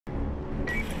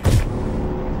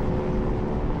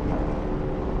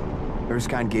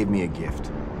Erskine gave me a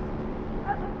gift.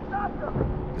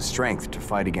 The strength to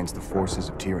fight against the forces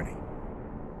of tyranny.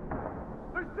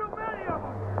 There's too many of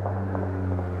them!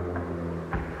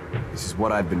 This is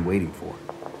what I've been waiting for.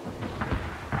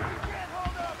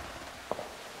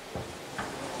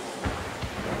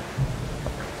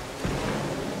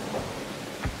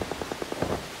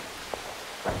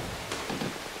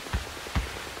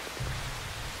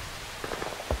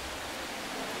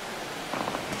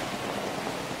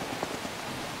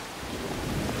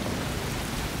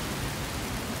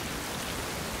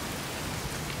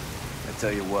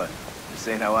 Tell you what, this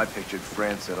ain't how I pictured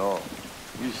France at all.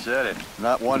 You said it.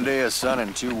 Not one day of sun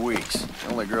in 2 weeks. The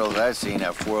only girls I've seen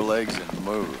have 4 legs and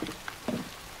move.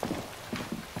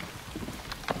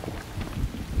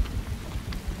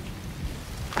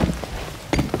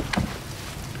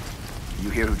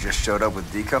 You hear who just showed up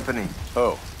with D Company?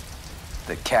 Oh.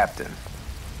 The captain.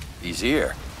 He's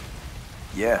here?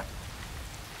 Yeah.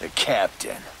 The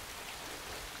captain.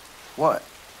 What?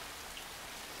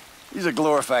 He's a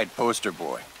glorified poster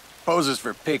boy. Poses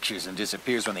for pictures and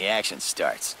disappears when the action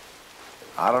starts.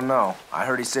 I don't know. I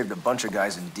heard he saved a bunch of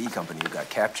guys in D Company who got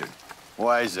captured.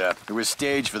 Wise up. It was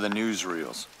staged for the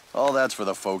newsreels. All that's for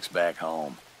the folks back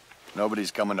home.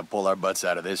 Nobody's coming to pull our butts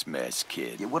out of this mess,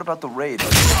 kid. Yeah, what about the raid?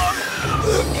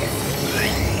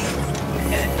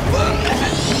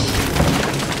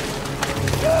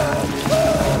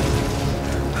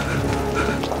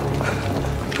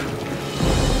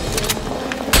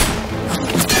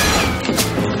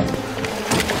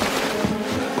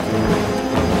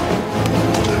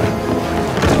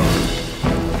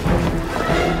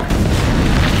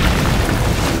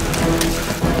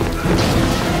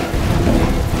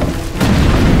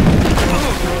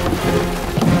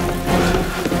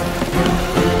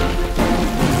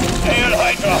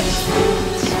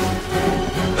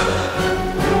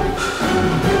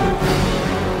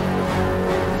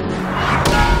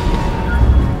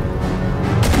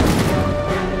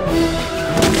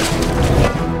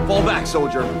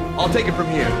 Soldier. I'll take it from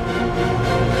here.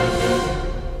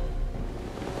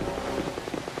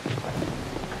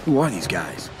 Who are these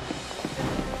guys?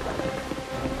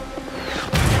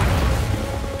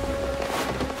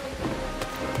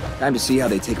 Time to see how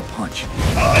they take a punch.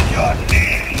 On your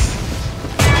knees!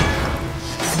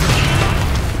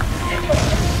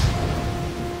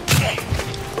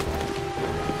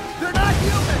 They're not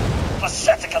human!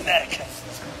 Pathetic Americans!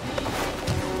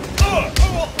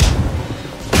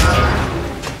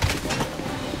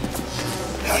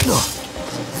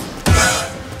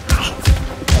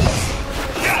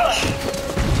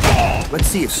 Let's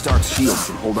see if Stark's shield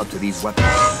can hold up to these weapons.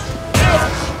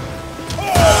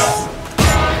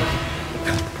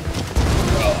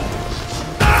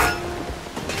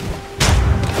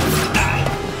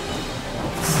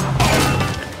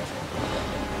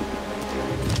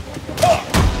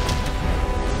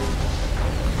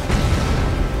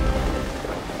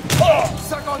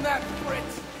 Suck on that,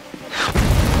 Fritz!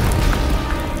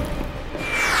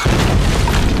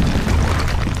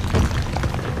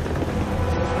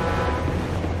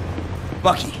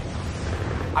 Bucky.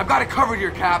 I've got it covered here,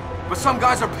 Cap, but some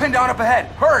guys are pinned down up ahead.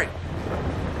 Hurry!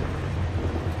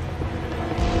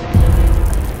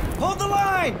 Hold the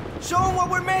line! Show them what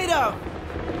we're made of!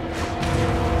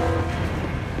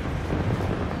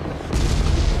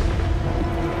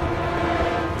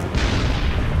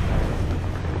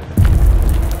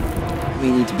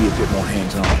 We need to be a bit more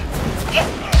hands-on.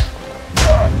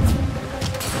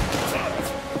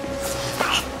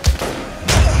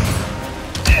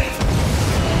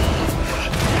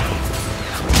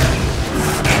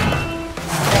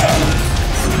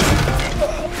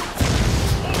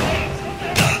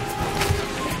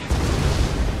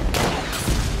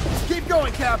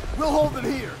 We'll hold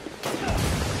them here.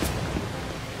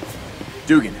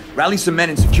 Dugan, rally some men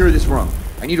and secure this room.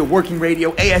 I need a working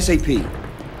radio ASAP.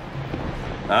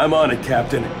 I'm on it,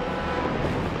 Captain.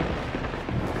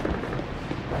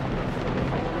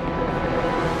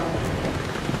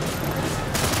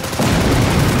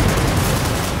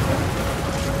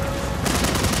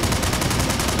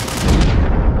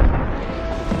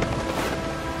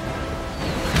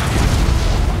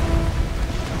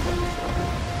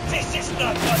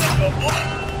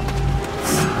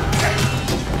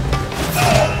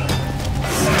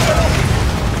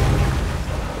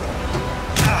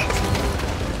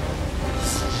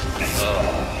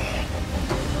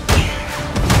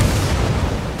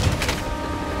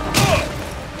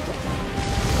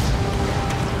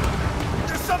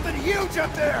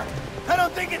 Up there! I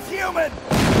don't think it's human!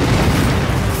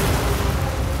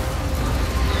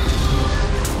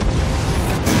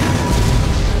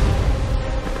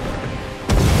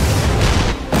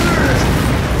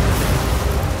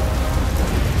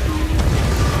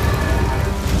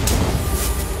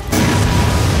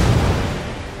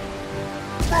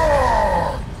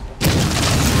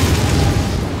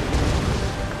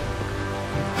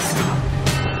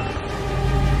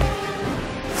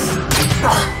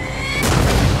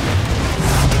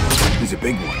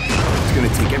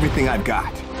 I've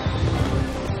got.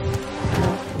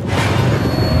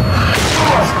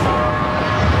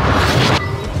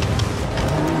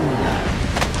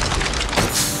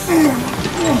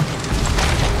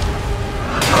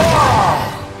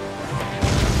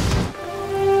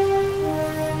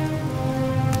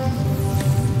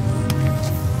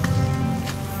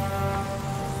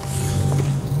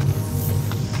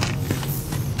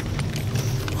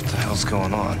 What's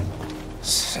going on?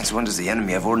 Since when does the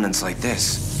enemy have ordnance like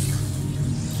this?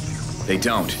 They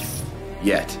don't.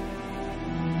 Yet.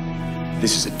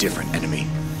 This is a different enemy.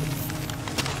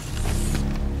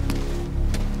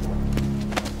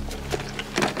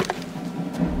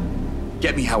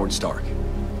 Get me Howard Stark.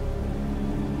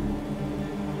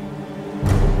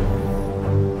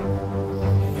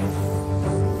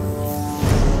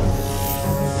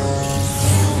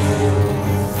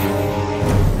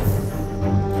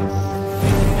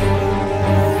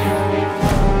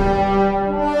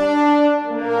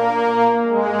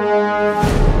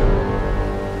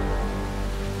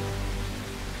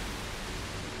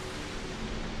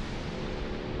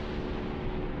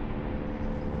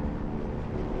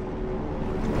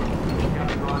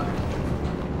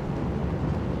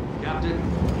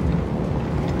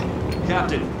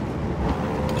 Captain.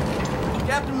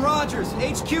 Captain Rogers,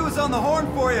 HQ is on the horn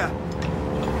for you.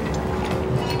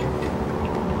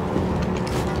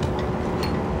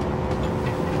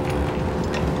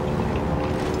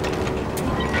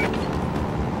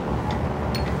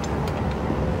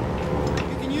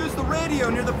 You can use the radio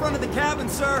near the front of the cabin,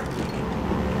 sir.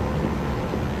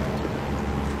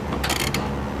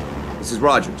 This is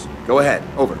Rogers. Go ahead.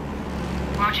 Over.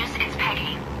 Rogers, it's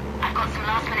Peggy. I've got some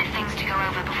last-minute things to go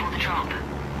over before the drop.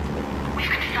 We've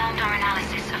confirmed our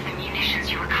analysis of the munitions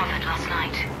you recovered last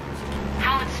night.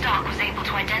 Howard Stark was able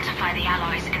to identify the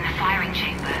alloys in the firing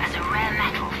chamber as a rare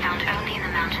metal found only in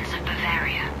the mountains of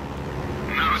Bavaria.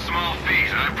 Not a small feat,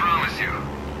 I promise you.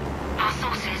 Our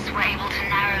sources were able to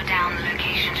narrow down the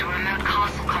location to a remote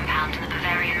castle compound in the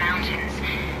Bavarian mountains.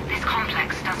 This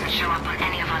complex doesn't show up on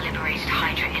any of our liberated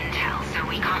Hydra intel, so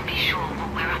we can't be sure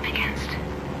what we're up against.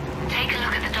 Take a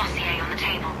look at the dossier on the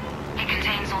table. It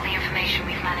contains all the information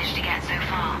we've managed to get so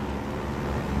far.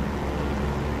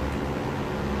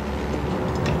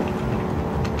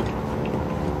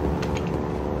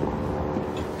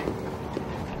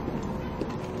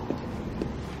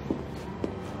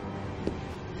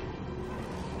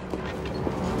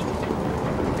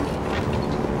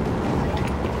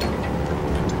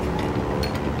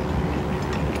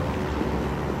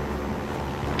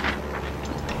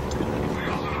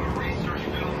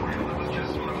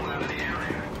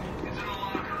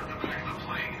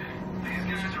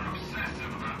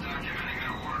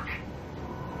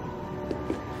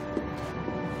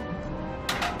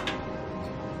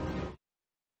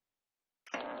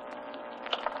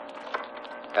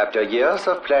 After years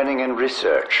of planning and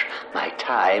research, my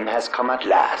time has come at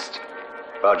last.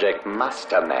 Project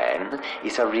Masterman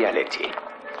is a reality.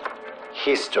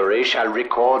 History shall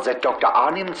record that Dr.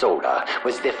 Arnim Zola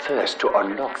was the first to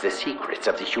unlock the secrets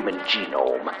of the human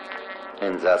genome,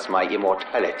 and thus my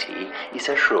immortality is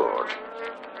assured.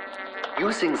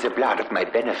 Using the blood of my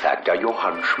benefactor,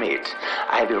 Johann Schmidt,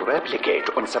 I will replicate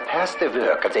and surpass the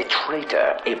work of the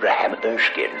traitor Abraham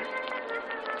Erskine.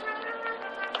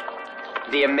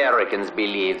 The Americans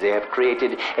believe they have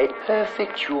created a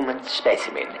perfect human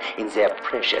specimen in their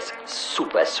precious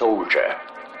super soldier.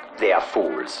 They are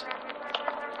fools.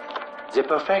 The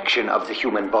perfection of the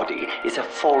human body is a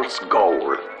false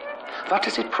goal. What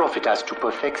does it profit us to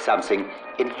perfect something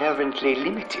inherently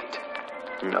limited?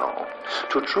 No.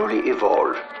 To truly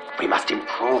evolve, we must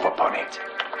improve upon it.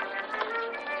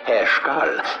 Herr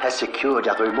Skull has secured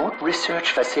a remote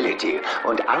research facility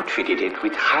and outfitted it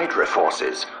with Hydra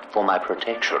forces for my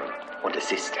protection and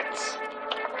assistance.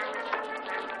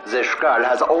 The Skull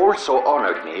has also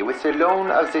honored me with the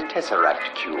loan of the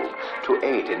Tesseract Cube to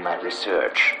aid in my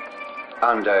research.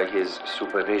 Under his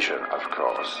supervision, of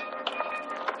course.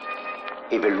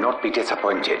 He will not be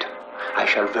disappointed. I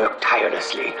shall work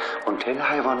tirelessly until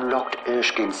I have unlocked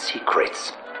Erskine's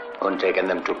secrets and taken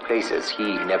them to places he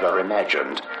never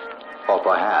imagined, or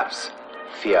perhaps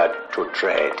feared to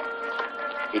tread.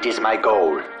 It is my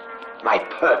goal, my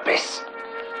purpose,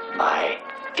 my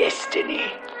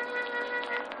destiny.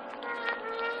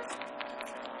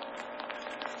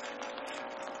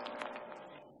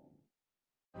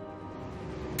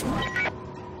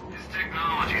 His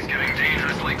technology's getting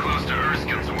dangerously close to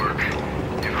Erskine's work.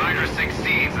 If Hydra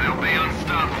succeeds, they'll be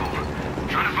unstoppable.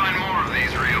 Try to find more of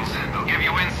these reels. They'll give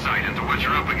you insight into what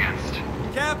you're up against.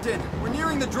 Captain, we're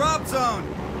nearing the drop zone.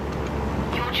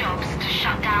 Your job's to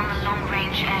shut down the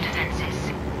long-range air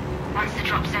defenses. Once the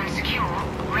drop zone's secure,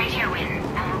 radio in,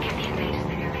 and we'll give the invaders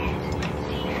the go-ahead.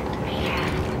 Steve, be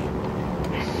careful.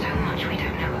 There's so much we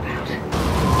don't know about.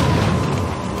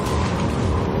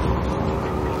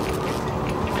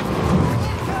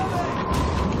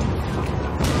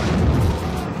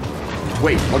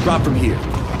 Wait, I'll drop from here.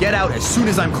 Get out as soon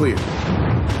as I'm clear.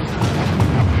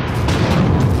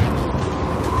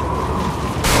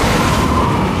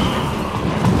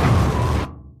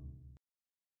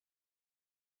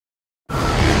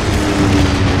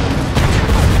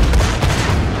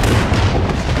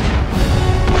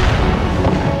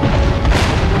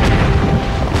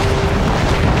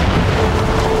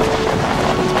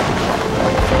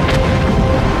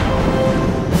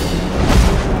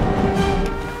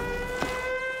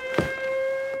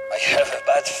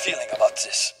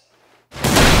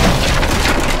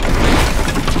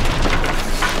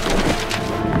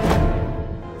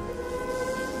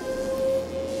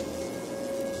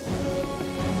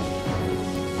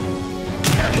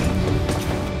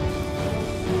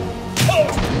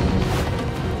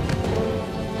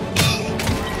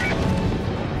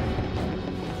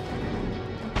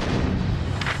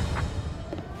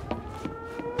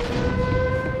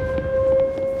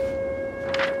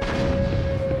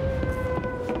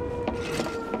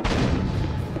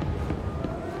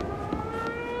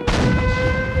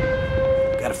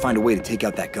 Find a way to take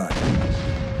out that gun.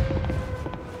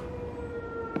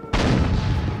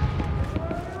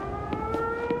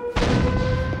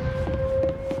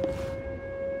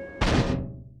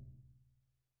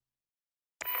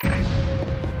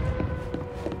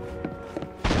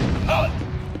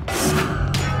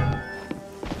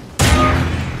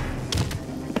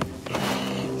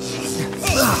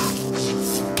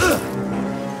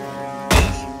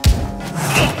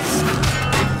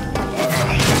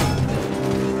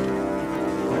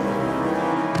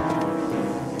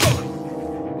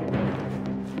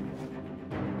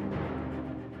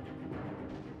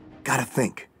 Gotta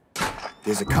think.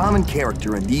 There's a common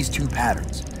character in these two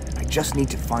patterns. I just need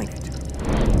to find it.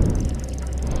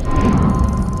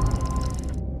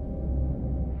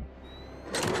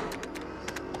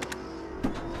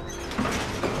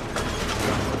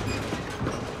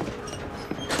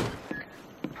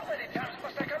 How many times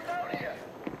must I come down here?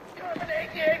 You have an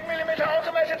 88mm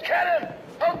automated cannon!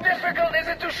 How difficult is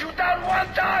it to shoot down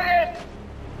one target?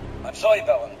 I'm sorry,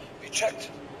 Baron. We checked.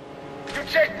 You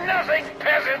checked nothing,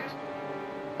 peasant!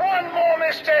 One more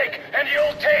mistake, and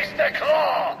you'll taste the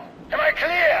claw! Am I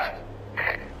clear?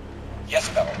 Yes,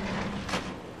 Baron.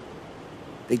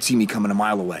 They'd see me coming a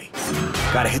mile away.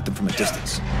 Gotta hit them from a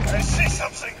distance. I see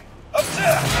something! Up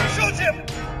there! Shoot him!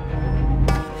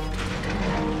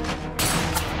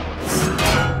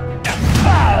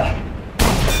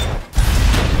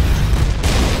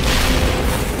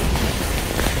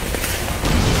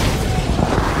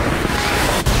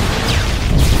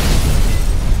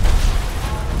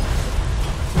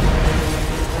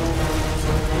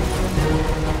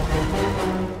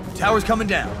 Tower's coming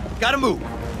down. Gotta move.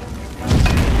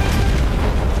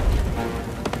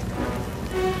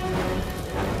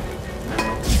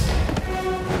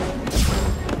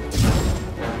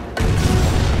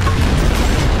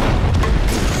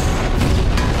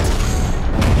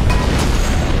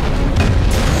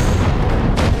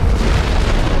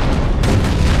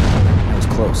 That was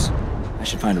close. I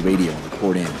should find a radio and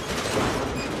report in.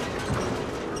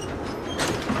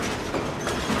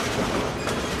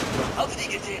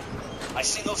 I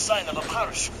see no sign of a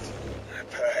parachute.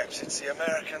 Perhaps it's the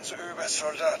Americans'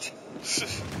 Uber-Soldat.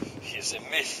 He is a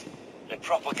myth, a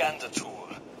propaganda tool.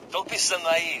 Don't be so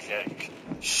naive, Eric.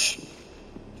 Shh.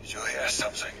 Did you hear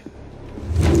something?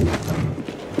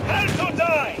 Hell to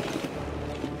die!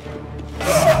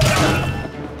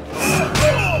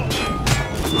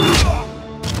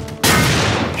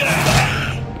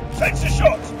 Takes a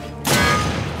shot!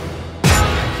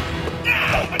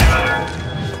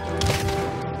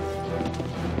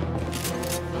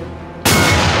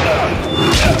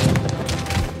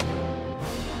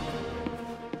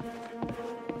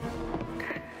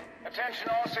 Attention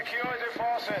all security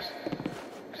forces.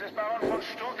 This is Baron von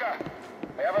Strucker.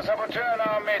 We have a saboteur in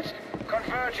our midst.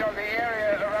 Converge on the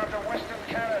area around the western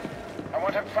cannon. I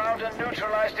want him found and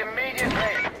neutralized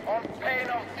immediately, on pain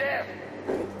of death.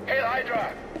 Hail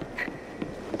Hydra!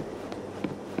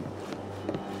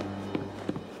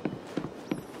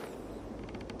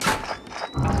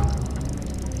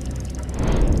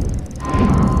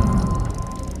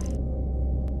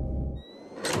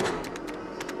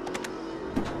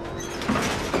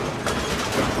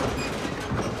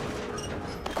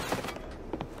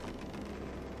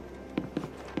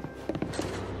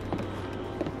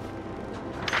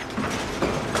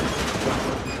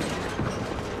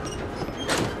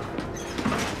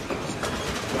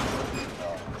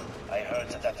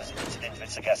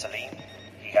 gasoline.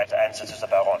 He had to answer to the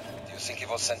Baron. Do you think he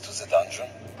was sent to the dungeon?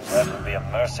 That would be a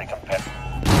mercy compared.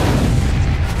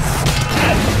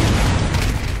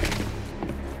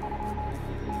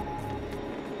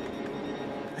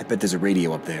 I bet there's a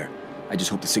radio up there. I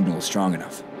just hope the signal is strong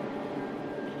enough.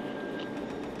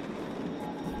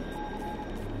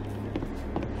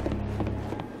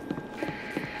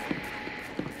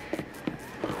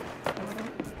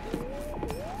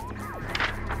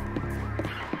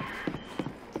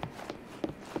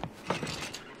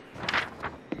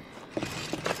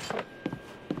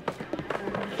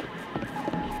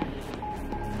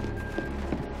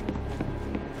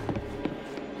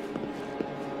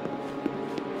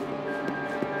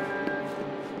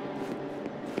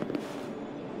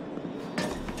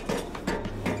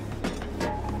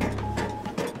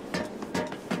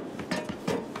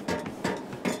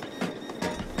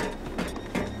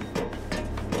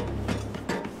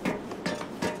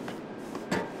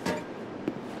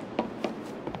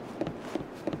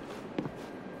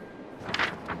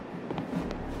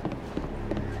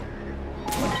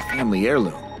 Family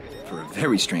heirloom for a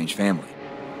very strange family.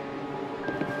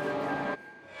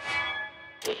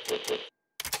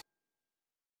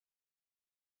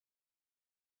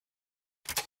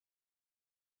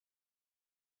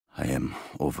 I am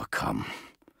overcome.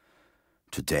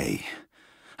 Today,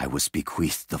 I was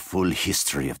bequeathed the full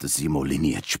history of the Zemo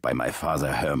lineage by my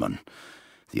father Hermann,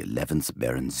 the 11th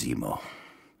Baron Zemo,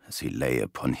 as he lay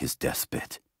upon his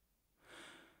deathbed.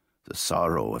 The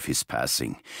sorrow of his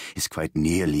passing is quite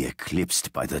nearly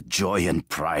eclipsed by the joy and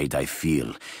pride I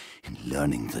feel in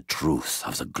learning the truth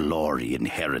of the glory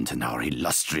inherent in our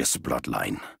illustrious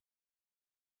bloodline.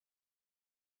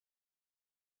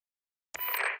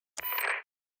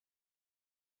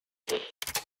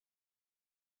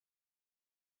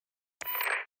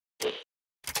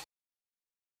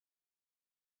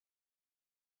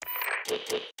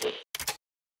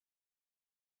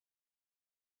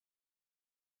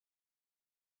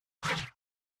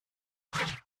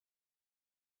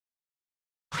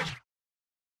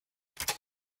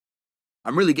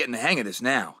 I'm really getting the hang of this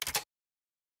now.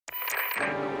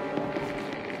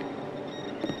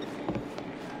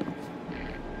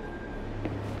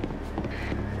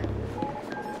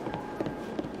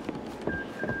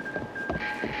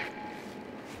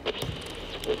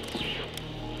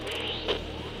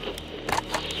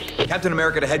 Captain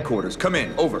America to headquarters. Come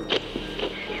in. Over.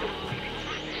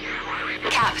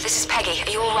 Cap, this is Peggy. Are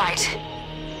you all right?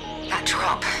 That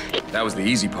drop. That was the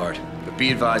easy part. But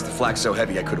be advised, the flak's so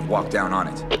heavy I could have walked down on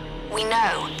it. We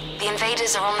know. The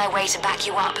invaders are on their way to back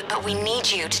you up, but we need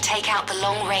you to take out the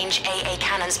long-range AA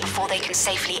cannons before they can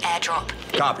safely airdrop.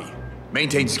 Copy.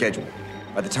 Maintain schedule.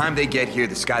 By the time they get here,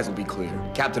 the skies will be clear.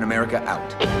 Captain America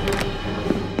out.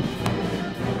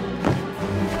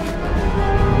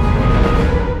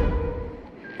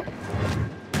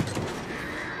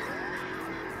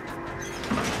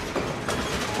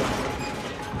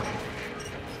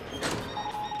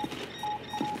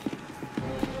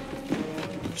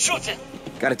 Shoot it!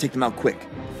 Gotta take them out quick,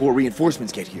 before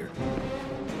reinforcements get here.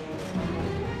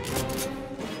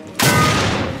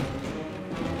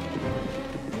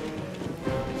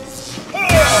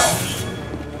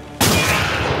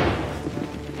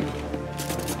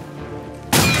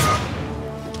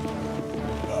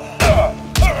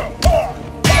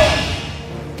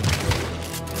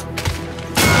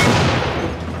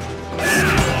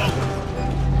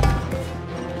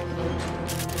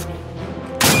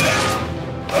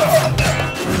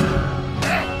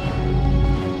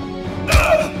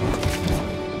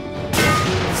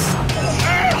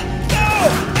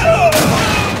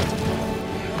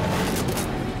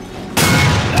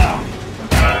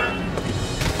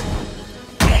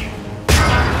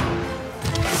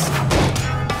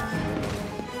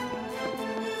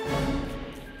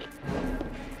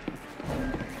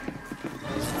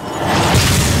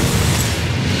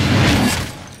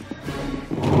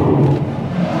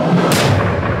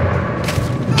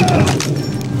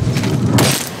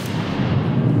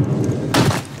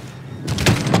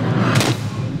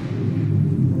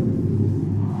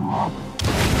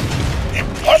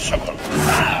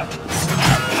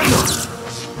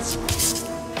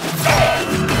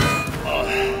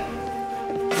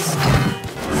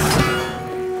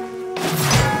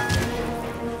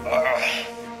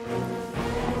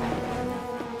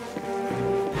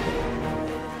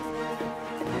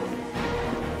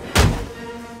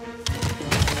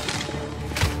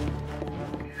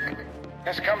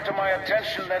 It's come to my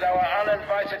attention that our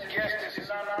uninvited guest is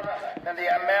none other than the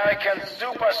American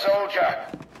super soldier.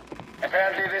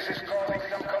 Apparently this is causing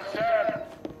some concern.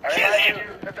 I remind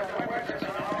you that the weapons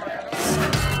on our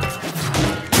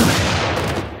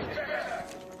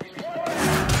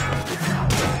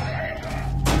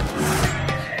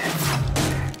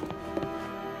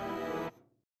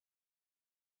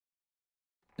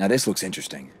Now this looks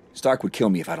interesting. Stark would kill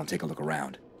me if I don't take a look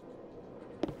around.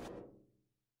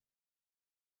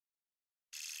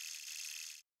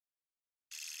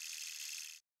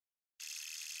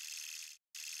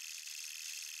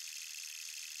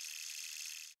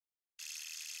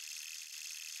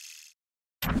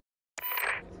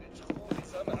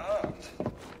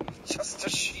 Just a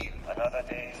shield. Another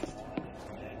day.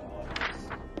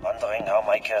 Wondering how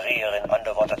my career in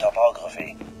underwater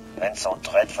topography went so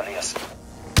dreadfully asleep.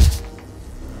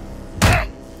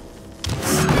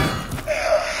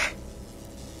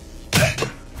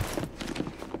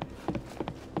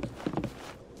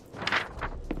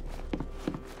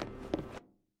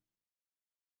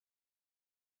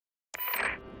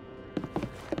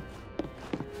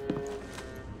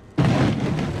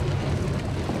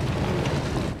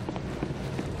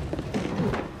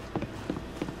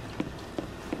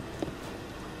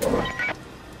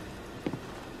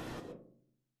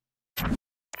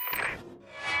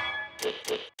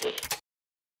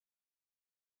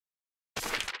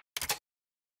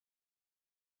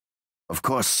 Of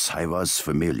course, I was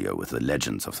familiar with the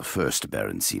legends of the first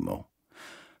Baron Zemo.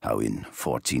 How in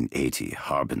 1480,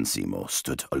 Harbin Zemo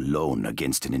stood alone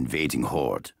against an invading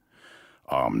horde.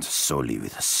 Armed solely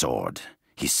with a sword,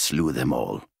 he slew them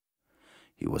all.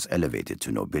 He was elevated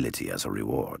to nobility as a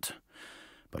reward,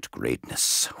 but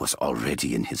greatness was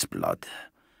already in his blood.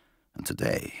 And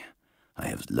today, I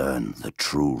have learned the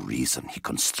true reason he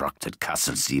constructed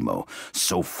Castle Zemo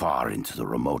so far into the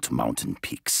remote mountain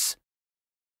peaks.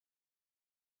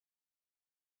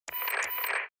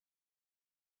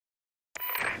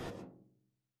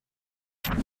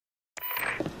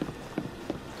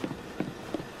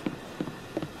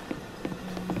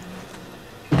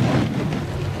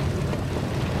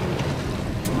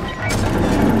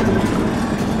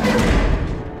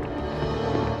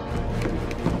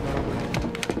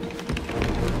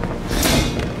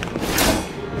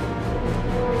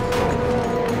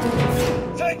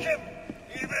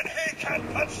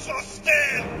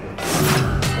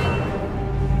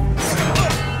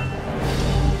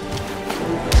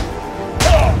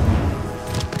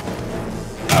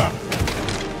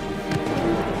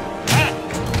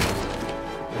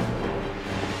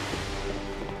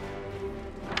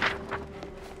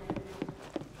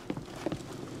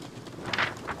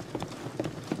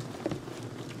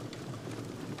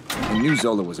 I knew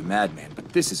Zola was a madman,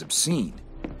 but this is obscene.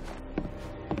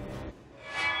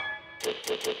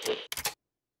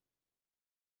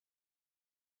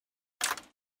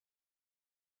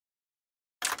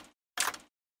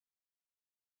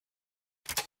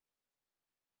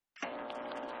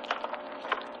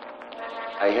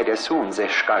 I had assumed the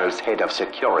Skull's head of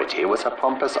security was a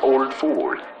pompous old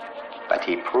fool, but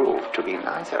he proved to be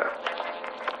neither.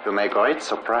 To my great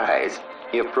surprise,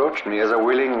 he approached me as a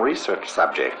willing research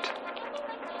subject.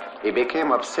 He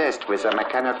became obsessed with a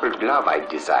mechanical glove I'd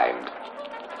designed.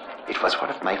 It was one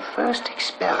of my first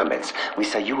experiments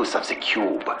with the use of the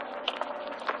cube.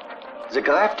 The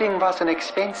grafting was an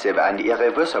expensive and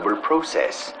irreversible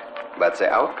process, but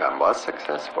the outcome was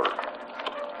successful.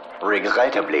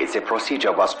 Regrettably, the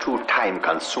procedure was too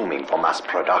time-consuming for mass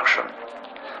production.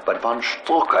 But von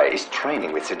Strucker is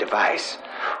training with the device,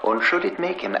 and should it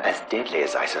make him as deadly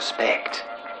as I suspect,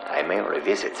 I may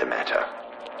revisit the matter.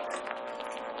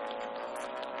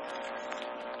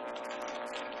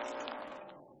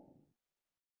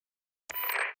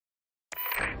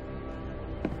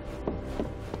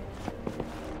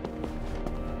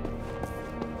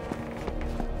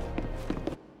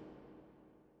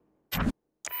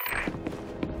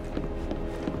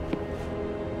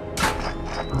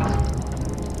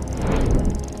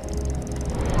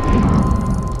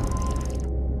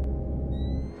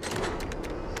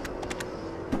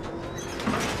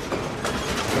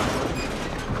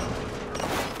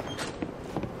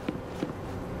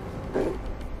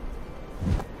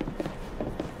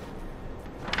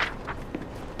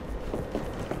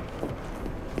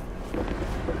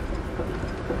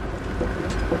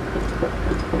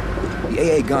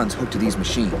 The AA gun's hooked to these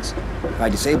machines. If I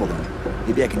disable them,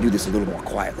 maybe I can do this a little more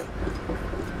quietly.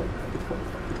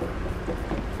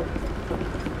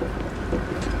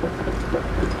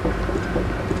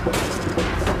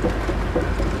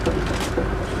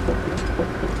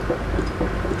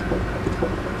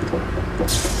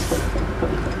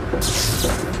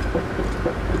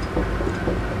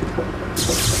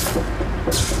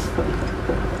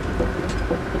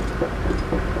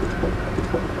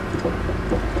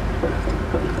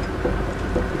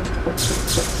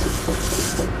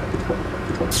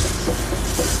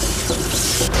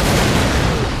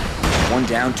 One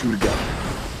down, two to go.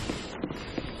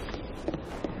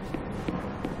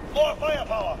 More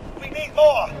firepower! We need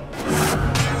more!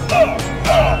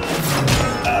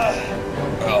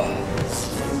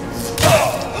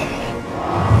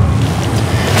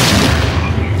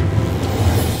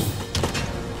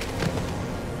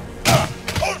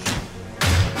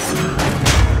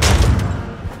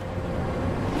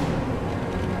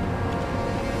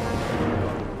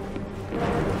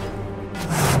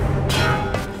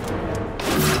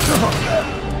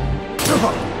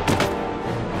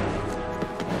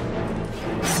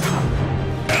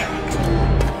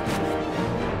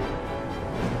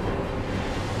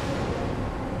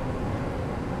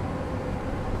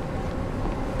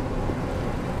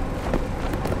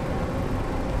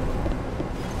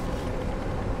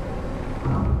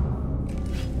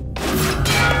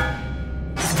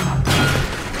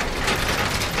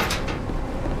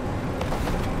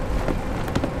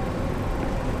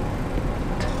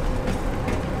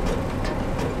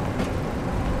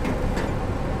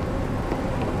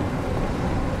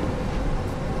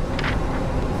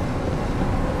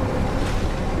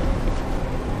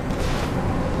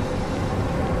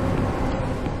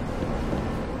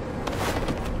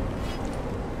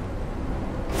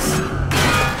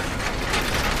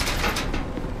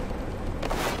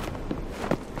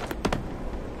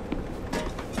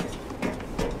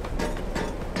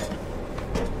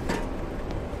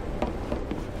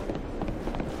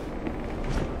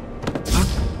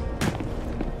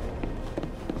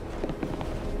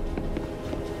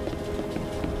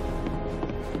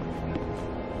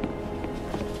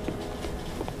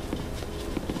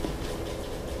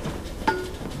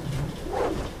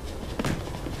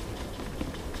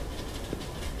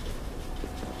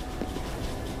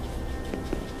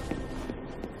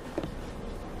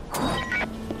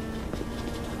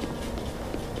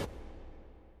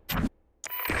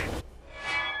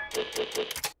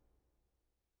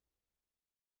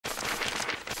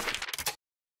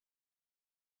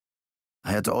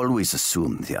 I had always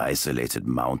assumed the isolated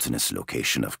mountainous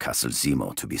location of Castle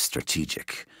Zemo to be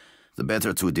strategic, the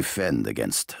better to defend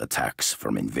against attacks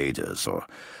from invaders or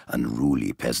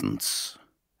unruly peasants.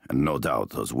 And no doubt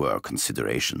those were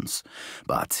considerations,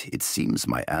 but it seems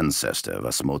my ancestor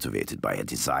was motivated by a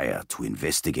desire to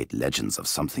investigate legends of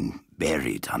something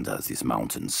buried under these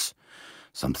mountains,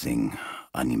 something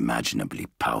unimaginably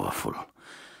powerful.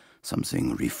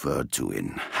 Something referred to in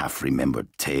half-remembered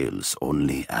tales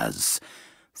only as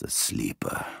the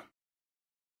Sleeper.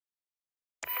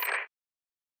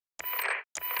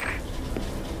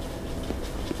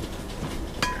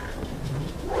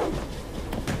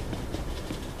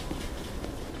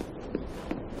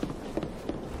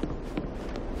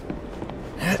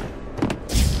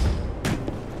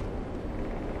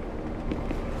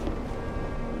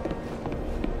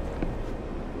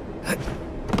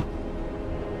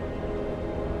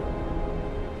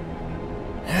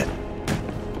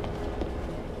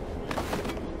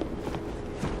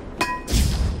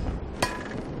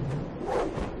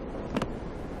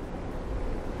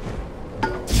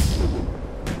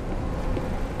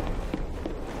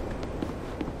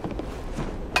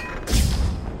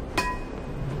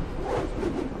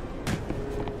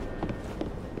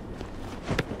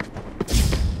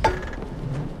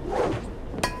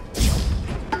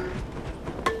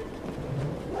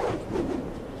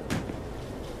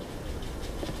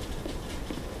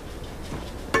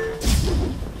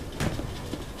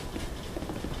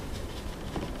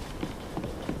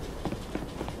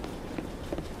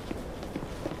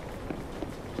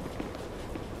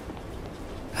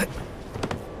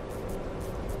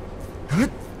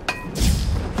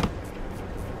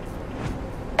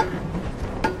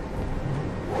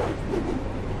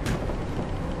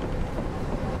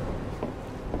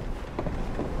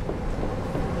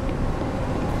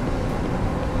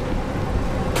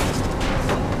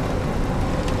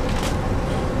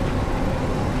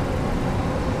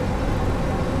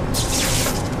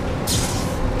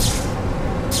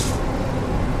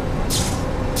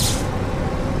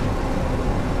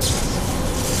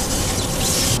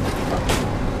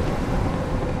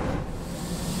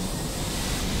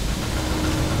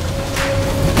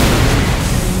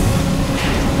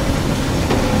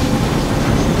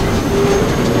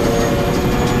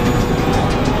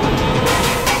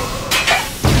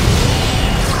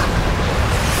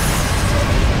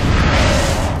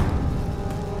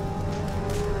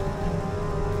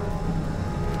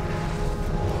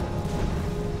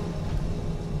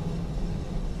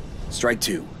 Strike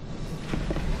two.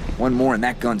 One more in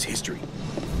that gun's history.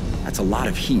 That's a lot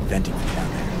of heat venting from down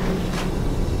there.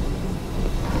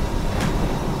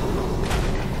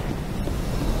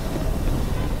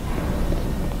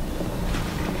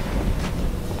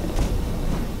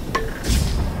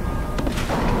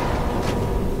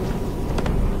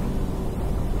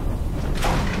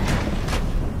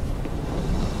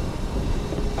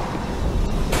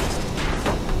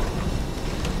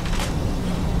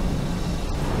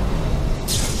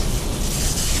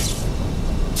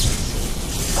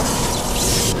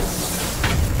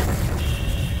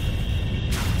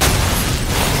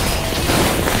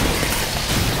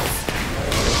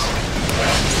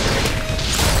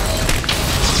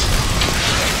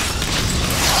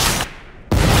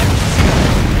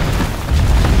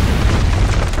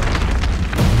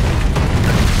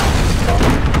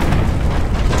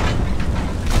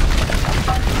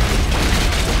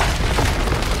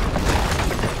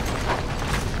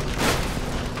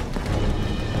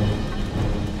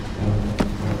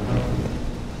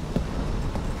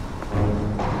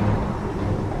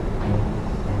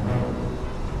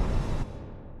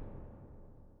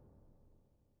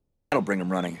 bring them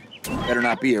running. Better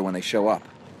not be here when they show up.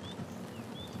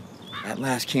 That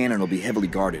last cannon will be heavily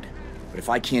guarded, but if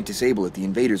I can't disable it, the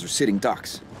invaders are sitting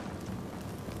ducks.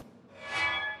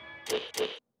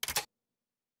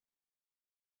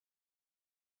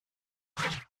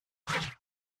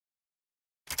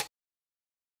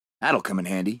 That'll come in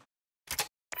handy.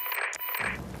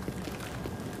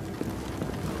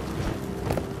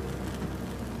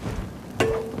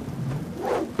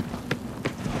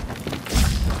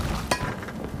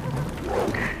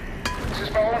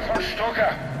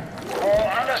 All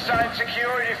unassigned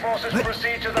security forces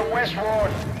proceed to the west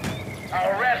ward.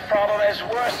 Our rat problem has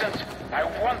worsened. I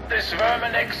want this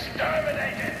vermin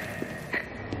exterminated.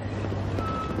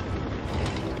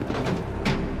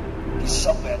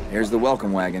 There's the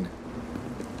welcome wagon.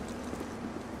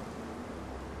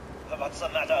 What's the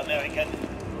matter, American?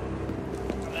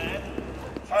 Man,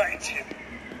 find him.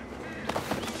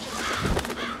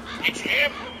 It's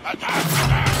him!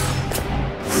 Attack!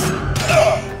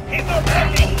 He's not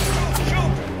attacking!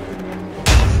 Shoot!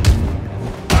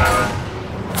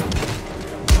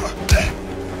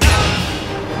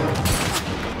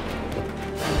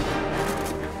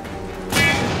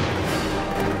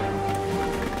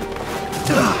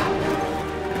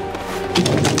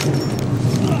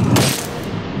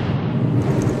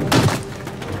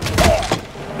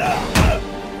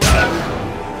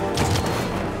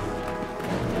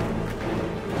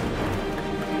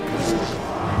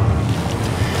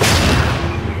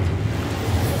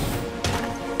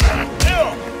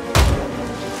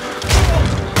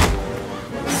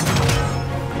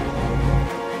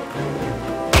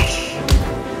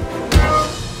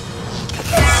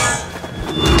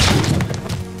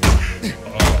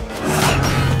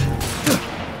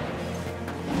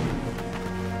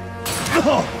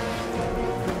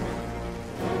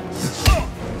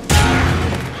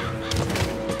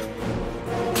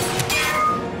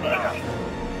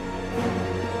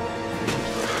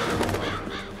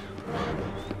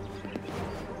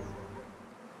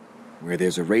 Where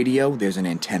there's a radio, there's an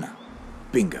antenna.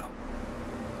 Bingo.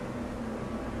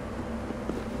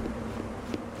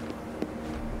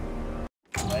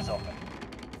 Eyes open.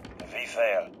 If we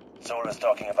fail, Zola's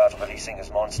talking about releasing his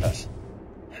monsters.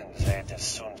 And they'd as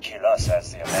soon kill us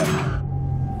as the Americans.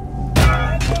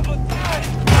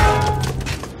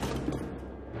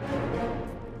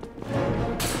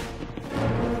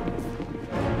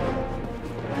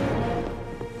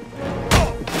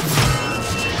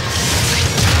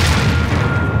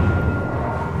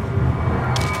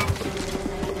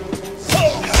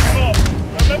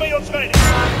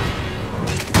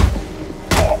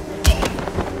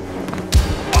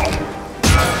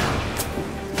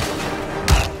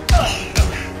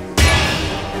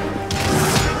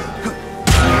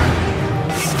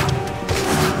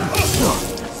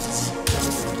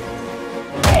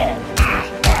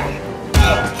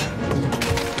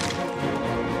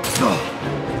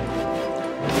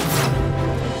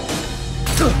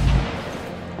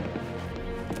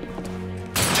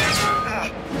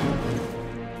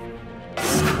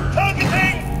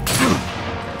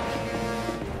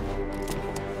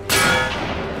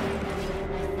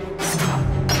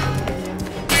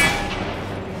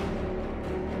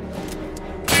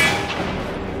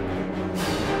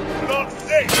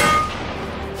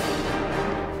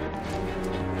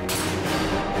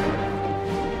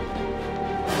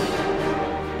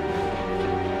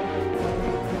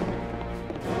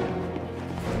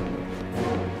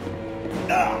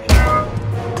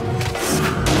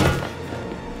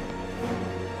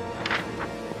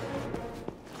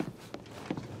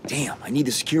 Damn, I need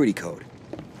the security code.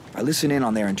 If I listen in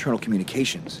on their internal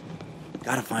communications,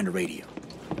 gotta find a radio.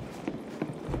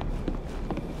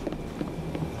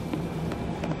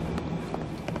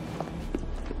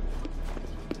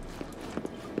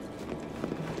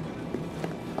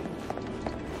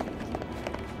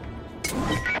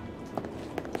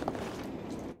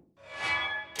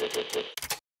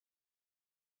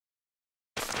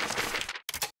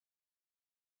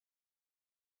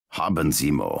 Arnim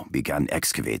Zola began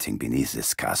excavating beneath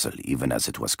this castle even as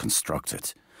it was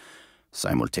constructed.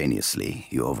 Simultaneously,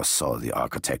 he oversaw the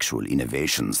architectural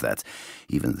innovations that,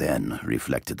 even then,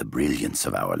 reflected the brilliance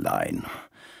of our line.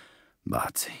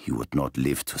 But he would not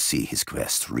live to see his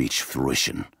quest reach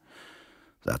fruition.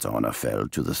 That honor fell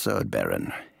to the third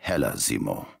Baron, Hayley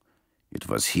Atwell. It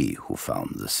was he who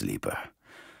found the sleeper.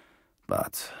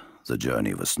 But the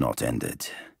journey was not ended.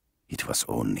 It was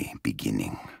only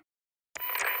beginning.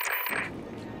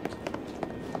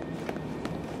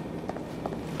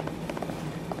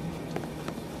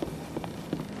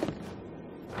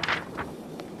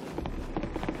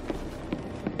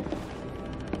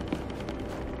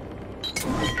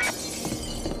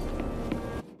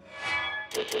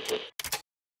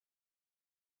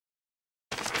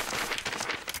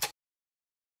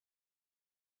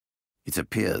 It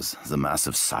appears the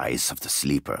massive size of the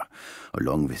sleeper,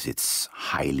 along with its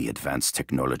highly advanced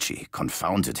technology,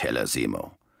 confounded Heller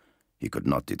Zemo. He could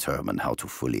not determine how to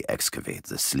fully excavate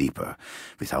the sleeper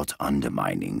without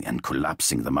undermining and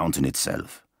collapsing the mountain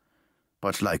itself.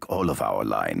 But like all of our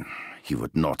line, he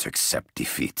would not accept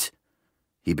defeat.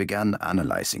 He began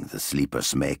analyzing the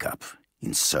sleeper's makeup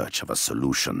in search of a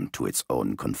solution to its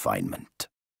own confinement.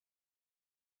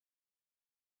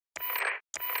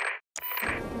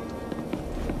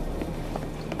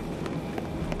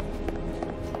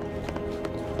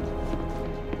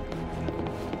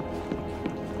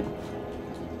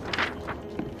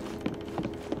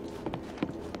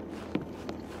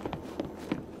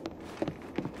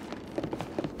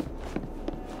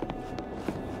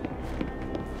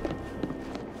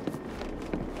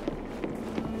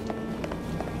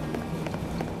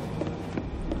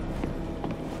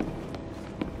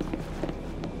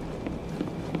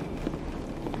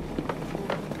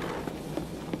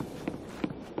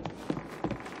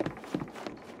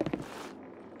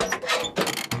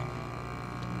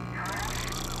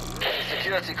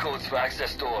 Security codes for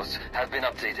access doors have been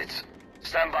updated.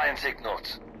 Stand by and take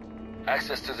note.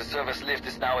 Access to the service lift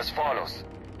is now as follows.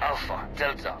 Alpha,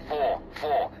 Delta, 4,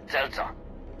 4, Delta.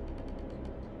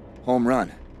 Home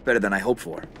run. Better than I hoped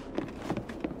for.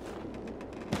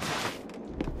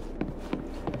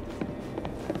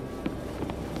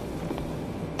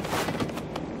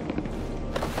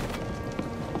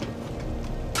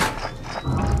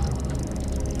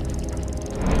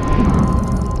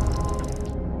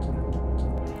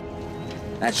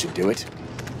 That should do it.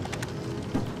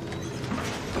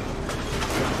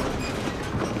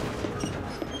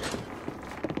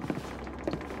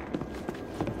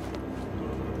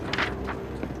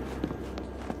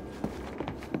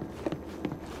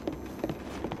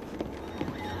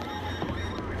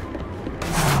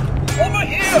 Over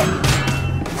here!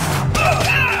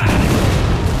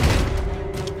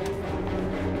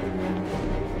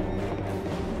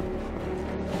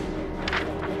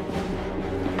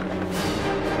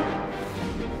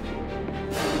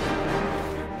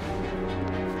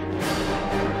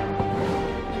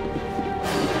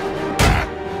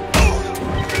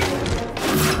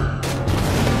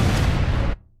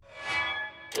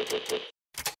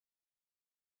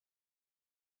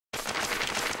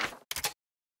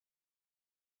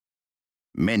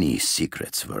 Many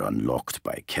secrets were unlocked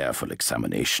by careful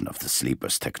examination of the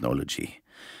sleeper's technology.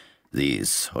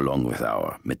 These, along with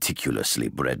our meticulously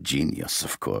bred genius,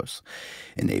 of course,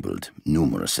 enabled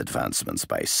numerous advancements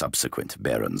by subsequent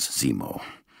Barons Zemo.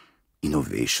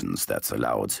 Innovations that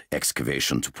allowed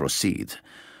excavation to proceed,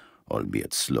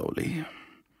 albeit slowly.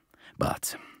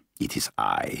 But it is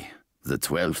I, the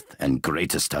 12th and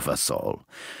greatest of us all,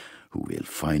 who will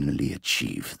finally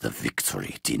achieve the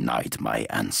victory denied my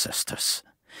ancestors.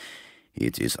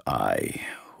 It is I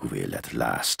who will at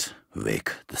last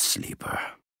wake the sleeper.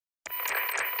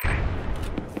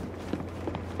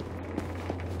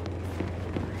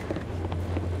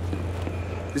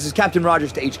 This is Captain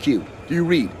Rogers to HQ. Do you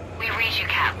read? We read you,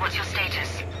 Cap. What's your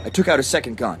status? I took out a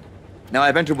second gun. Now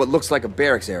I've entered what looks like a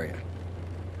barracks area.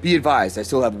 Be advised, I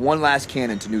still have one last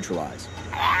cannon to neutralize.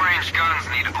 Long-range guns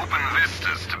need open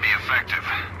vistas to be effective.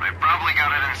 I probably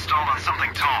got it installed on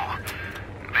something tall.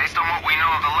 Based on what we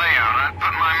know of the layout, I'd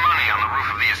put my money on the roof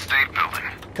of the estate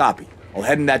building. Copy. I'll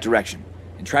head in that direction,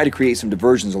 and try to create some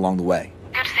diversions along the way.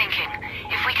 Good thinking.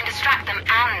 If we can distract them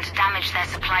and damage their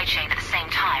supply chain at the same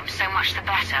time, so much the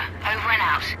better. Over and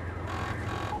out.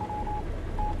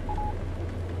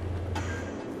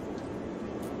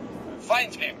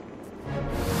 Find him.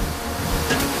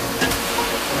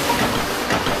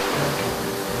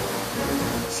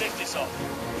 Safety's off.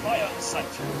 Fire on sight.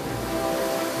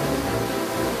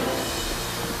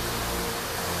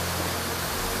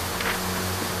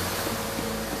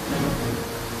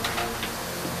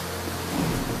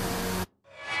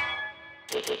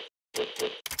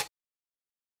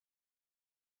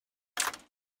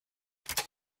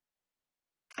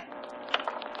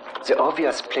 The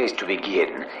obvious place to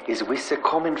begin is with the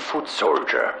common foot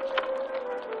soldier.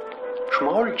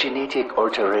 Small genetic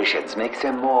alterations make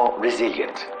them more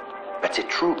resilient. But the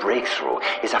true breakthrough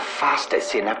is a faster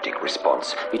synaptic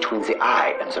response between the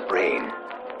eye and the brain.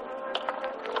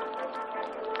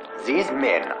 These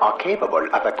men are capable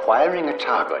of acquiring a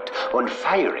target and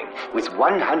firing with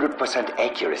 100%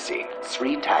 accuracy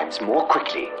 3 times more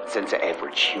quickly than the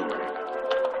average human.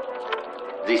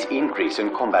 This increase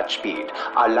in combat speed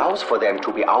allows for them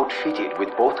to be outfitted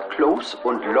with both close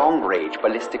and long-range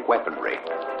ballistic weaponry.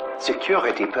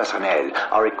 Security personnel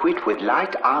are equipped with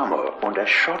light armor and a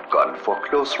shotgun for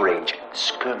close-range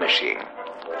skirmishing.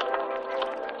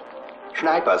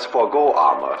 Snipers forego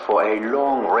armor for a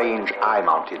long-range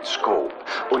eye-mounted scope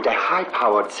and a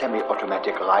high-powered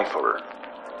semi-automatic rifle.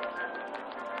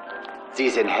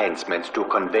 These enhancements to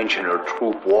conventional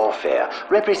troop warfare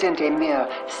represent a mere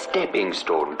stepping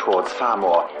stone towards far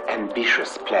more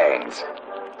ambitious plans.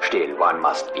 Still, one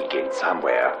must begin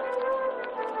somewhere.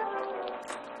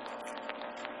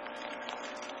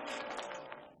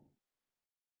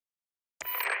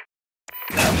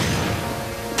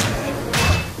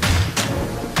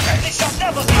 They shall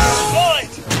never be destroyed!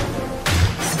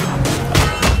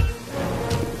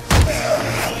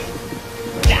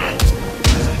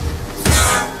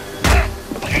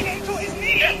 Bring him to his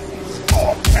knees!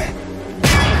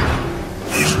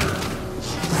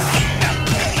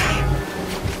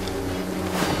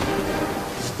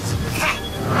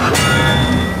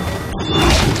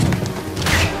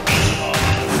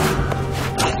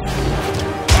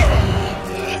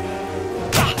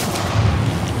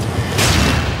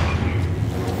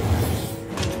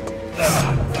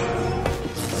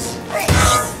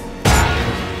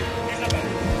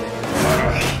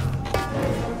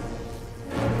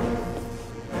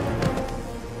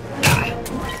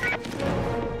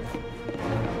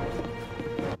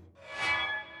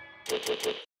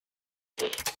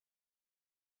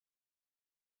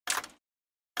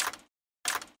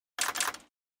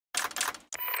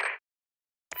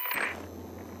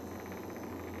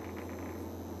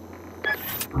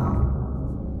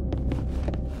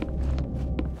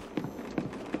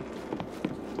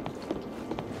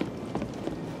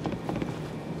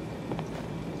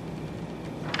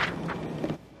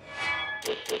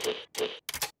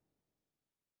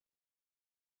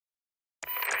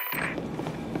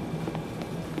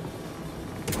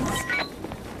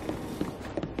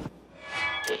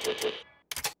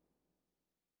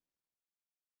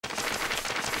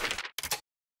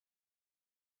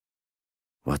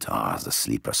 What are the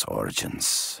Sleeper's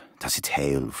origins? Does it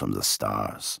hail from the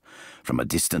stars, from a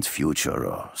distant future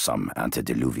or some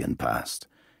antediluvian past?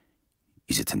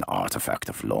 Is it an artifact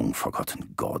of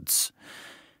long-forgotten gods?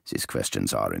 These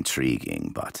questions are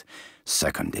intriguing, but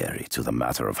secondary to the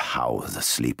matter of how the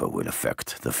Sleeper will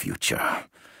affect the future.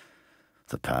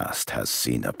 The past has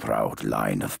seen a proud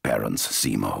line of Barons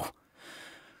Zemo.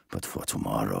 But for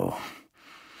tomorrow,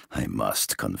 I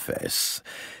must confess,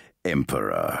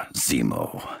 Emperor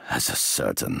Zemo has a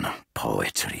certain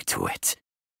poetry to it.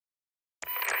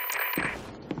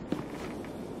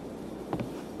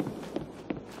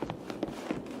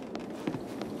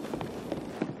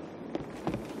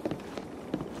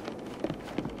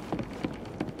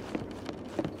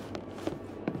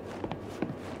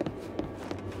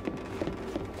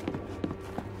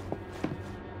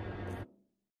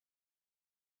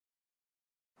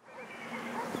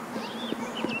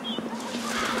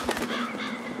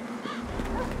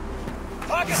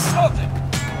 Target spotted!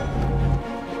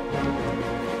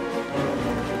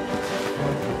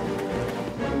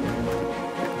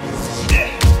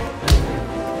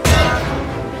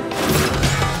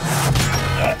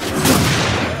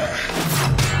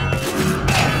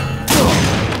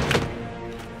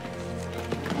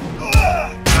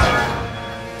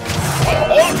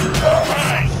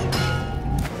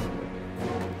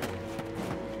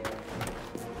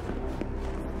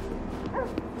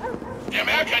 The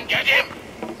American, get him!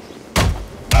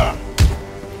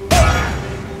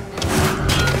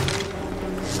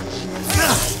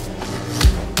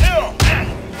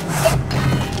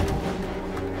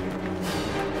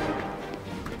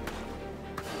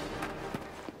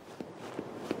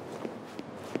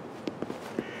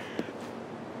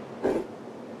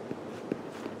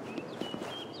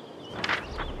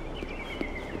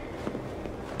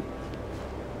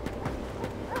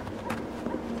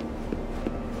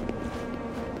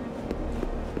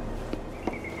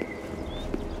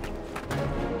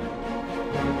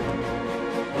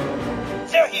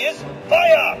 There he is!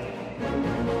 Fire!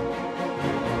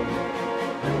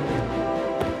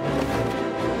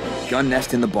 Gun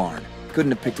nest in the barn.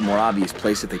 Couldn't have picked a more obvious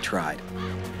place if they tried.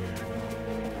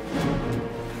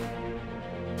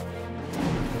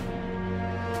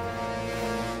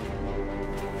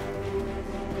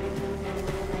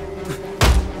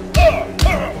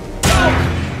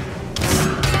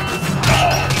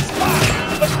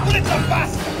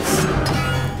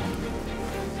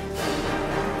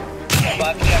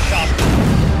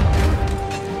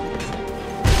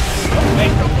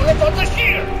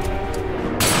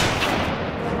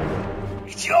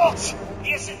 Idiot!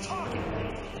 He is a target!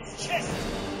 His chest!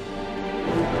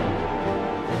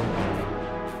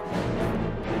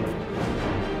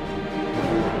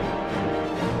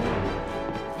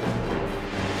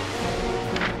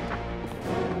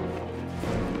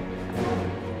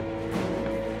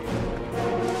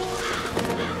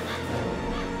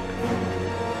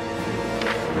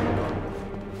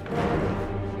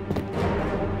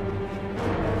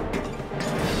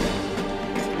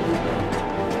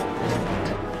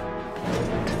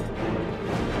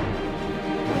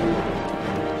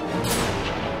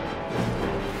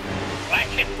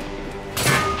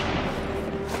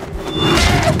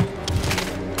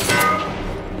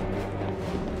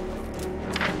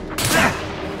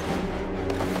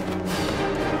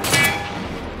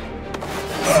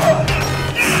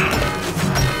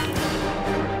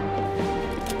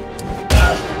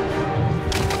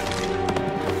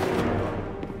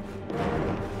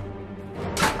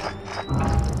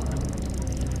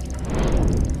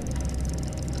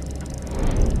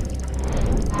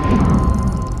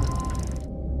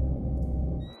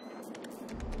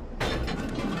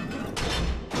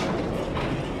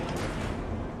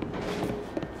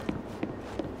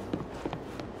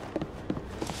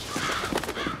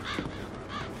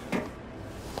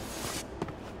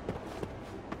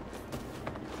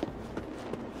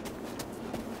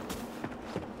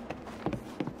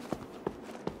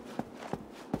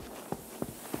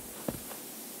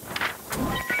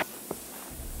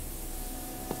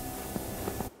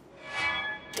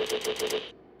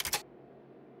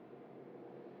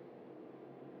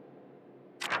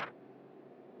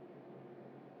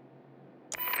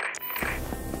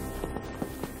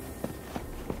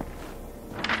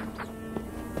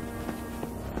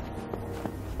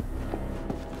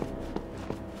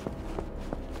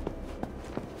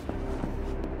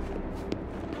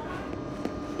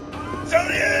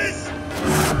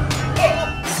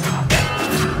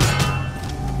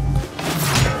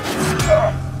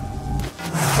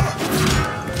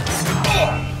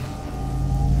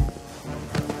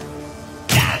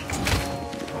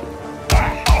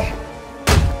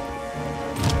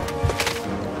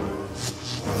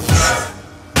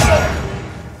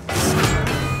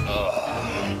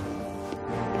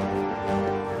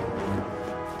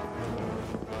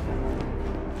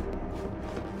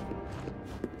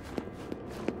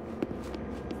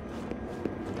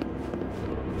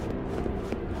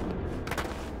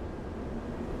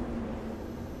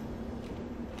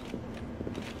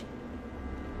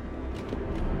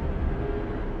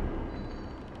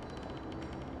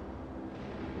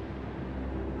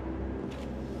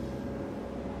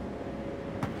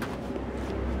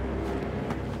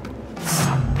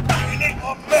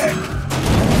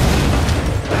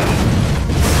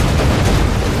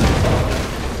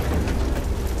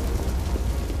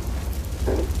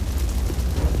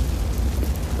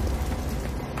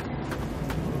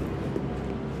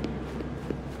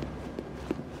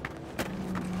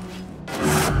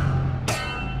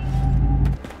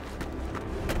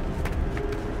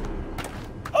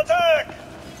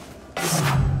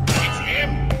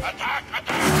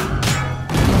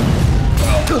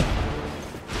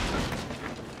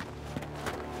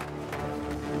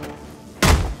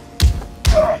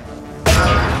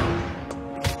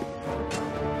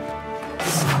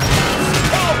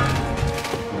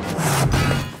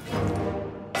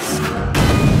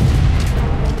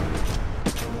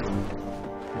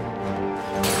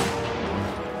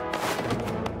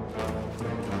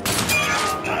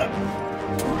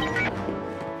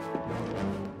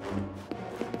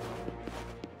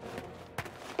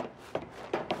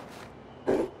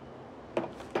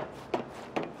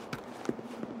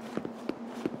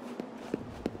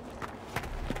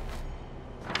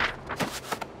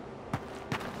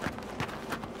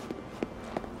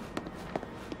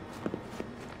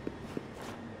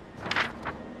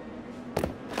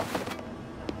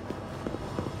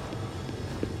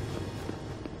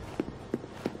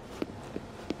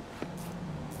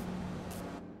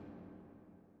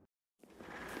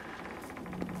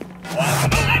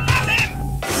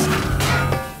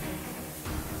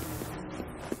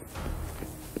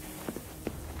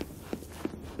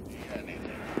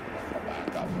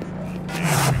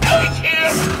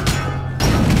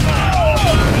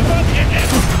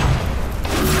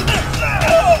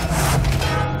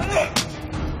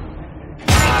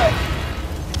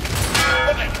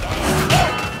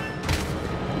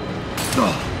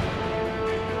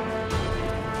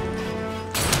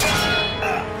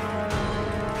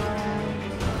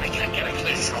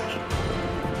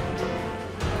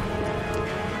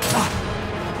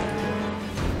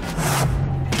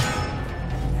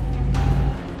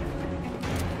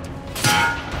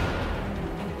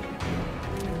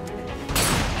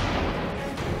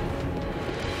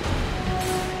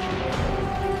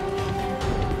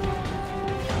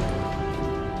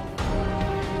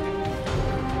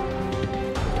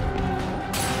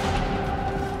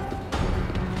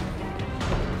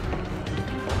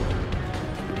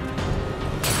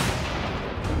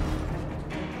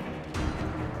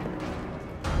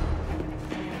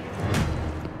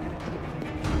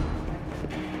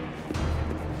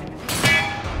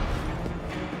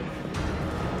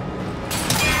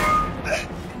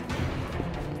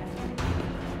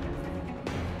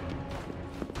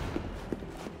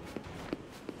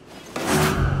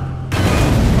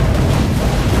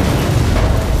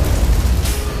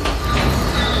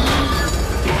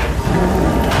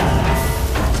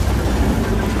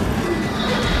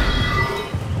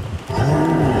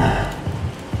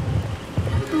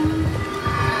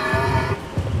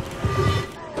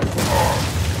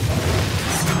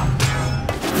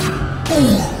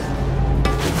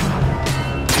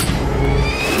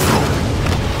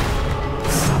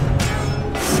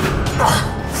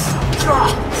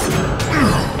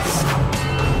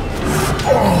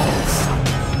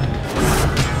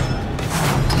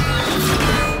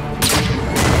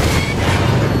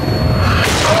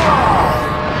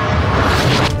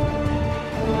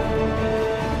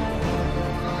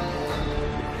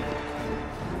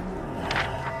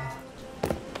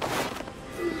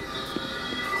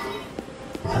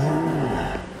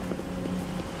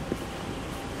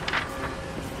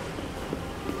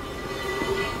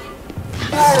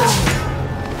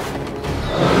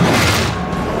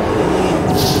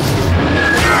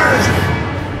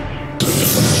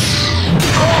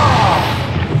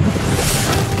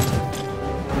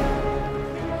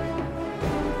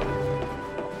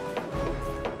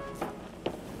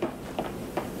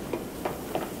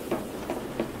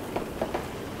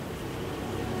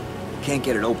 Can't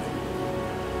get it open.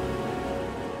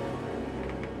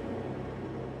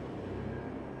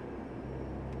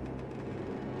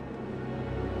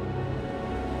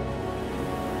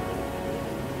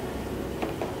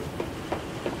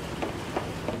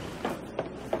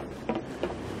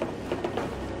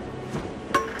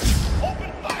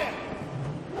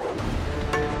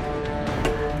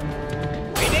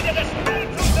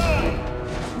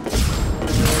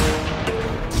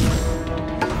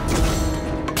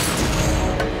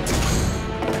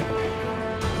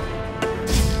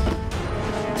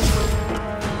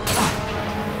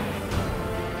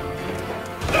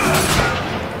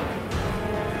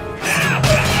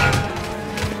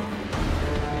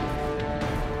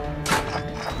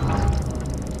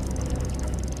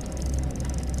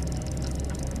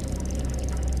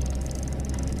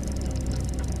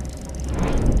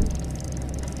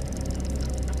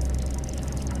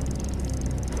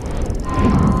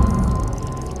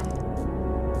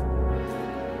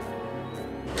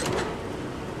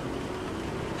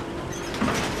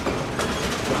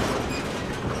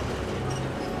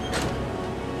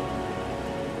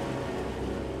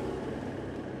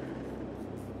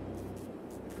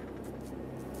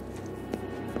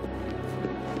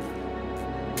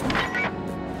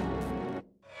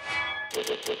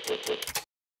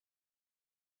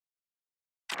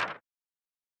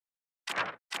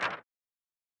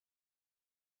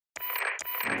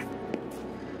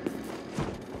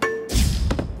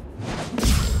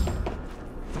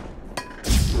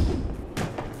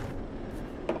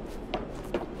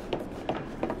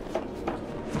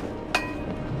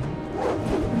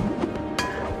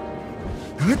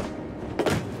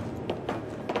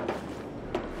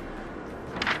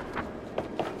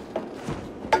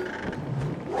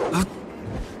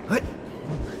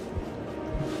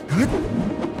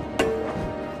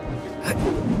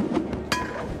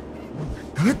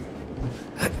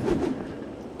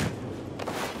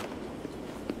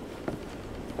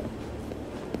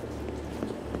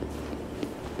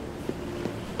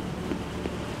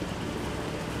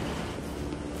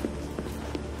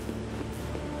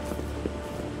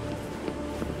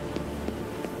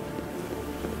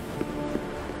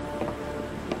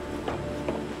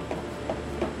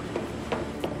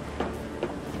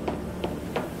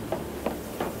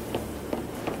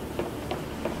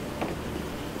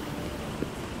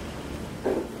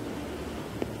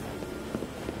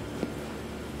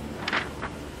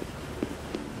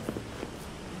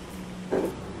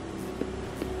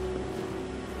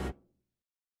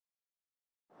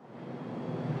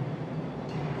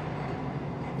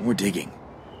 More digging.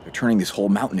 They're turning this whole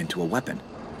mountain into a weapon.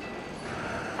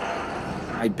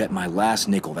 I'd bet my last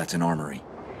nickel that's an armory.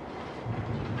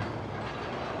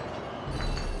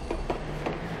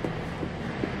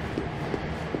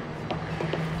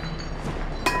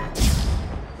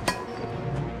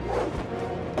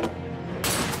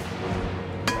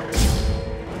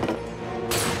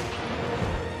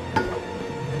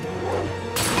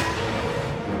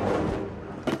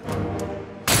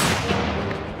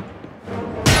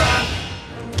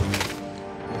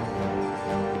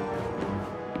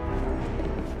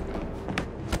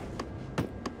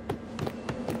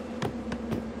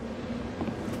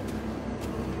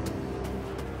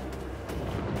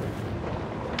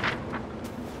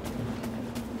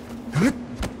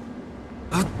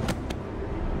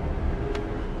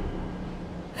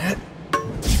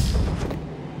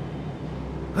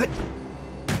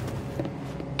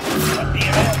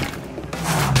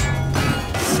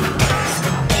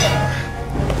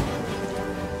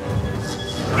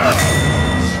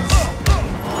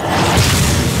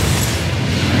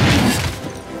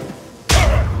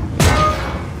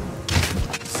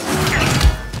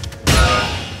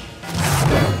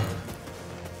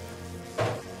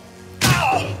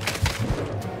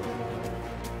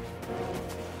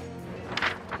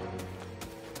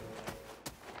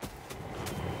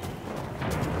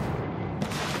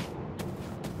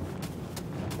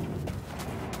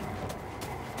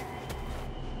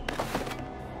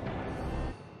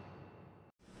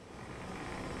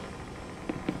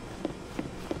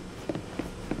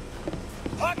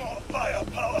 More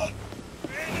firepower!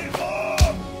 We need more!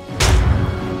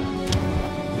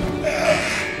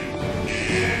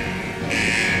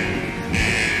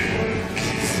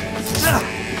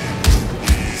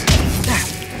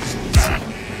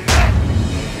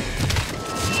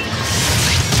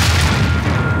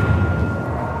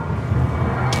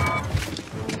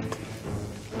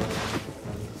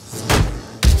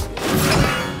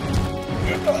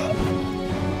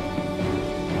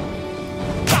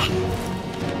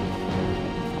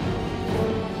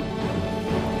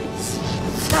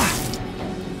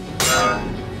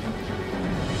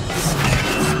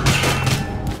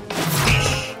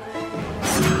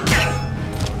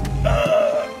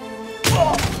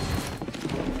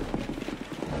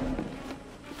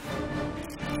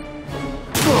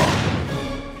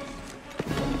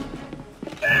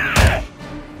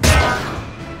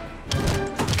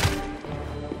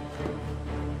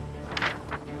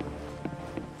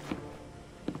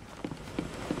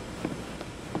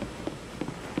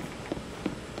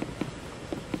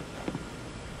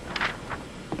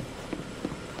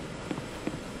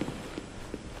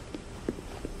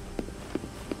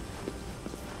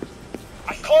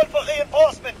 Call for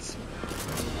reinforcements!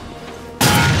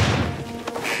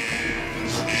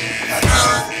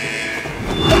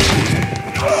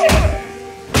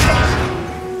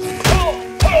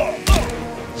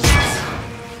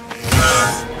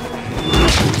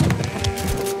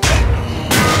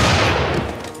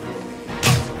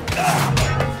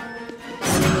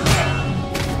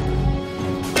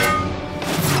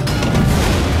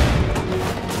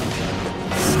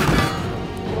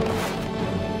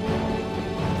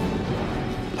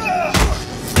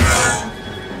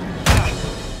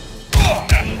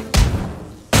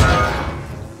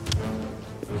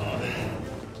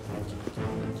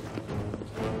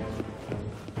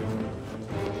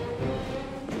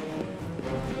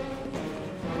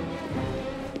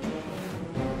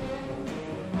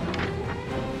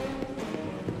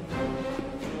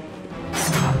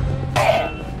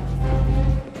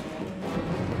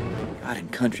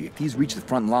 Country. If these reach the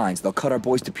front lines, they'll cut our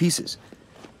boys to pieces.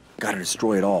 Gotta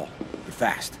destroy it all, but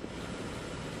fast.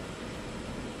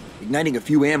 Igniting a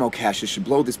few ammo caches should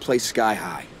blow this place sky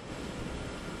high.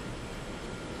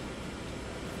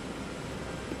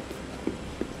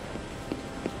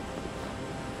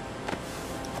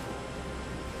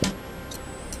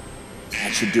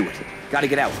 That should do it. Gotta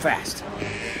get out fast.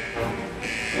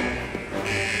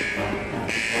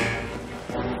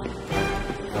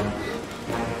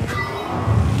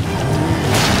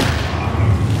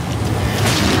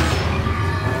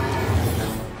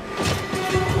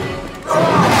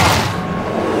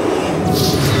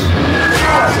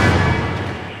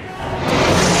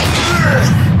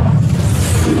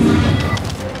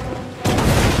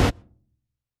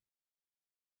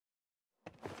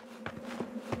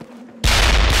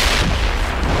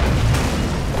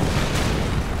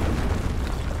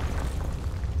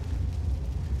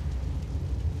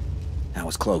 That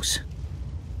was close.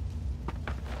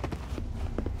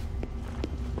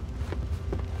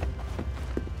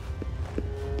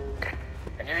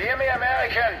 Can you hear me,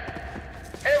 American?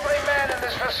 Every man in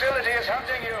this facility is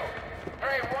hunting you.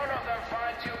 Pray one of them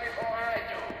finds you before I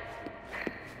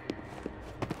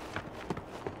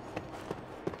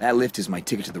do. That lift is my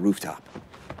ticket to the rooftop.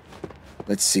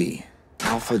 Let's see.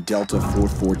 Alpha Delta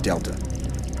 44 Delta.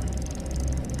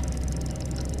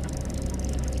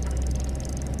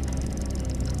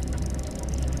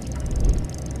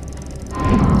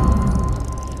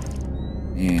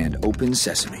 And open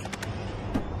sesame.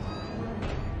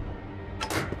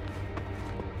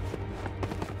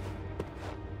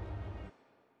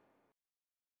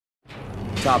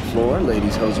 Top floor,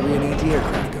 ladies' hosiery and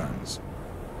anti-aircraft guns.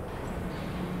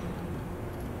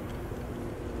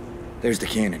 There's the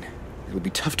cannon. It'll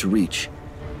be tough to reach.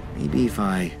 Maybe if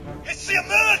I... It's the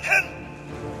American!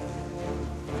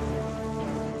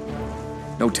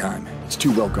 No time. It's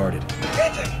too well guarded.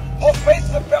 Get him! Or face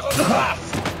the barrel blast!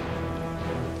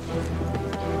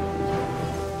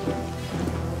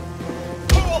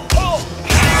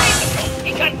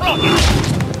 He got broken!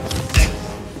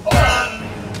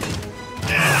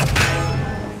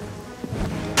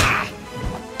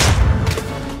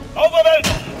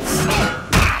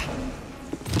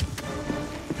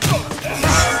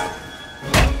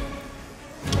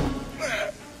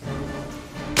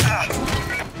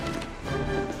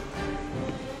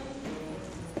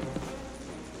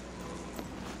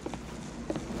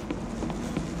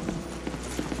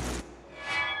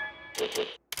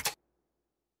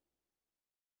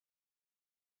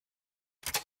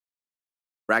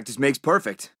 Practice makes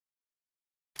perfect.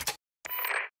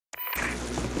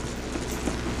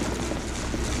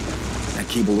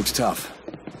 cable looks tough,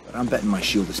 but I'm betting my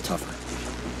shield is tougher.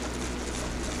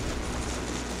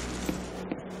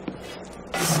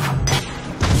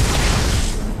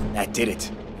 That did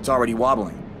it. It's already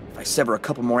wobbling. If I sever a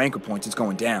couple more anchor points, it's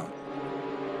going down.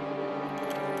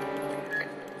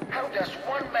 How does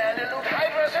one man elude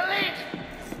Hydra's elite?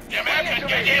 Your man can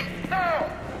get him! No!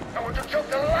 I want to choke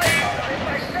the life out of him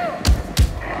myself!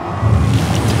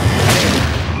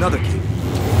 Another cable.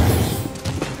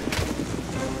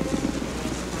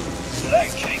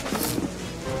 Slinking!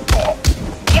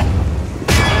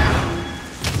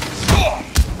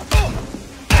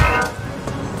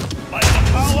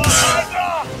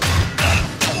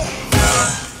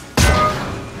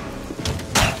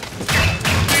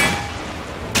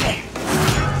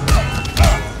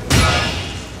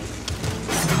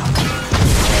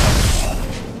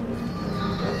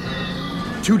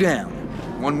 Two down.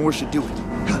 One more should do it.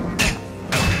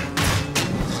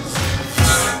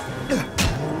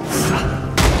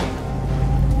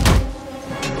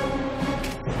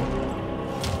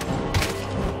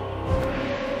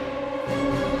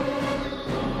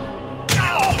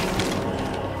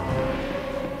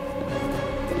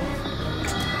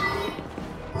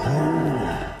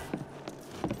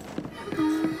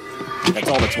 That's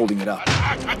all that's holding it up.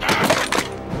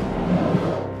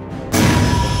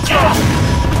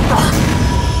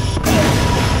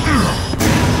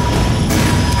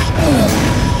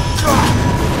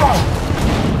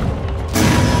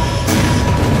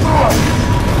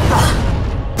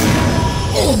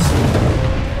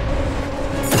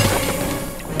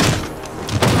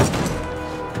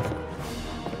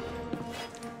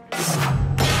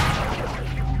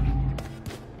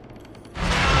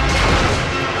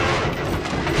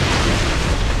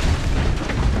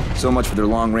 So much for their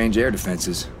long-range air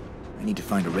defenses. I need to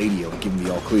find a radio and give them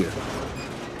the all-clear.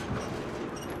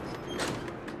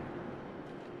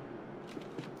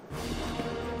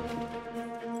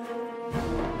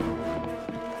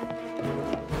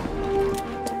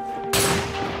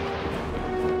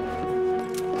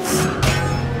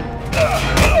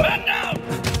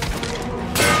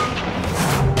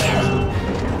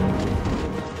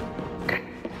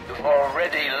 You've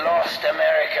already lost,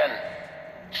 American.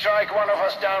 Strike one of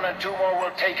us down and two more will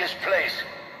take his place.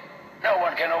 No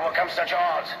one can overcome such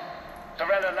odds.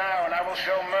 Surrender now and I will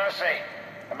show mercy.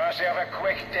 The mercy of a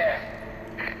quick death.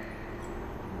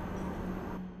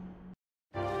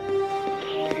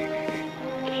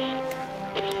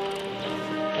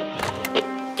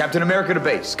 Captain America to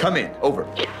base. Come in. Over.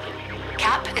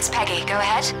 Cap, it's Peggy. Go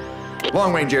ahead.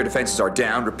 Long-range air defenses are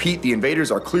down. Repeat, the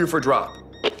invaders are clear for drop.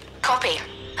 Copy.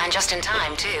 And just in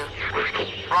time, too.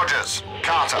 Rogers,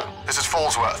 Carter, this is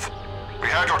Fallsworth. We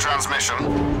heard your transmission.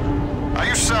 Are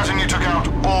you certain you took out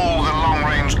all the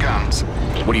long-range guns?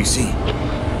 What do you see?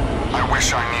 I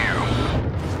wish I knew.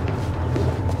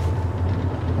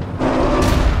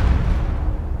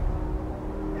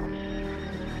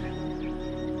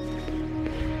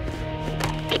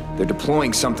 They're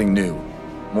deploying something new.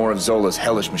 More of Zola's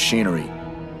hellish machinery.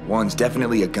 One's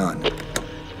definitely a gun.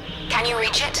 Can you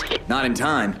reach it? Not in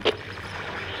time.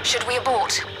 Should we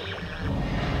abort?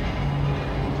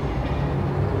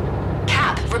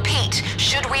 Cap, repeat.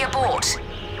 Should we abort?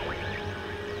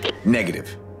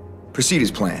 Negative. Proceed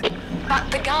as planned. But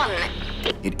the gun...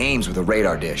 It aims with a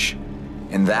radar dish.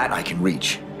 And that I can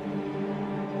reach.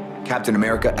 Captain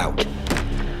America out.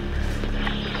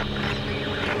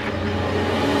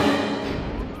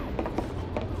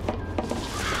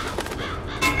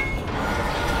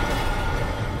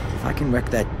 If I can wreck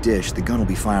that dish, the gun will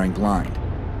be firing blind.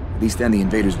 At least then the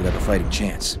invaders would have a fighting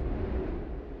chance.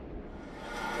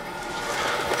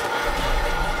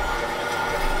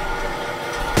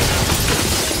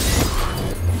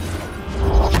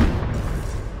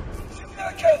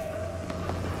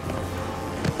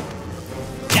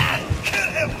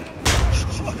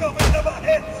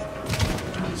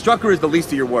 Strucker is the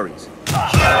least of your worries.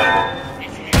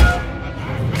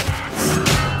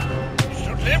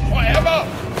 Should live forever!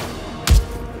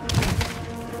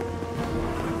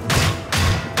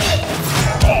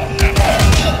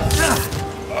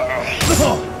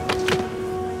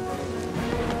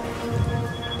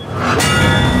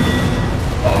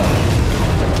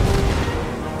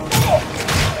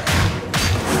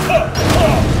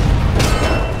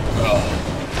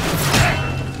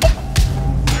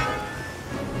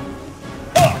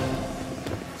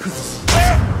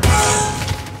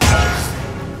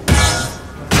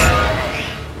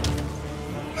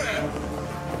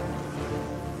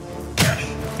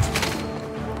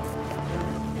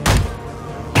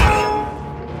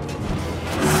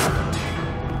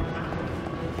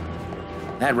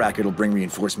 That racket will bring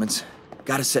reinforcements.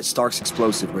 Gotta set Stark's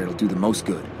explosive where it'll do the most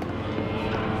good.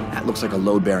 That looks like a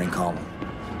load-bearing column.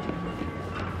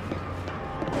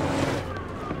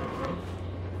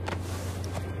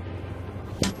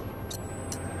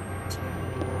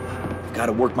 I've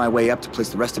gotta work my way up to place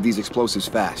the rest of these explosives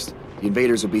fast. The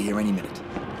invaders will be here any minute.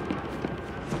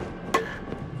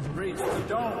 Reach the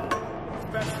dome.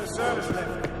 Fetch the service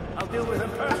lift. I'll deal with him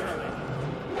personally.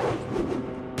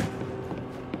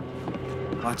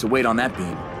 Lots of weight on that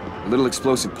beam. A little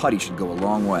explosive putty should go a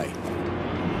long way.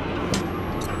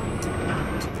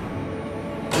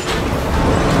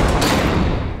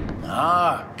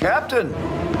 Ah, Captain.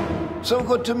 So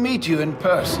good to meet you in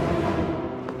person.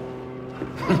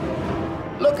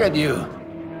 Look at you.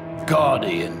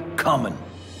 Gaudy and common,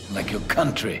 like your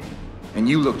country. And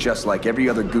you look just like every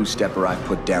other goose-stepper I've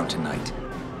put down tonight.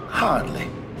 Hardly.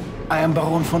 I am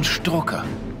Baron von Strucker.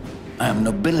 I am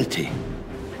nobility.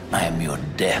 I am your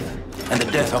death, and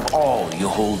the death of all you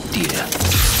hold dear.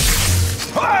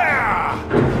 Fire!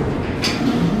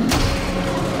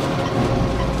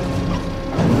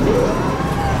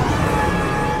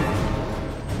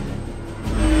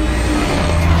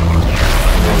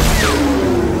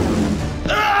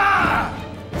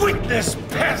 Witless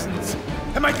peasants!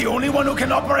 Am I the only one who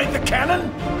can operate the cannon?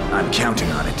 I'm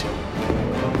counting on it.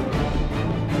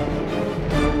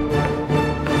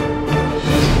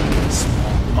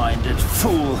 Small-minded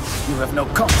fool! You have no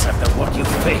concept of what you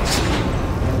face.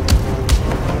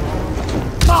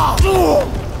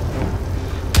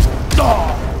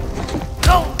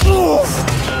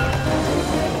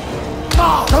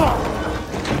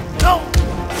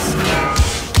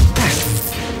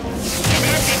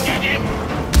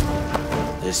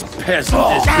 This peasant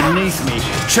is beneath me.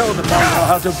 Show the monster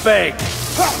how to beg.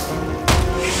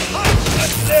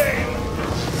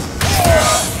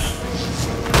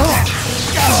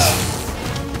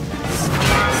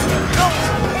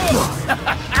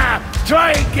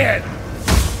 Try again.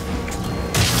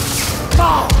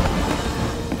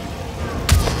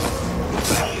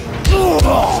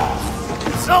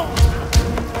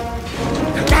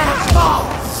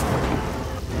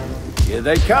 Here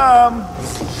they come.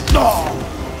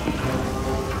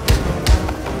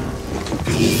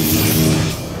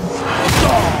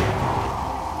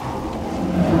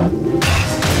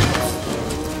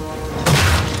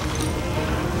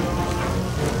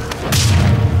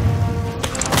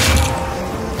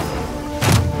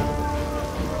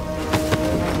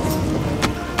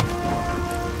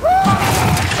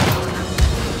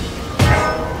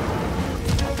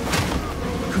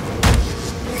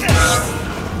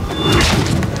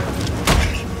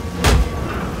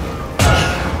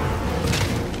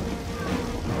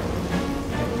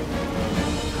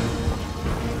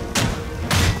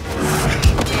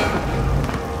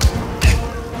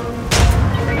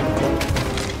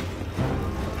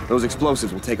 Those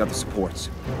explosives will take out the supports.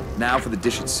 Now for the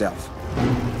dish itself.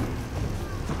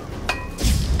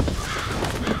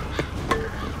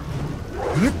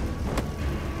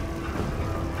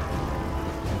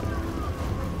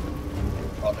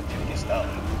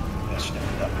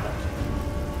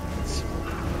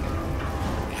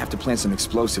 I have to plant some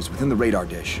explosives within the radar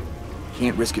dish.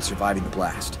 Can't risk it surviving the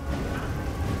blast.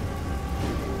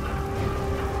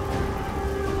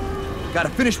 Gotta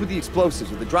finish with the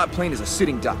explosives, or the drop plane is a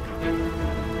sitting duck.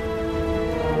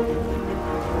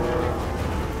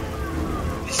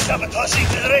 He's sabotaging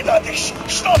the radar dish.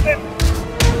 Stop him!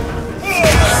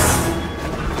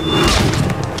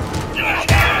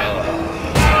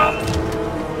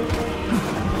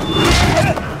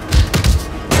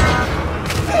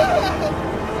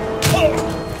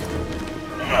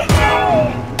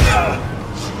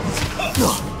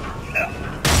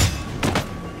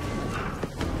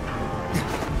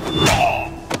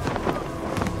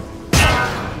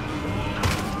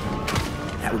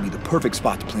 That would be the perfect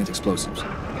spot to plant explosives.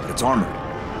 But it's armored.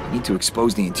 I need to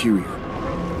expose the interior.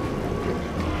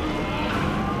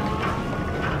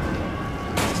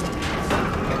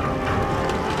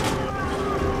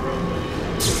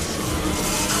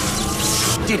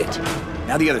 Did it!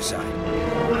 Now the other side.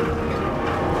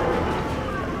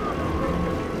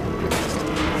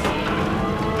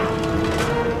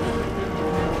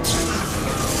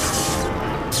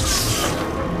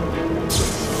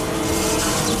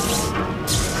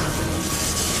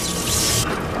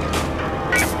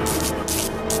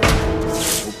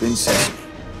 Open sesame.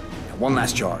 Now one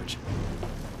last charge.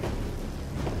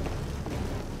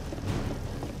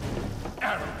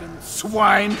 Arrogant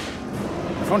swine!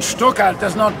 Von Stuttgart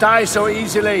does not die so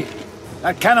easily.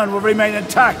 That cannon will remain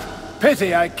intact.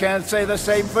 Pity I can't say the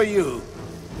same for you.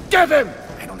 Get him!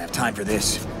 I don't have time for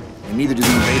this. And neither do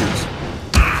the invaders.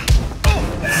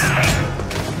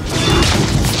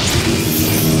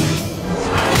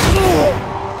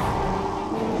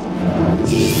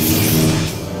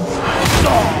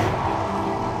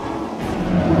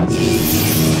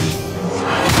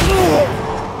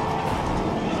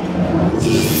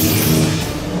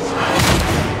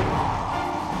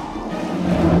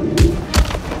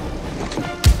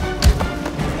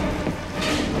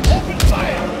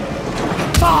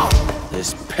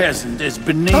 peasant is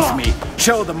beneath me.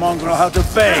 Show the mongrel how to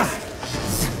beg.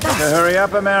 So hurry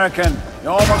up, American.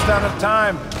 You're almost out of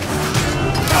time.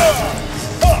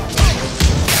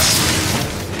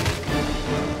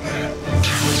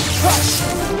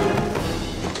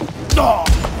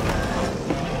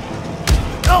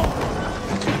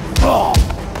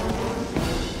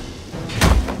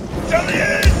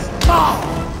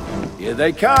 Here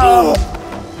they come!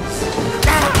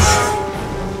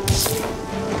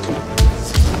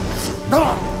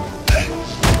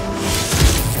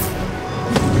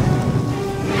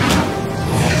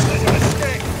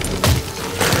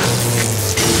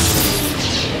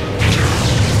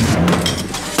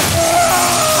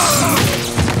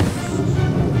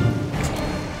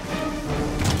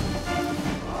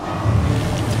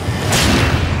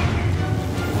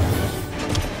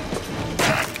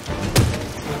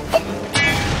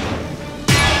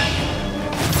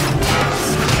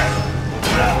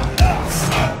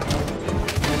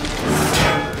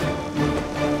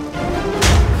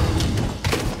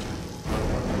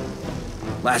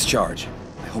 Last charge.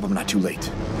 I hope I'm not too late.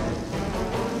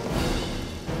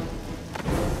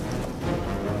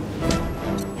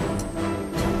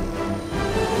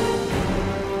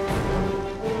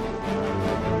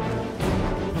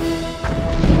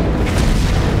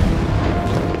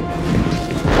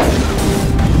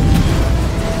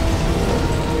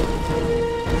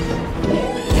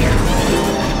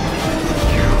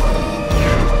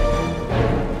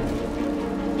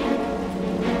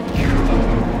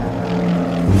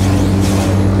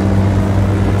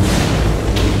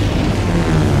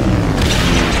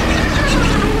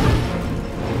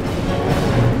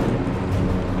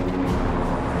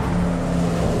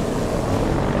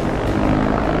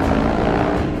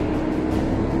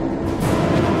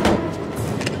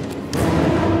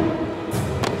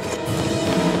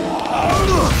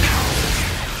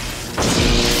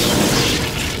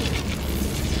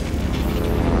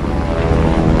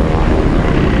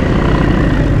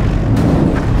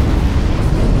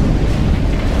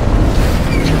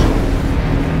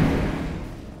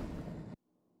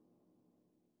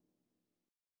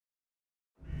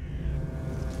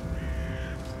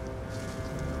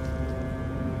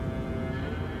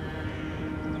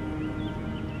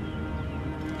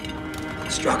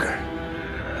 Strucker.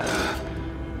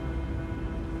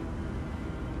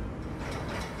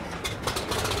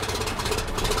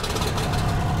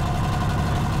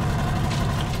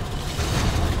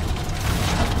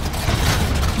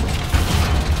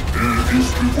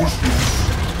 Ist Bewusstlos.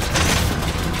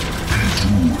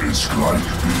 Wie du es gleich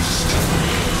bist.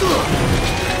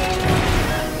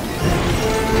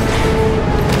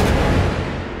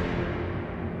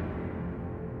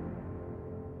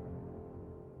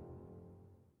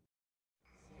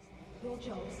 Your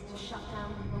job is to shut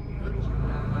down the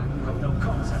I've no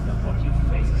concept of what you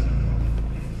face.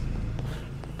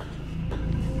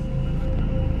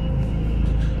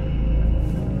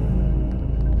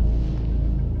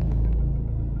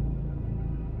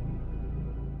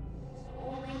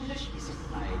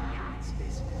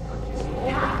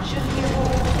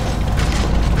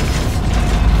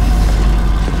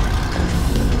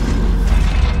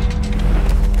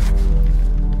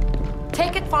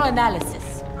 Take it for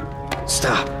analysis.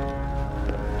 Stop.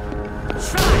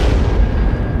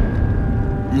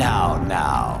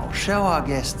 Now, show our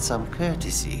guests some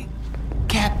courtesy.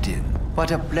 Captain,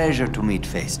 what a pleasure to meet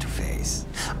face to face.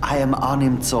 I am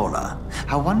Arnim Zola.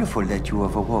 How wonderful that you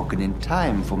have awoken in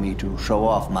time for me to show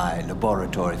off my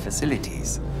laboratory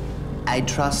facilities. I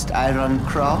trust Iron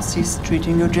Cross is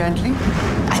treating you gently?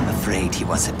 I'm afraid he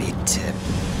was a bit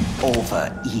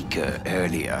over-eager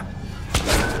earlier.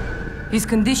 His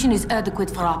condition is adequate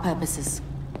for our purposes.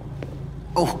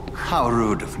 Oh, how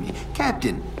rude of me.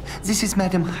 Captain, this is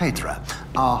Madam Hydra,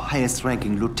 our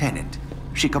highest-ranking lieutenant.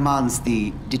 She commands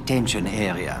the detention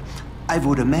area. I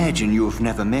would imagine you've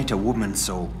never met a woman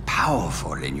so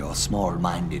powerful in your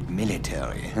small-minded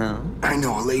military, huh? I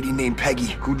know a lady named Peggy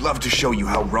who'd love to show you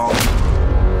how wrong.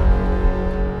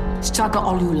 Struggle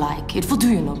all you like. It will do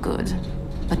you no good.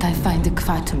 But I find it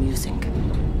quite amusing.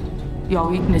 Your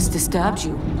weakness disturbs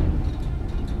you.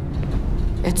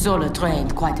 Zola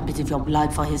drained quite a bit of your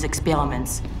blood for his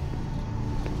experiments.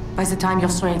 By the time your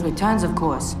strength returns, of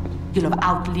course, you'll have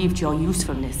outlived your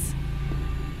usefulness.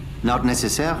 Not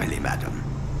necessarily, madam.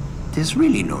 There's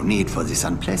really no need for this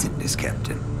unpleasantness,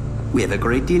 Captain. We have a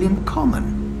great deal in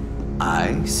common.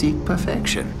 I seek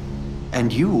perfection,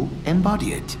 and you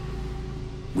embody it.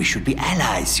 We should be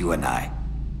allies, you and I.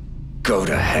 Go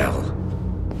to hell.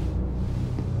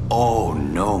 Oh,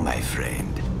 no, my friend.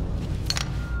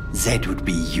 That would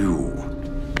be you.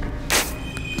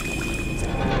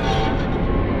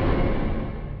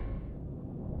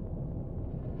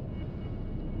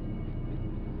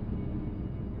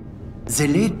 The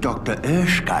late Dr.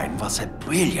 Erskine was a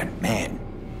brilliant man.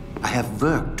 I have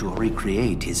worked to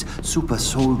recreate his super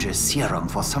soldier serum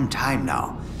for some time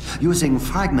now, using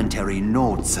fragmentary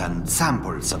notes and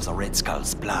samples of the Red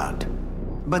Skull's blood.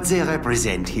 But they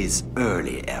represent his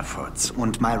early efforts,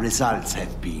 and my results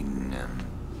have been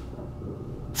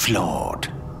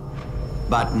flawed.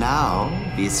 But now,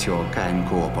 with your kind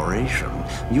cooperation,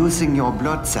 using your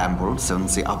blood samples and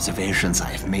the observations I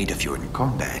have made of you in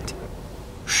combat,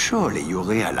 surely you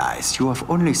realize you have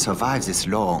only survived this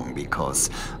long because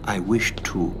I wished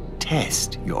to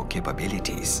test your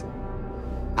capabilities.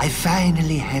 I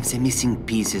finally have the missing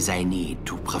pieces I need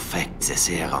to perfect the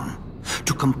serum,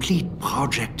 to complete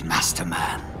Project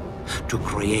Masterman, to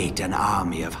create an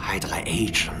army of Hydra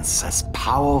agents as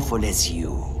powerful as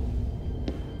you.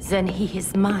 Then he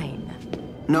is mine.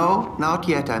 No, not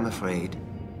yet, I'm afraid.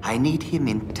 I need him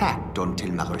intact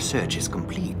until my research is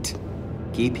complete.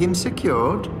 Keep him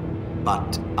secured,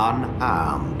 but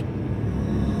unharmed.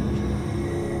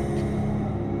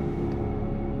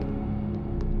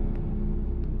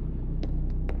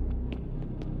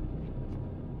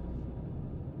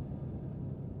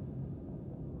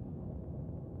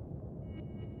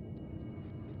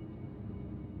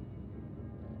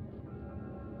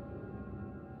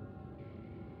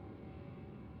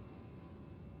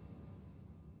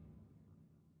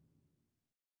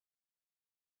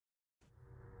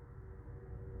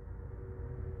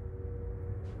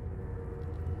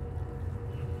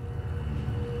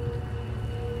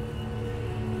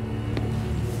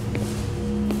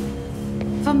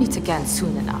 We'll meet again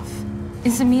soon enough.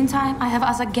 In the meantime, I have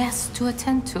other guests to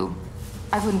attend to.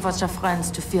 I wouldn't want your friends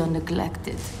to feel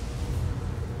neglected.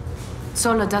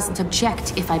 Zola doesn't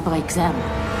object if I break them.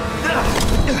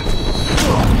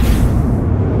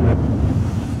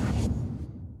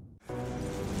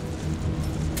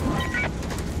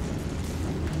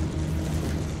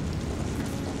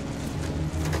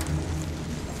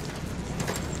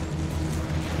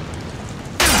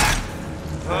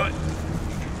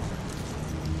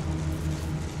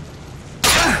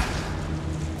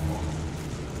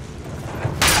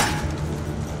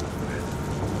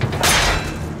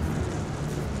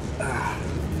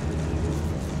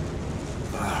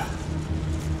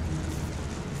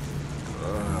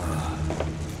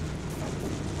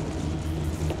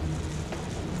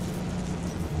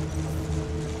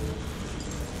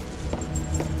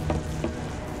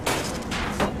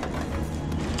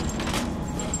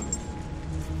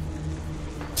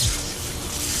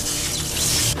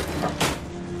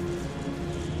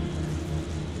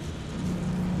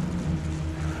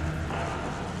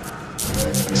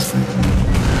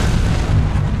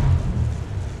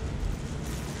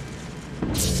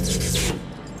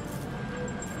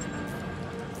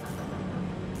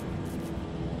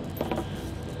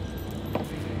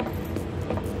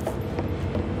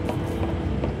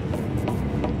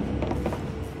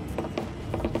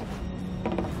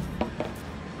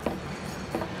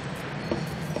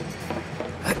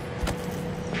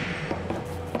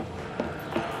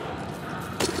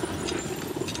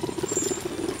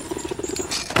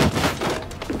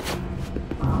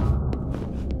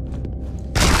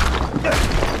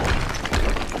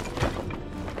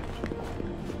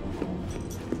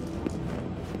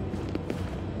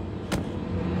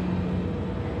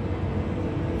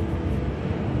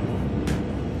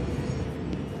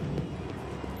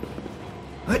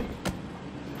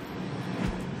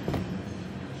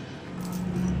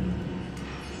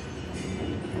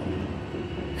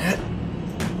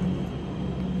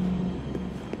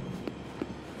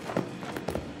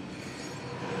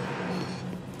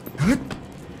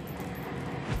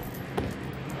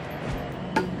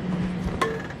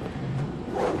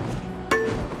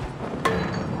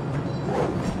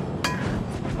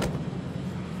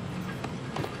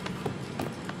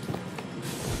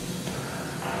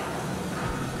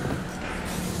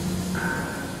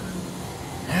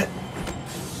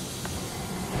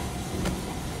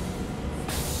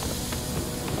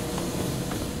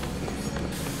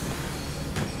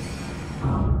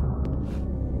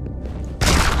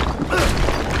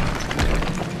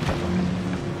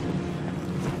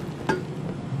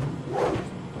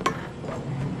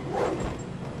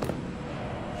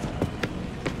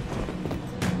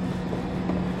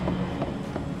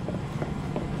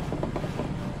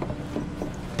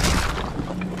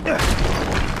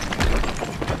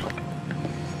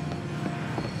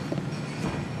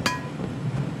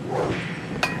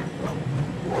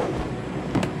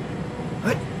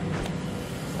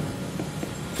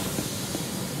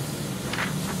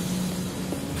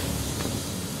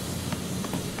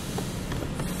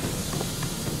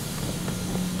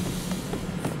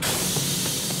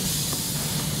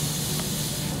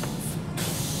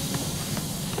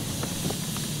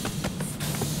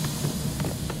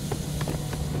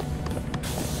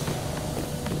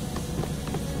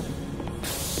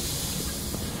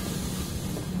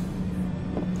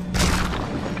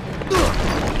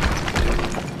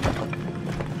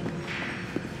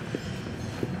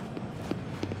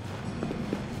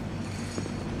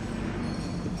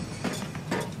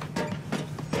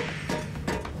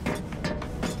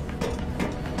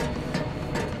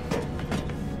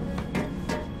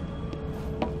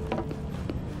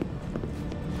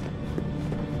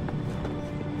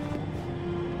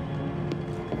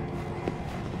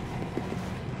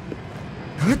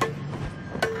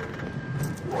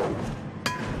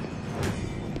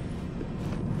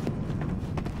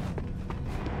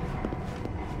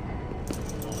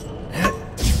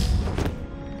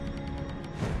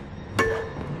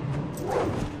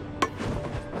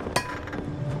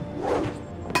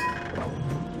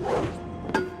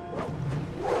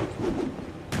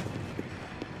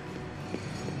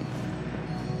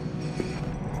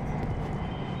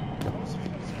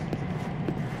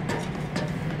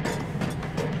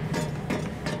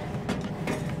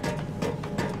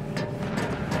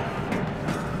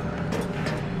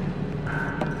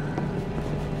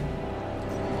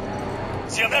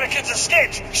 Americans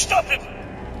escaped! Stop them!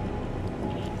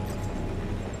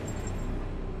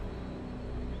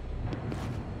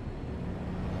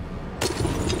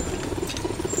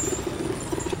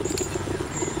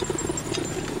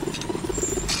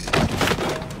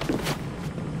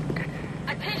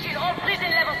 Attention all prison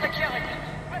level security.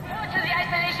 Report to the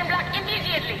isolation block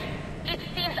immediately. It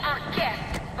seems our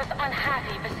guest was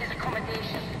unhappy with his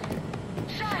accommodation.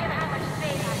 Show him how much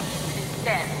safer he is with his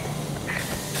death.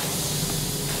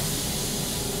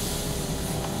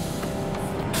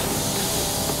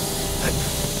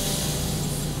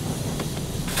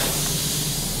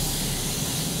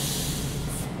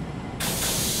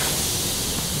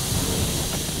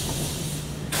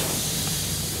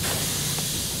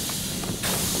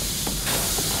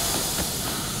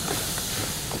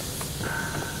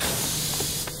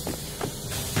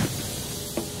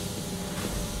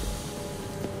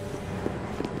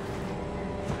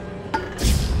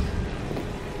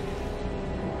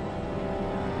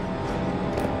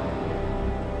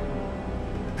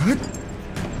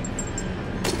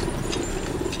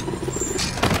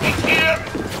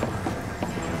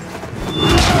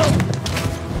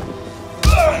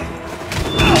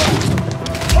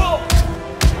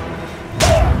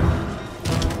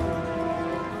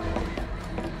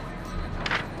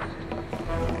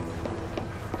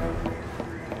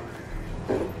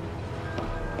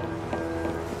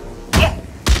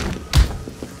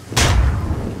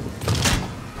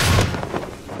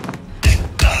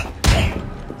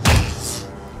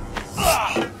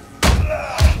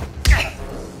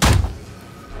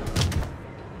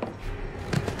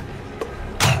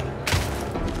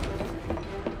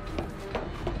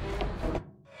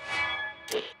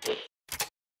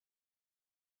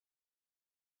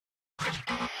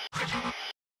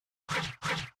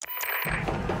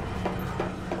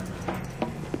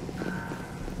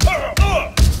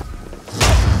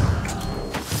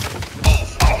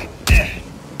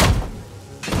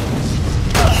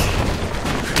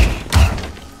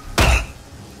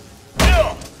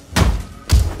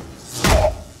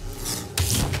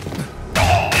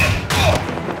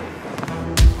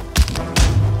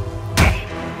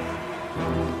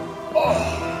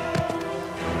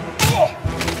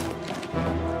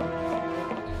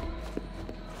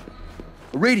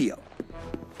 Radio.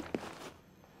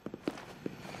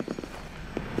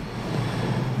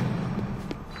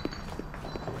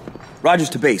 Rogers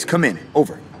to base. Come in.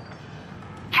 Over.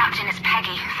 Captain, it's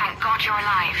Peggy. Thank God you're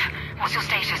alive. What's your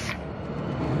status?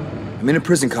 I'm in a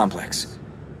prison complex.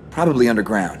 Probably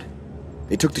underground.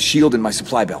 They took the shield and my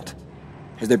supply belt.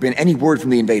 Has there been any word from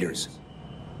the invaders?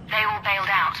 They all bailed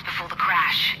out before the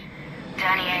crash.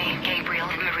 Dernier, Gabriel,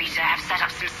 and Marita have set up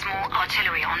some small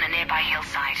artillery on a nearby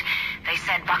hillside. They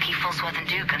said Bucky, Falsworth, and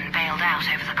Dugan bailed out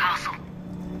over the castle.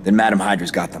 Then Madam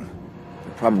Hydra's got them.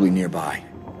 They're probably nearby.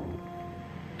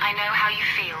 I know how you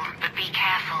feel, but be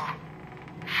careful.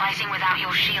 Fighting without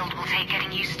your shield will take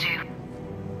getting used to.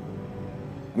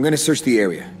 I'm gonna search the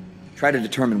area. Try to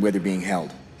determine where they're being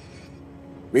held.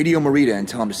 Radio Marita and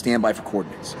tell them to stand by for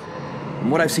coordinates. From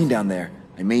what I've seen down there,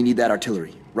 I may need that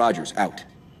artillery. Rogers, out.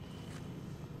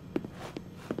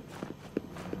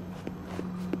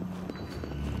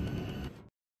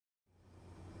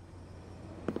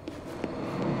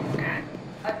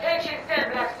 Attention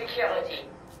cell block security.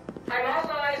 I'm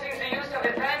authorizing the use of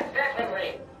advanced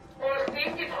weaponry. All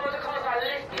safety protocols are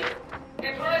listed.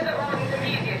 Deploy the wardens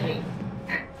immediately.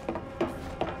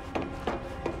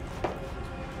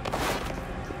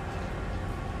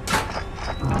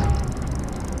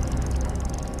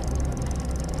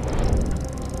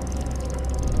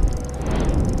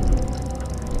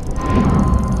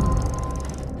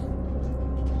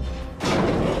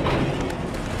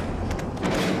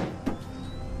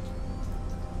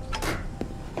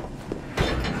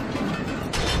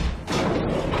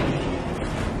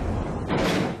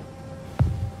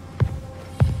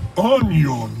 On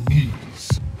your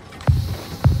knees.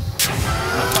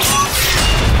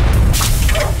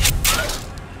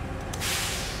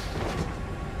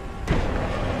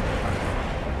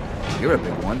 You're a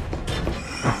big one.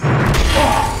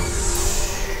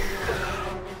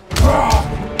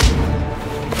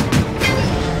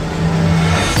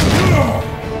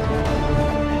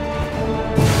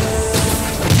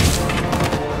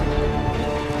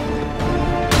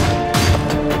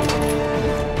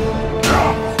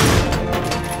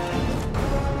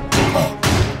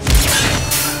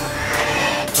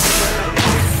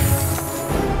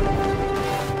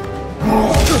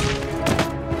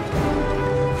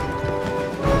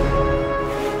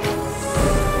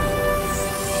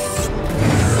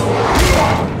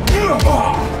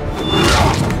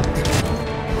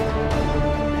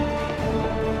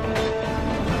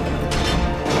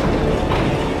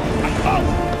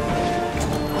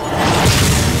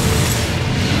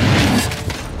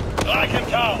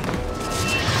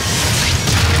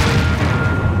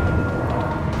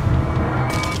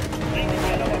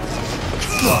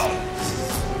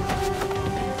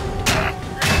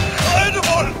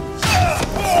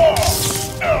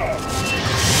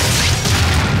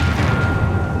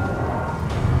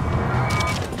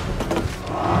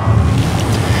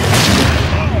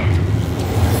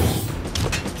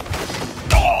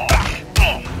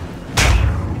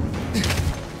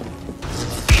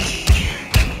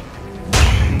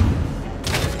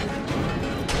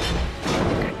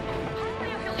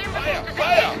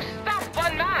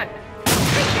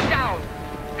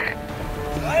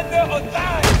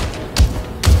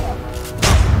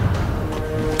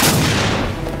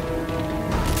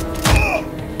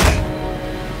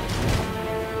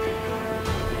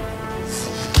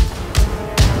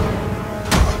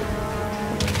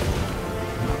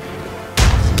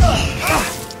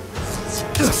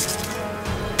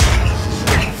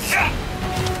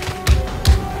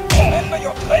 Remember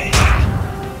your place!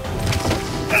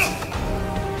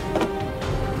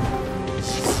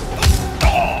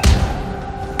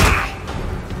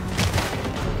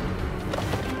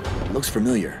 Looks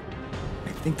familiar. I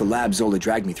think the lab Zola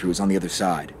dragged me through is on the other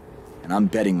side. And I'm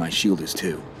betting my shield is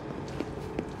too.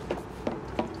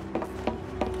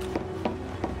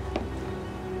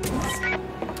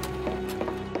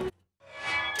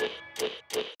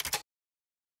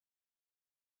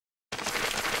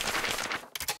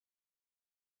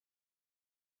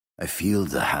 I feel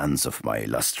the hands of my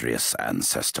illustrious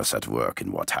ancestors at work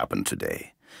in what happened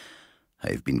today.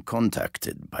 I've been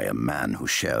contacted by a man who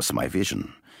shares my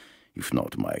vision, if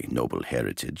not my noble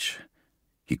heritage.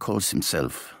 He calls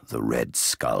himself the Red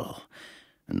Skull,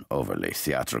 an overly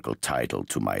theatrical title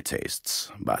to my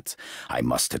tastes, but I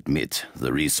must admit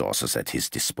the resources at his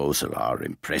disposal are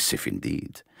impressive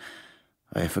indeed.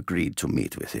 I have agreed to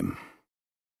meet with him.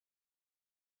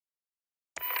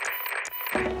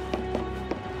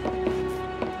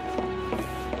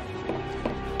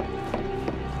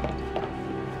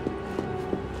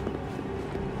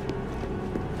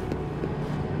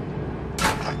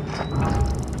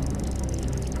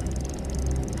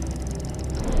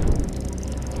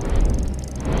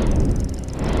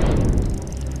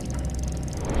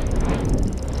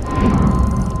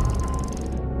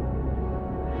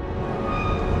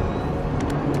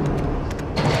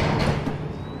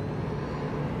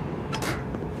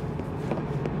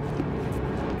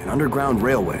 Underground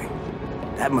railway.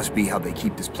 That must be how they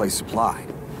keep this place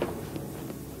supplied.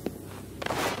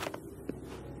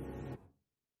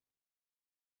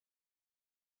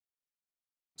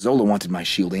 Zola wanted my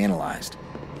shield analyzed.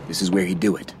 This is where he'd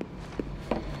do it.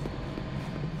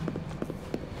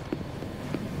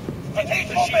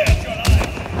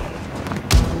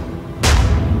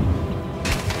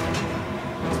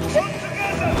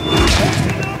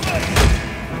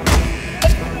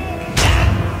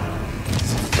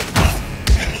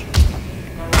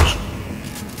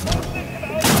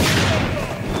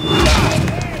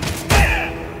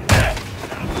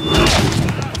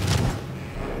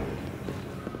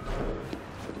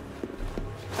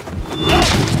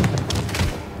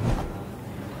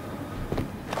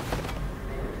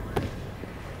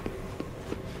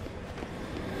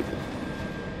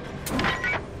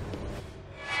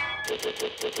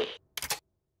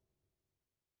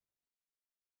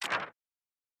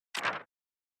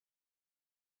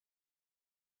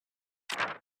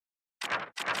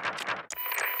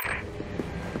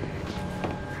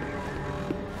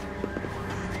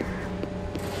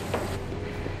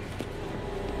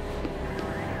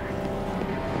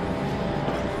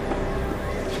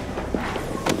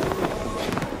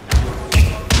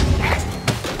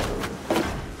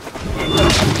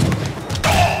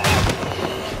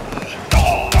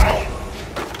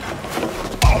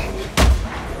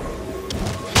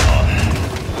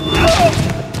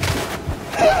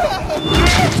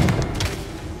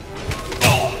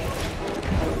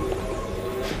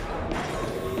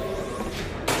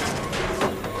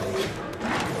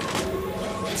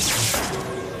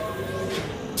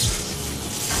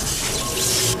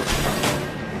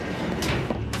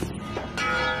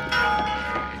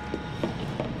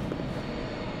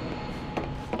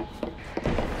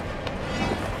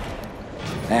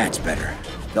 That's better.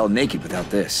 Fell naked without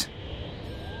this.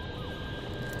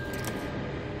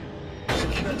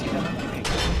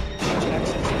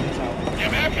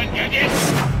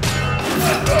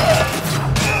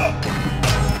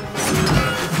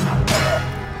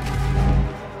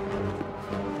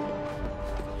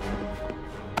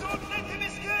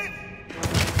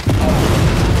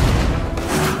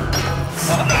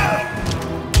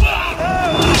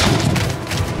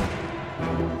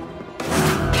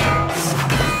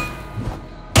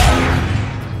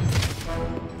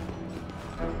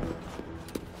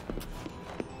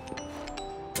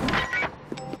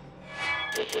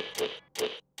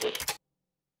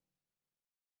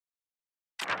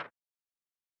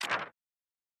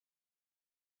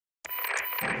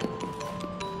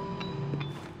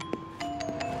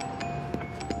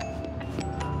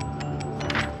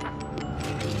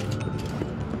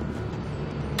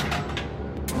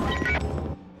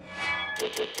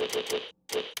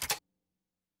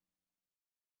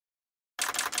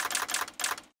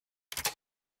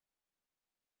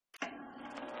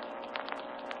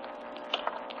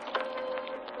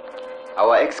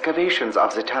 Our excavations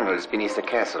of the tunnels beneath the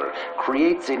castle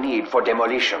create the need for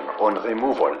demolition and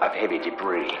removal of heavy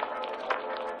debris.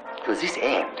 To this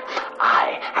end,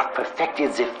 I have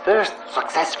perfected the first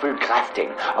successful grafting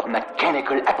of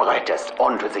mechanical apparatus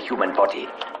onto the human body.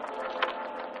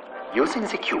 Using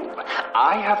the cube,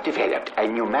 I have developed a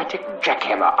pneumatic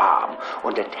jackhammer arm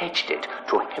and attached it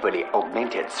to heavily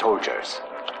augmented soldiers.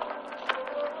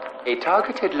 A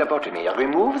targeted lobotomy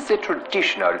removes the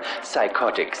traditional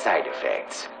psychotic side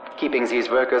effects, keeping these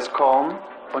workers calm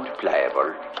and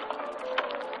pliable.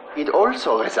 It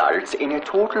also results in a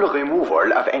total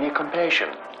removal of any compassion,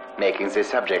 making the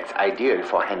subjects ideal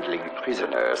for handling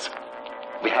prisoners.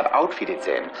 We have outfitted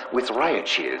them with riot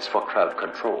shields for crowd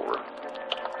control.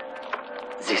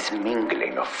 This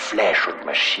mingling of flesh and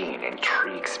machine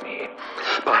intrigues me.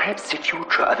 Perhaps the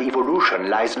future of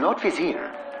evolution lies not within,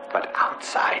 but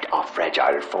outside our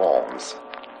fragile forms.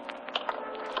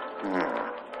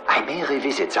 I may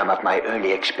revisit some of my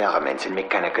early experiments in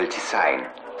mechanical design,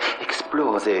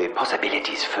 explore the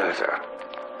possibilities further.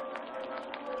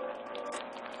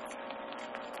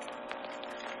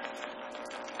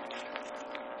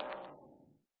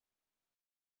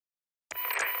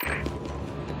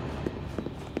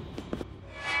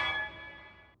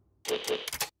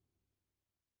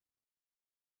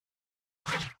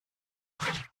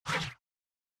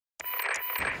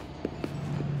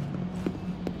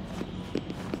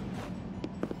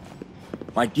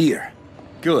 My gear.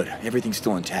 Good, everything's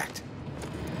still intact.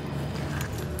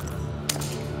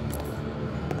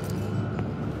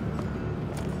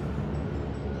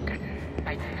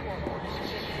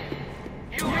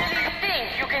 You really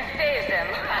think you can save them?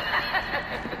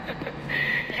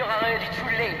 You're already too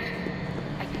late.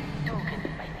 I do get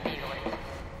my favorite.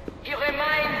 He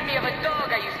reminds me of a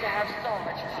dog I used to have so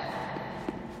much fun.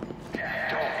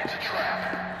 Dog, it's a trap.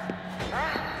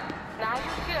 Huh? Now you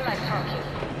feel like talking.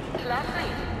 Lovely.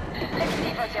 Let's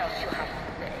see what else you have to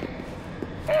say.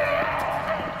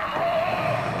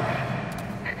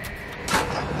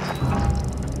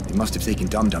 They must have taken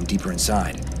Dum-Dum deeper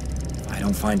inside. If I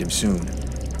don't find him soon.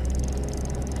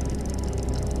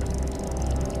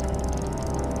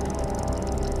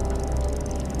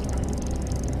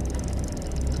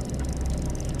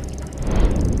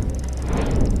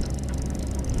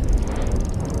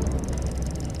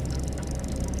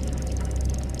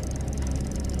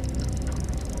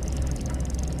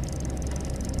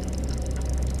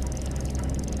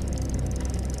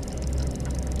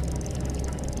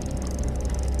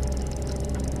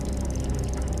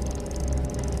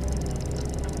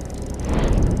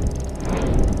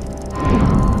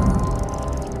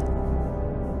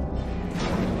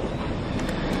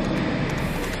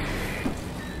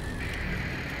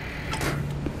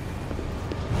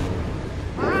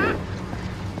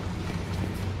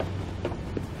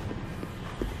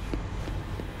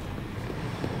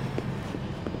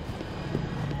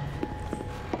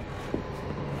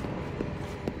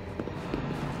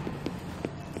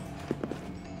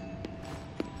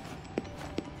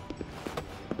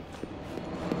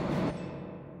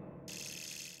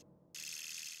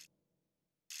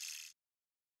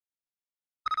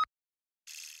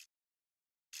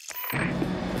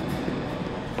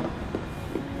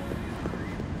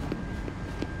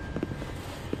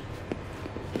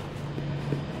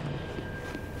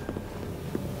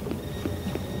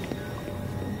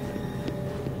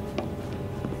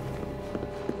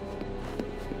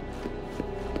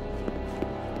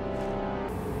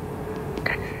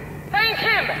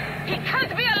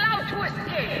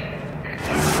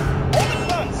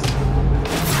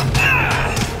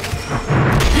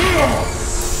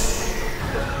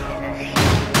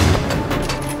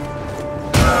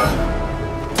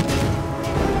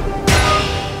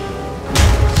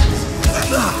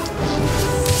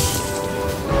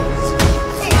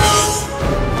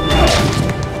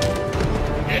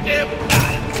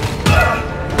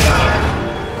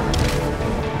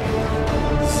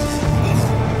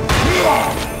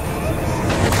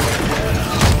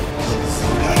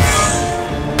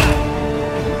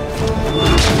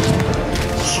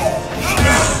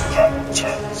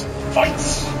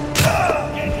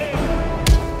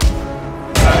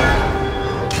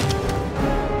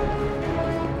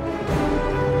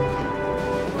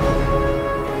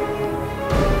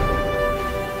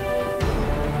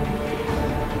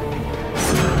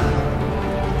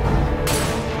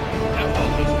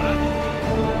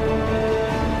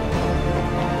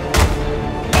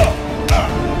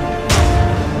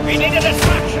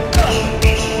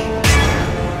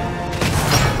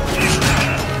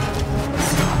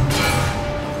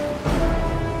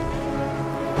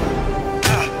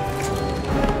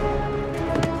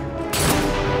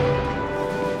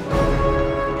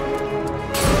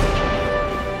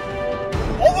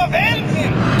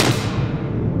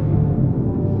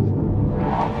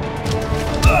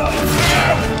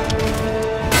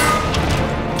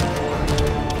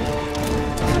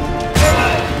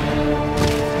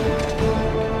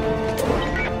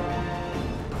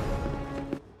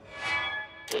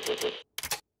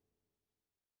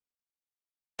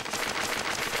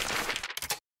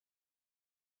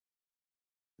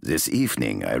 This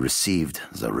evening I received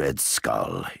the Red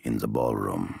Skull in the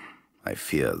ballroom. I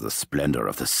fear the splendor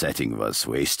of the setting was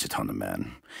wasted on the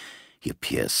man. He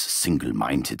appears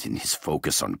single-minded in his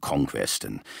focus on conquest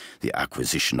and the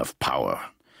acquisition of power.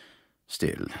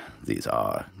 Still, these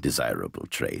are desirable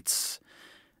traits,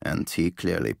 and he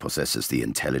clearly possesses the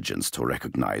intelligence to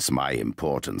recognize my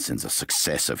importance in the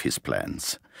success of his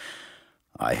plans.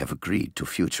 I have agreed to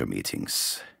future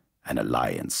meetings. An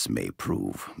alliance may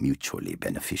prove mutually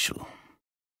beneficial.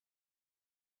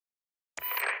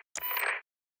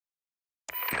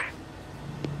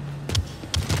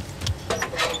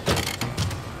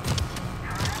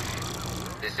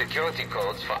 The security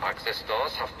codes for access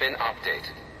doors have been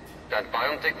updated. Stand by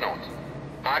and take note.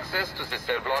 Access to the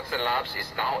cell blocks and labs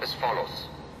is now as follows.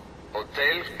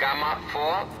 Hotel Gamma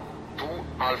 4, 2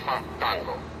 Alpha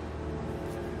Tango.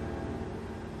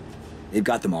 They've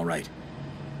got them all right.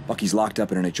 Bucky's locked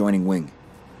up in an adjoining wing.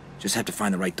 Just have to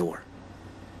find the right door.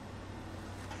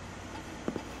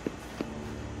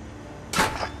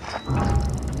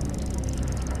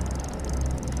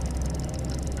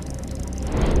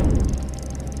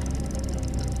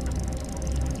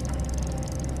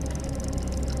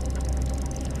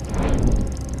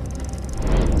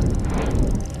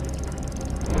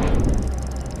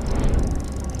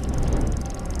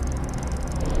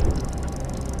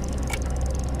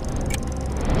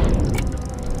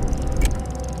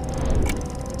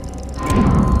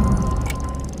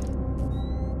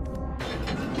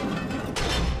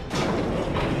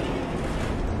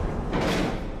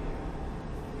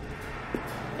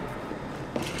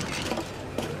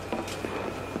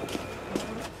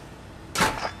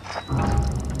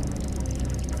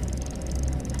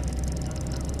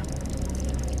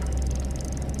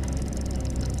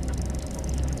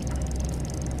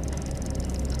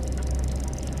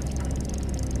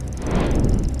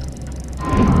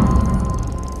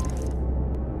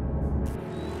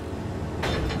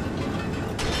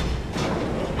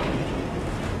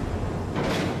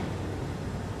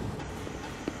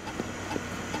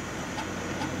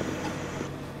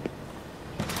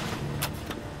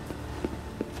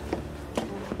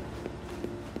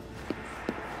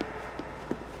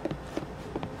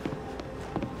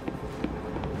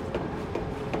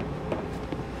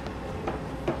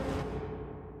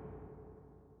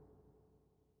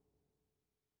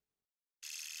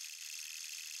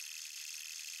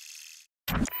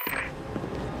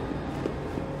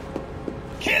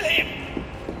 Kill him!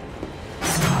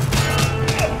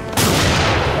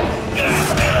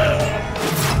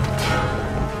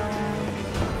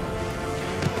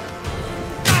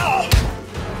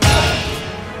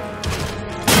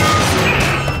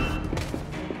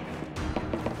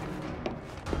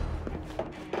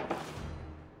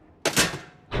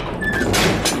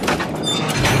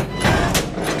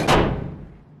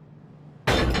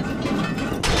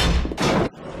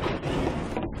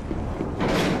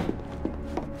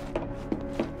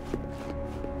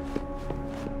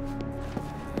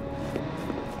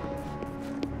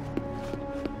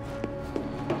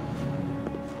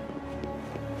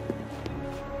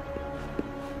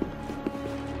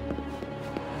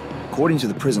 According to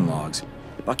the prison logs,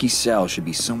 Bucky's cell should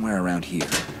be somewhere around here.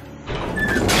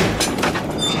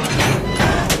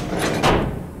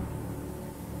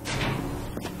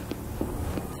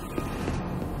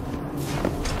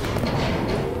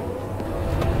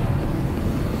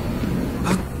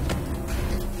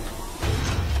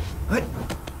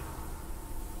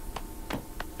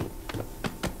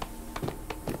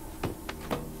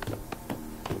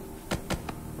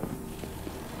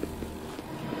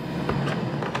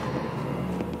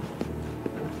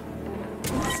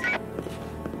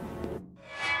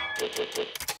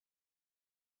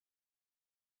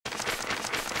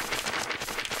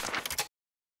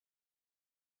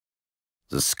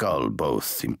 The skull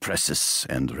both impresses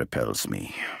and repels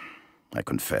me. I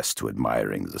confess to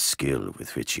admiring the skill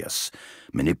with which he has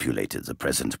manipulated the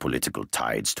present political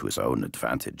tides to his own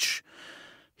advantage.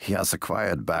 He has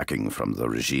acquired backing from the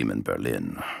regime in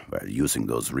Berlin, while using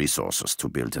those resources to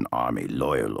build an army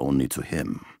loyal only to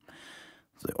him,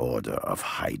 the Order of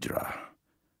HYDRA.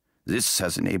 This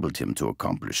has enabled him to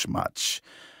accomplish much.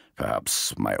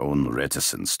 Perhaps my own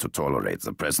reticence to tolerate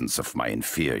the presence of my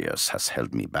inferiors has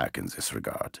held me back in this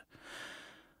regard.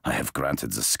 I have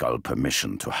granted the skull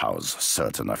permission to house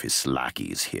certain of his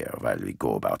lackeys here while we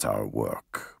go about our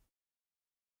work.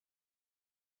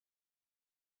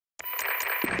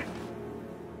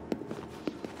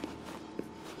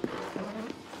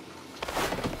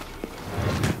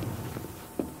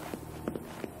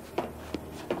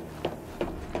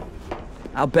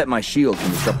 I'll bet my shield can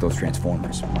disrupt those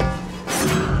transformers.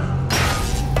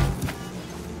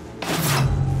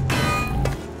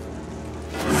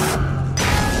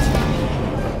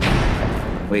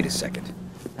 Wait a second.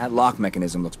 That lock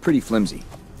mechanism looks pretty flimsy.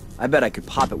 I bet I could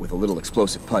pop it with a little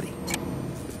explosive putty.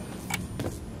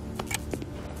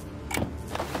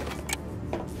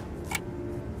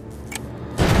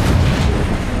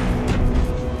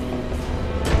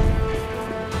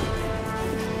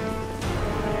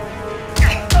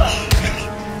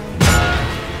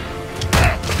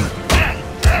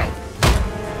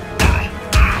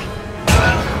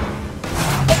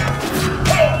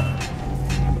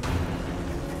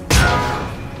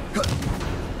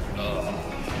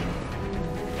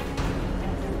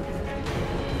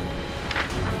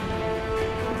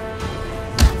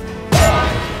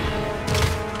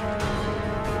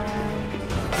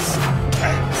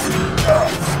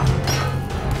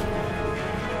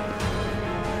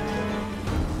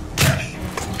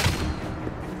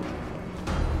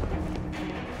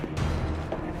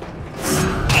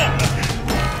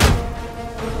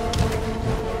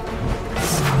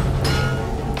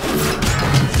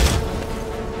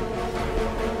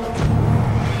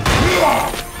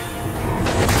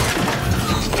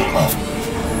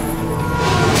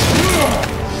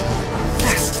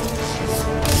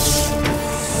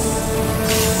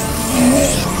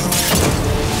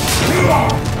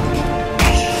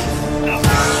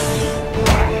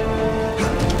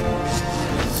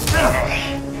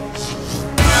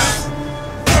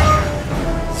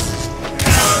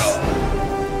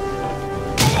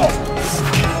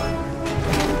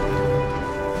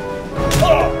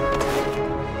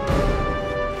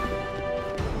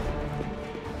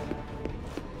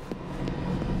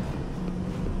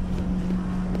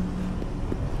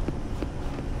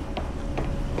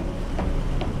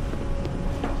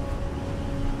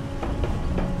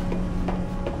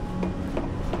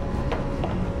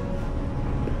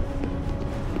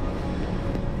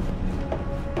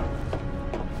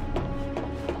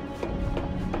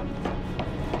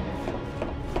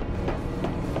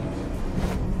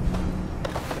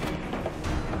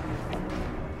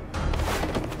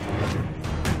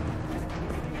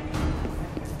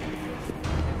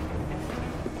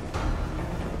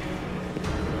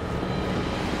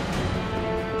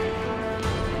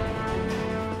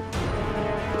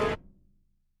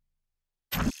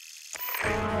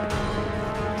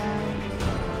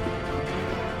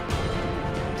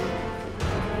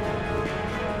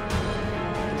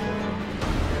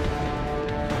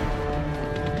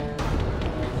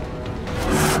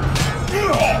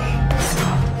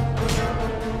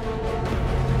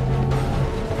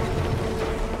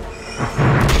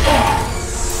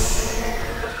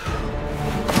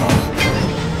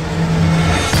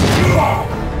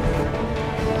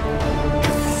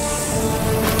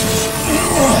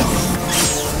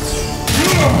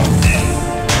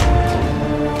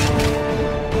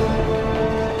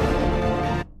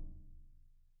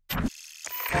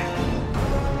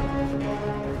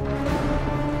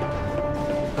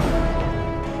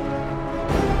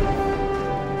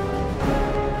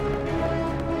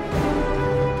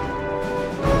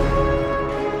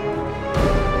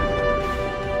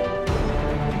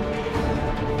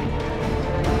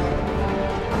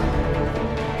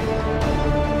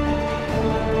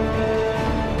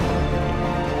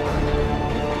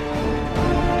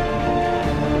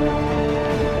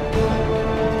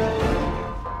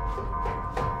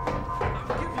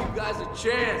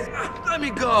 chance. Let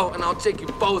me go, and I'll take you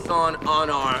both on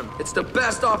unarmed. It's the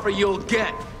best offer you'll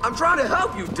get. I'm trying to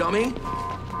help you, dummy.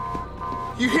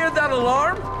 You hear that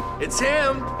alarm? It's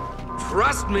him.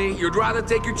 Trust me, you'd rather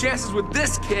take your chances with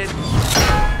this kid.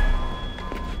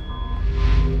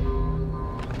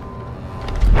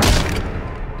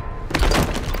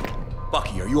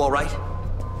 Bucky, are you all right?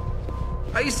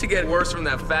 I used to get worse from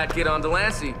that fat kid on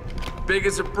Delancey. Big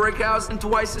as a brick house and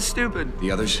twice as stupid.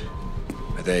 The others?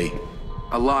 Are they...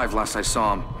 alive last I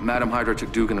saw him. Madam Hydra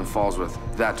took Dugan and Fallsworth,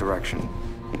 that direction.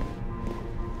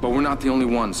 But we're not the only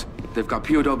ones. They've got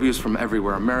POWs from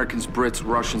everywhere. Americans, Brits,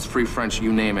 Russians, Free French,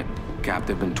 you name it. Cap,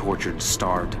 they've been tortured,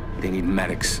 starved. They need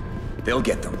medics. They'll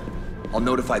get them. I'll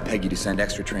notify Peggy to send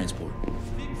extra transport.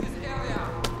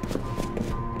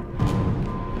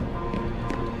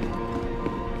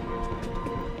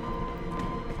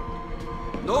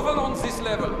 No one on this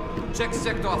level. Check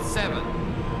Sector 7.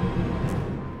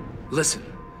 Listen,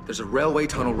 there's a railway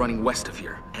tunnel running west of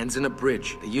here. Ends in a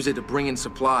bridge. They use it to bring in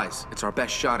supplies. It's our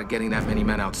best shot at getting that many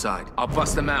men outside. I'll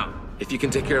bust them out, if you can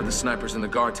take care of the snipers in the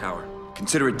guard tower.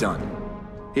 Consider it done.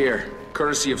 Here,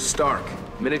 courtesy of Stark.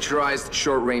 Miniaturized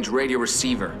short-range radio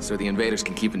receiver, so the invaders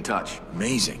can keep in touch.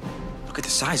 Amazing. Look at the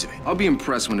size of it. I'll be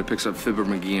impressed when it picks up Fibber,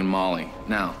 McGee, and Molly.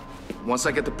 Now, once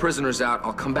I get the prisoners out,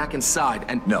 I'll come back inside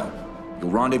and... No.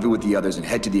 You'll rendezvous with the others and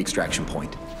head to the extraction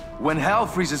point. When hell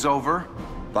freezes over,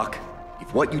 Buck,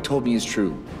 if what you told me is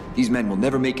true, these men will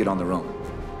never make it on their own.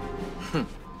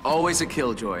 Always a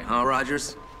killjoy, huh,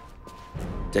 Rogers?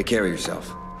 Take care of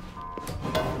yourself.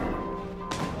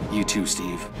 You too,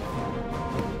 Steve.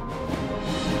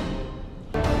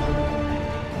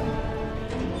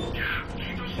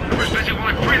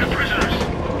 Free the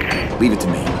prisoners. Leave it to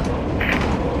me.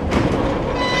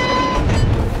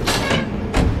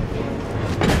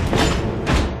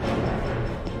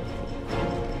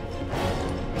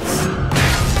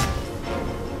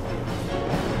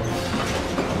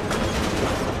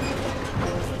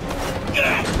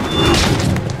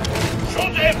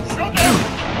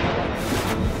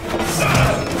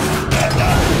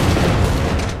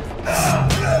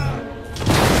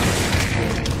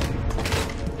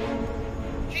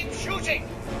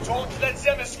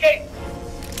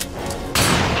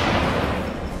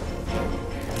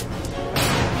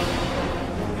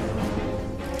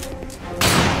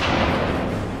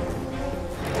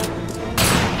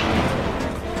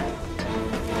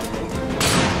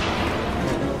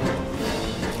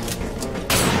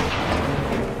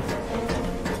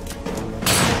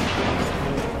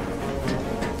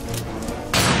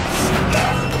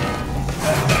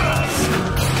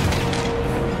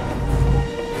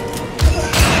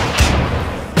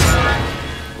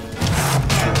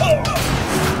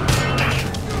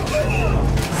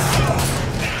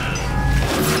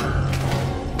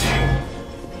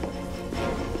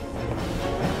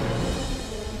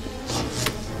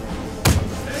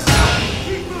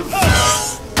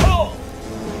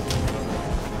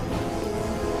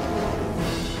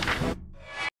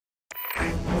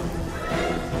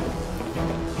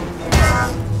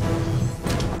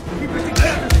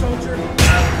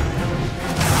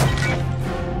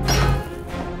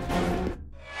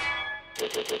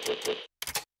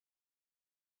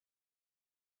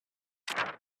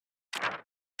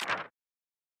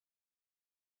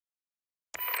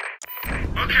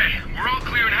 Okay, we're all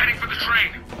clear and heading for the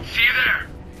train. See you there.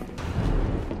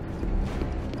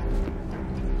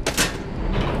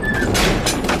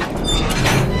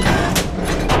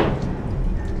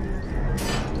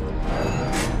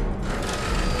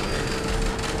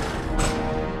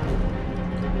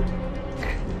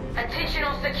 Attention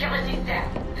all security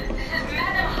staff. This is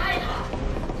Madam Hydra.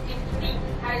 It's these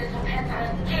pilots of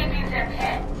Panthers escaping their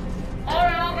pet. All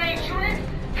long-range units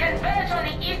converge on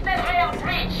the eastern rail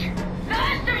bridge. The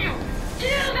rest of you,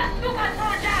 kill the super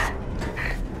soldier!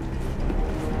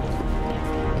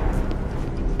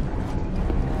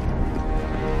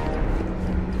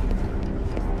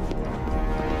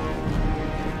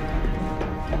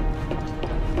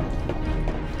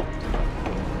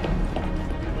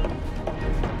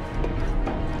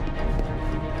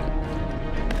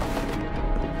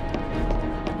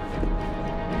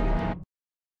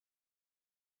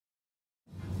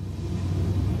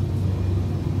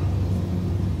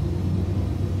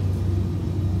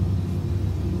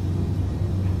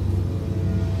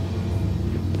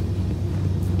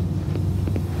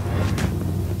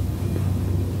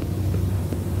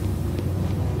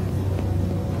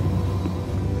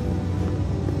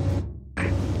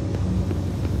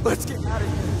 Let's get out of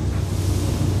here.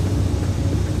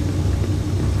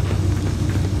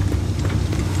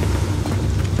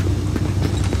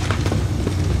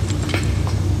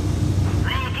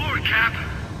 We're all aboard, Cap.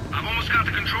 I've almost got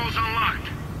the controls unlocked.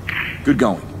 Good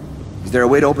going. Is there a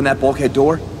way to open that bulkhead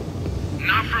door?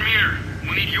 Not from here.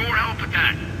 We need your help with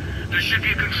that. There should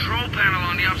be a control panel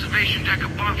on the observation deck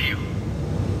above you.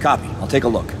 Copy. I'll take a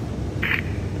look.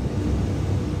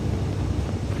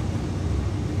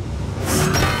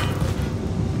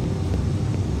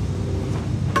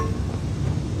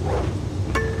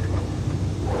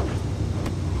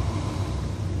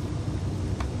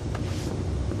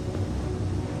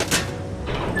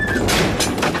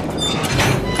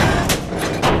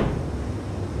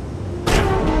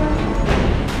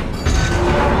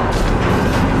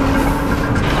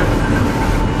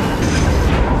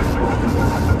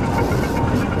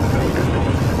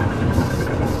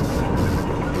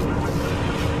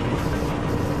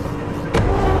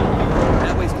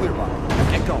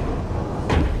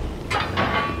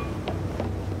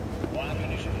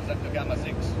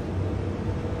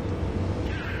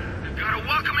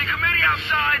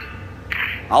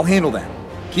 I'll handle that.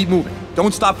 Keep moving.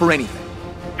 Don't stop for anything.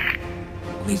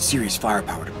 We'll need serious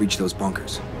firepower to breach those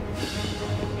bunkers.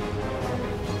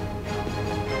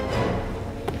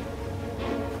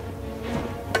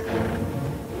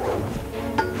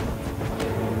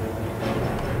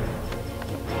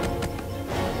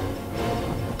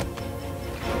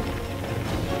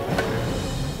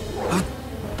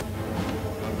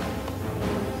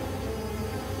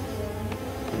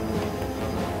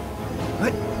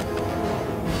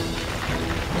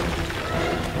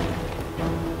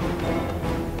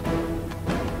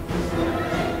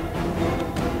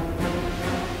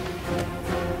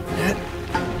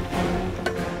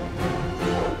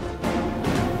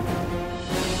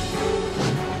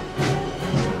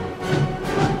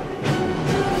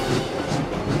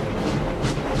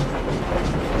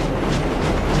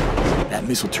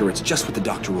 missile turrets just what the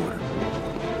doctor ordered.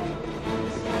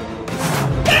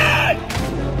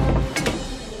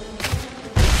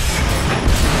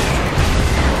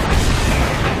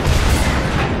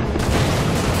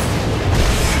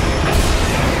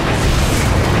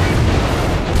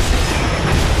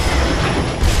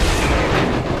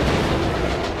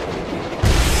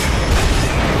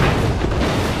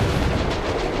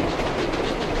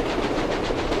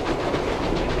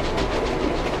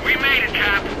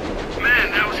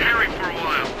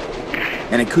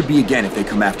 And it could be again if they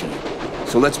come after you.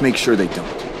 So let's make sure they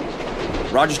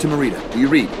don't. Rogers to Marita, do you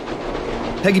read?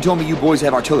 Peggy told me you boys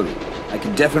have artillery. I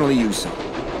can definitely use some.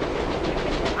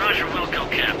 Roger, Wilco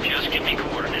Cap. Just give me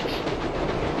coordinates.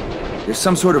 There's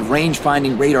some sort of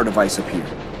range-finding radar device up here.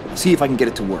 I'll see if I can get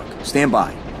it to work. Stand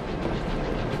by.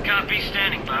 Copy,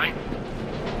 standing by.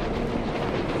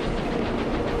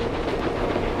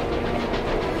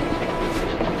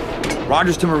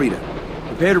 Rogers to Marita.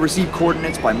 Prepare to receive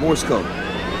coordinates by Morse code.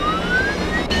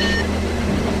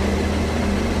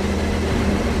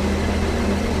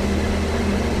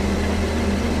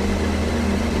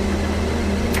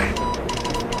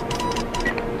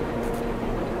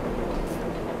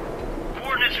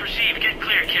 Coordinates received. Get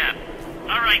clear, Cap.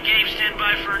 All right, Gabe, stand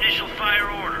by for initial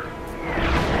fire order.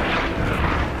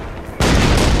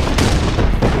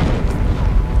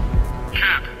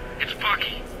 Cap, it's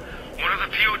Bucky. One of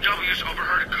the POWs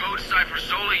overheard a code cipher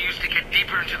Zola used to get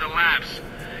deeper into the labs.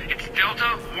 It's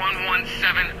Delta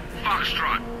 117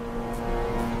 Foxtrot.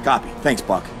 Copy. Thanks,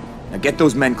 Buck. Now get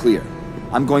those men clear.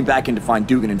 I'm going back in to find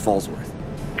Dugan and Fallsworth.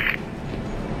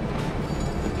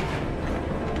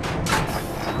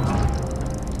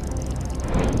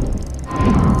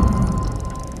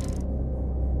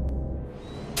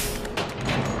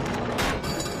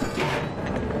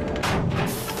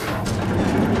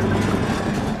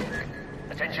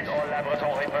 Attention all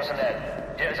laboratory personnel.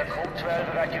 There is a Code 12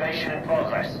 evacuation in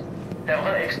progress.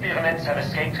 Several experiments have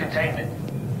escaped containment.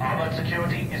 Armored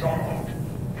security is en route.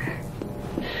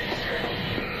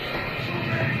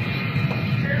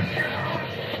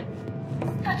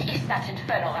 What is that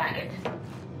infernal racket?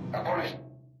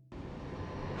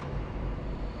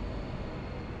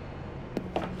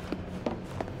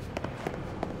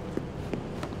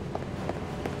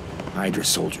 Hydra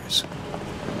soldiers.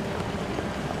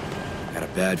 Got a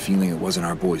bad feeling it wasn't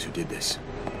our boys who did this.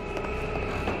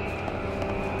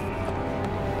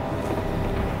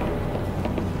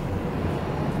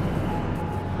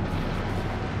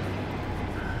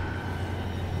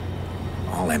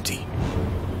 All empty.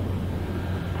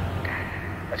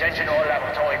 Attention all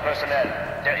laboratory personnel.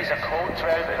 There is a Code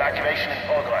 12 evacuation in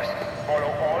progress.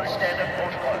 Follow all standard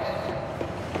protocols.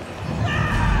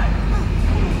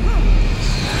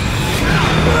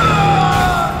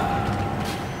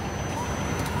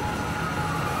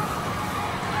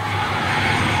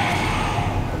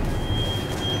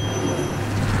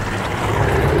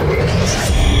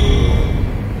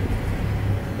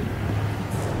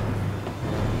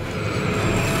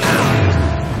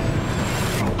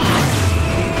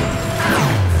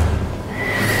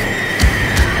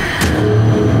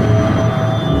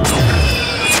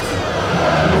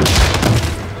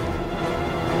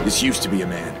 This used to be a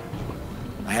man.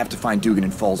 I have to find Dugan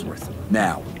and Fallsworth.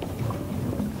 Now.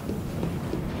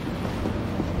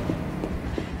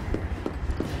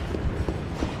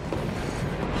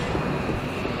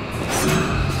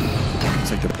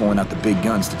 Looks like they're pulling out the big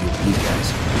guns to deal with these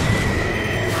guys.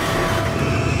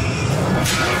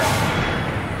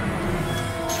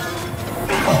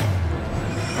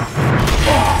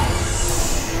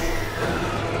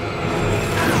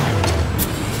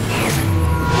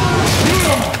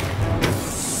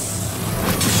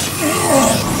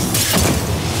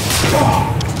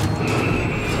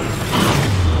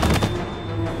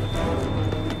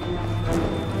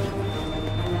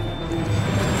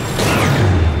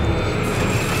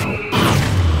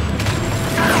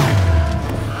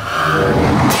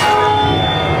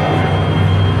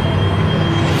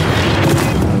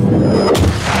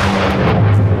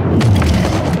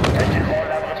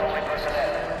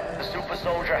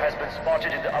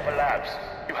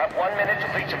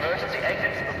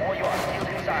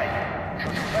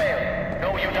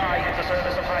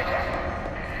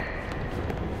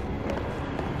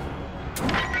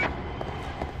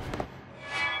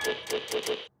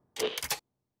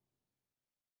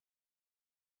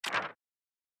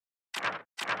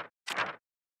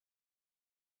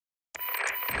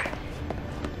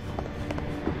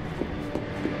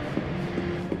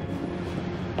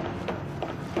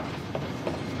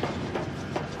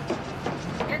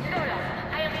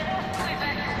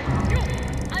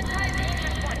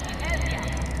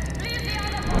 Leave the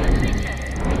other for the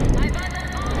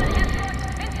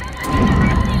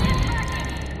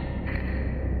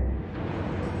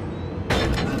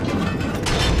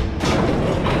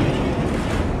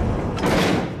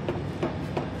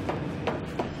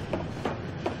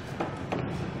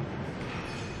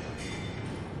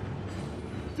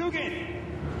Dugan!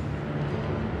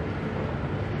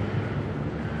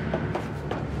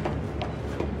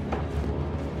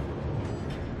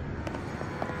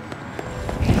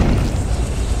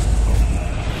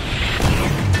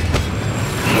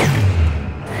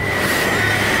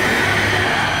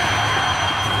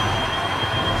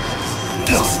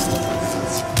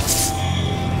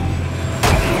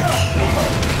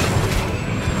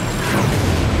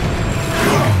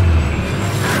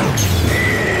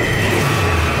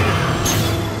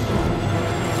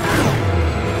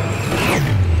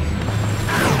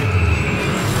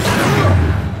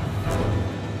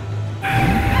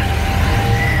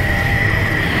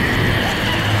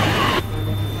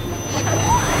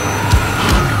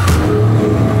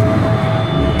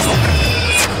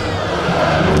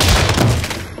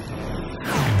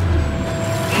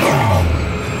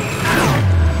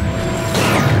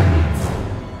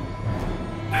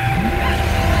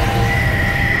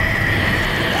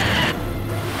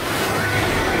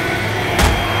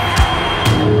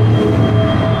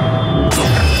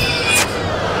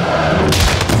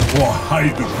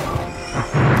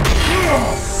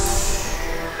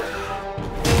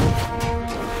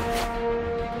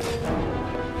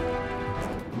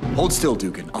 Hold still,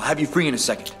 Dugan. I'll have you free in a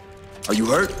second. Are you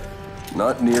hurt?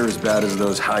 Not near as bad as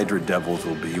those Hydra devils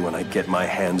will be when I get my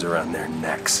hands around their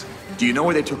necks. Do you know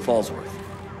where they took Fallsworth?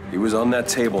 He was on that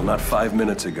table not 5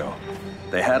 minutes ago.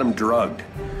 They had him drugged.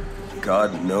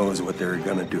 God knows what they were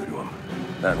gonna do to him.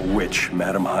 That witch,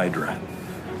 Madam Hydra.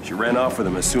 She ran off with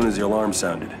him as soon as the alarm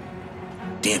sounded.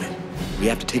 Damn it. We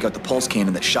have to take out the pulse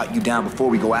cannon that shot you down before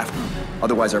we go after him.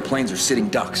 Otherwise our planes are sitting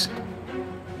ducks.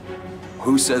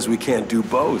 Who says we can't do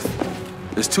both?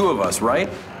 There's two of us, right?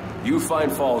 You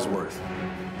find Fallsworth.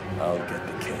 I'll get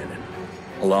the cannon.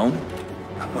 Alone?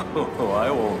 Oh,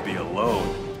 I won't be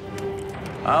alone.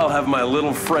 I'll have my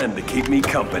little friend to keep me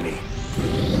company.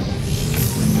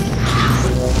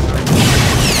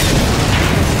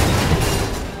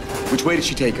 Which way did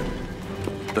she take him?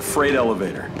 The freight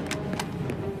elevator.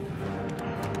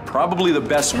 Probably the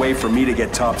best way for me to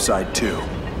get topside, too.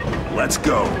 Let's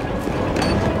go.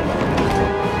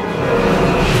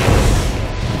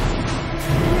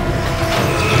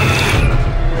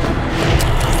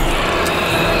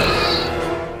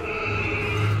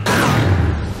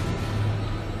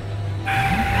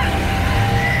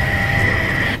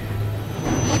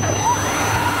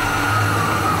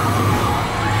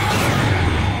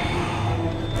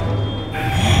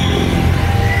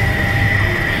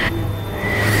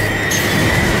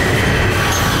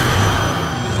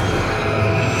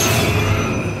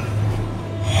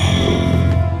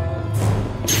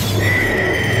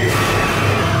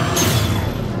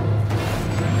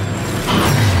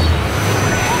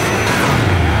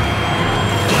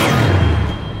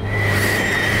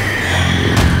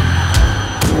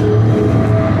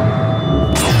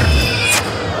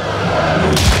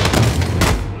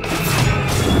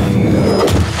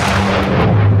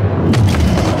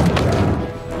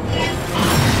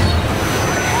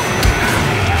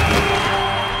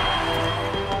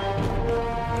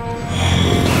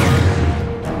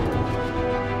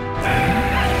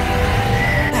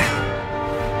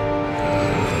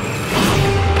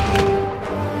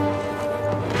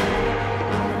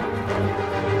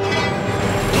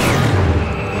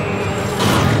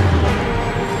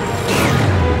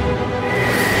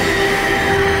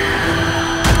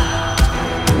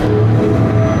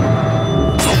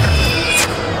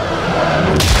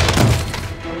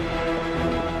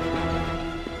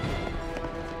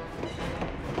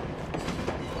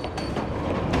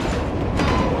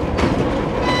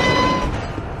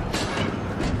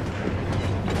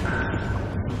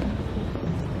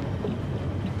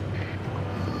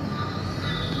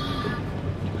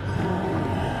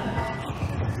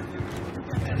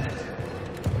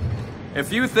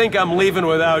 If you think I'm leaving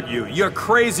without you, you're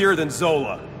crazier than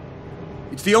Zola.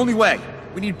 It's the only way.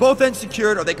 We need both ends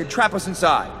secured or they could trap us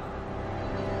inside.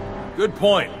 Good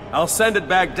point. I'll send it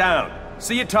back down.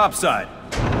 See you topside.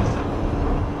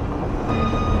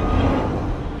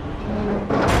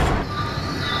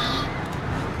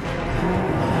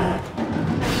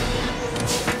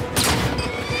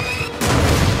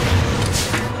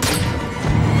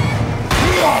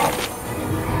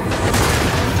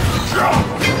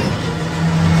 Down.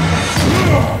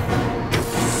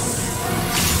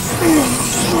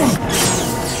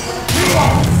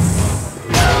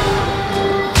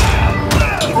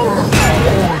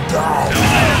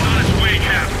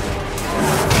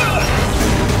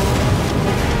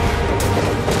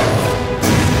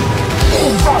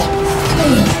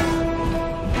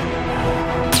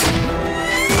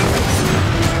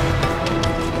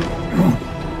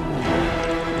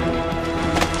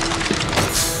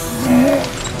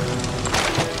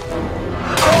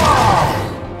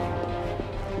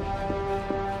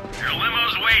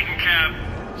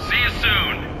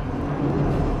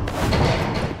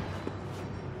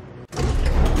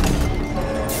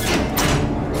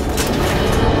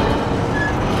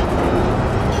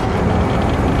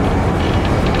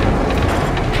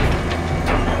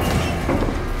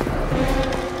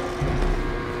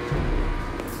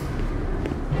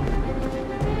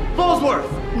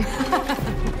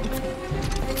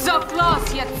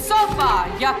 yet so far,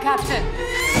 your captain.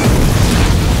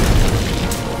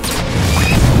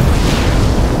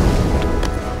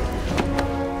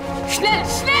 Schnell,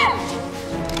 schnell!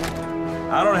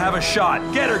 I don't have a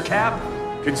shot. Get her, Cap!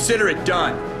 Consider it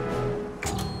done.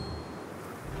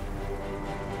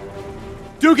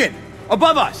 Dugan!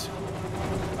 Above us!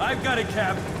 I've got it,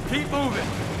 Cap. Keep moving.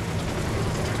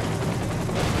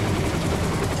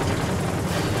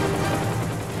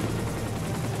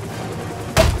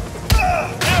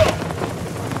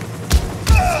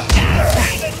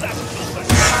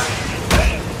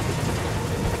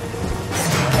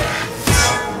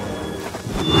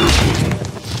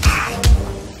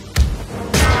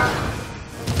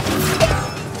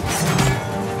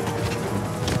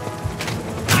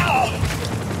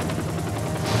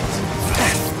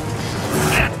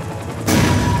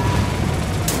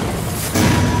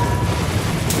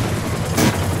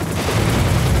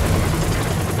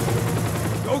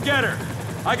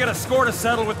 I got a score to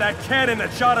settle with that cannon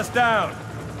that shot us down.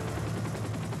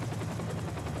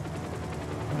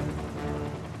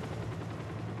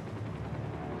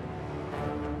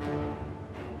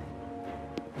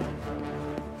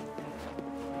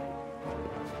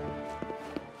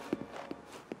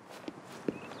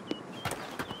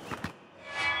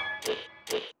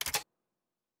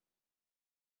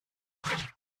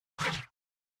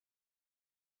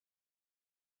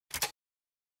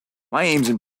 My aim's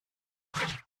in...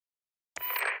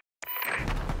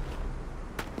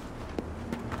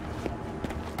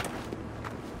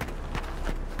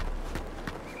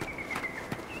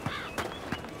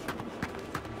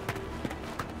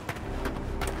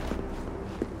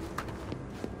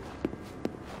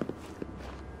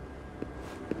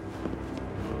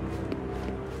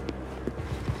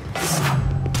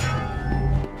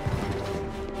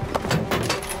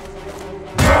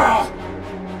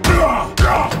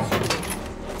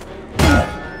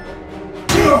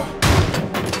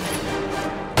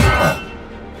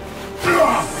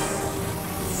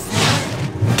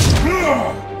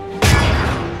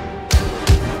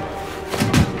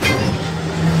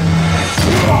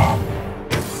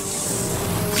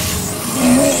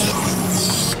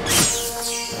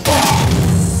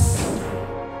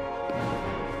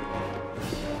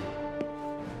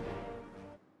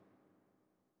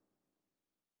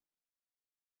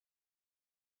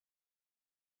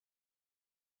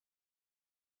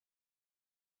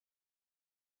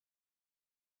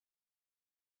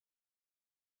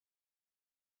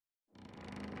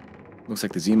 Looks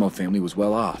like the Zemo family was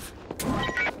well off.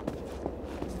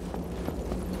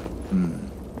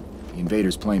 The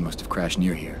invader's plane must have crashed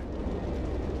near here.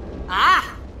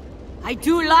 Ah! I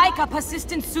do like a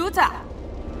persistent suitor.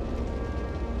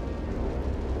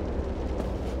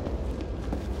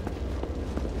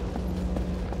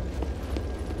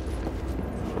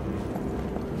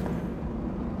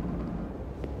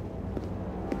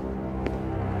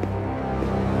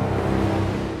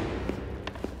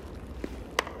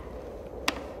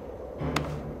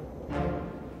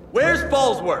 Where's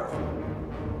Ballsworth?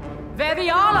 Where we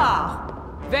all are.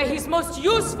 Where he's most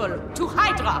useful to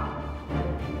Hydra.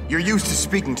 You're used to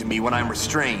speaking to me when I'm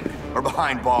restrained, or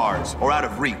behind bars, or out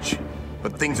of reach.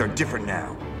 But things are different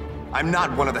now. I'm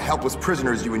not one of the helpless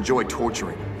prisoners you enjoy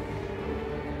torturing.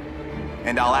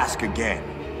 And I'll ask again.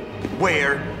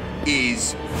 Where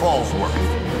is Fallsworth?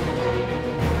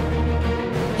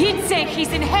 He'd say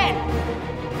he's in hell.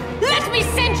 Let me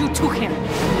send you to him.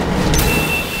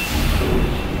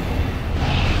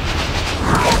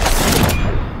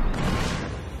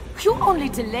 You only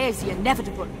delay the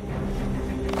inevitable.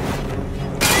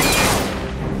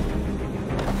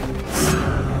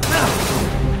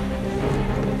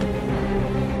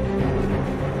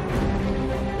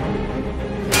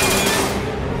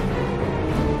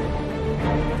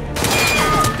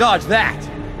 Dodge that!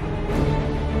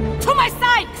 To my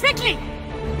side, quickly!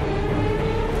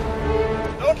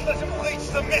 Don't let him reach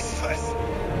the mistress!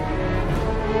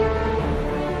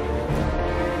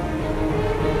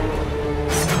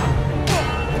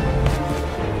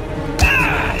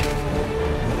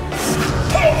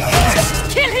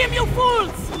 Kill him, you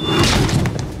fools!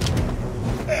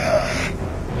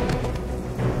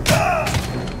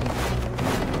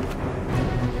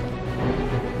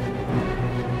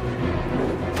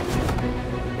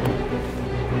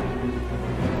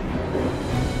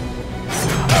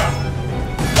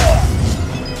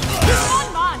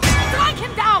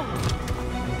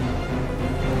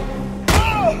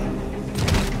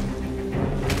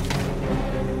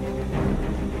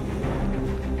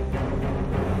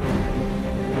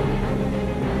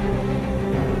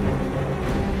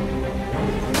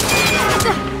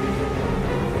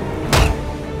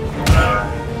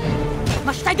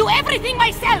 everything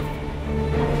myself!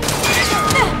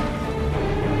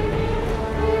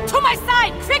 To my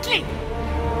side, quickly!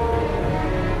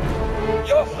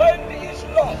 Your friend is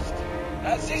lost,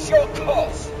 as is your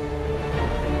cause.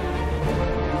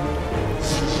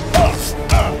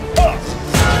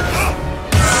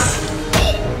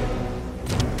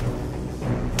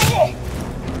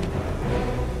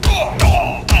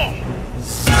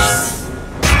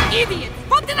 Idiot!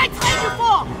 What did I train you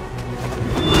for?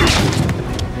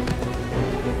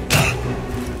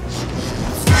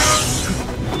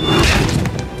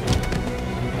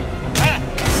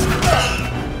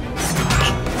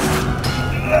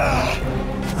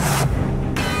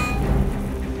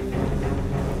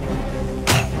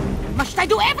 Must I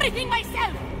do everything myself?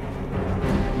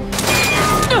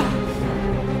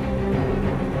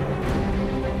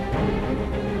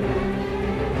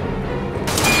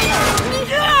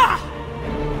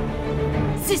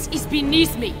 This is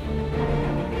beneath me.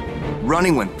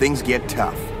 Running when things get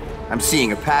tough. I'm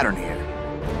seeing a pattern here.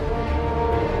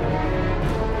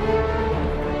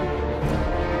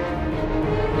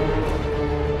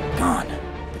 Gone,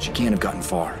 but she can't have gotten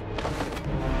far.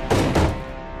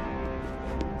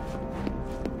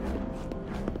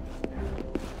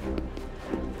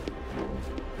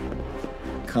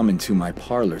 Come into my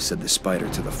parlor, said the spider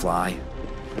to the fly.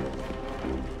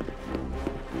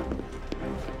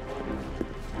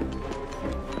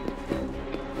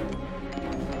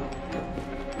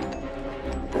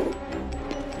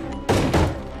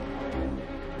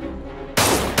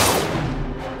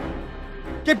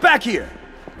 Get back here!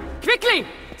 Quickly!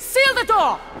 Seal the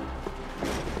door!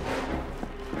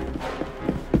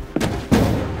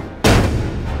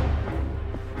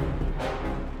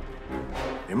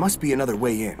 There must be another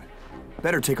way in.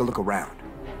 Better take a look around.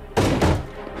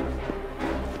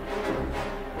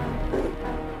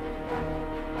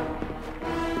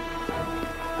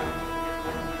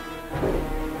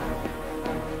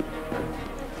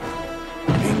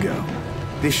 Bingo.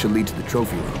 This should lead to the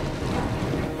trophy room.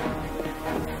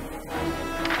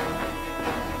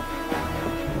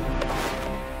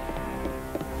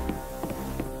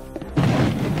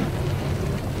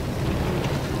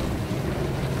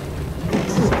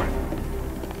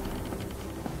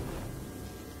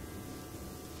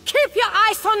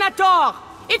 On that door!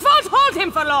 It won't hold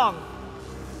him for long!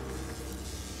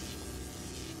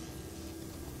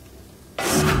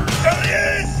 There he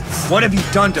is! What have you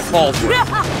done to Fallsworth?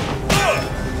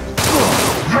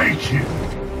 Break him!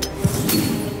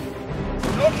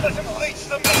 Don't let him reach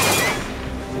the middle!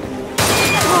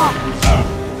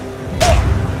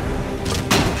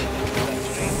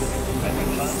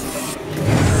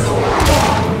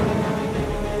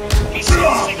 He's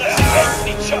forcing us against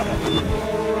each other!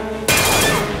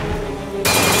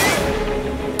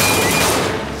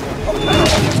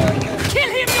 Kill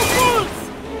him, you fools!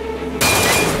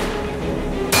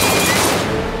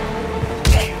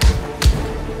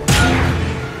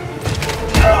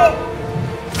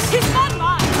 He's one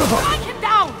man! Strike him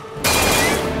down!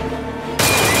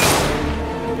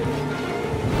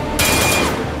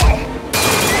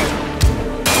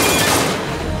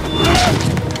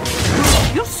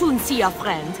 You'll soon see your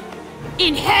friend.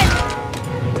 In hell!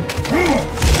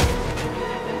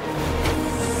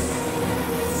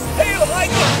 Hail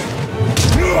Hydra!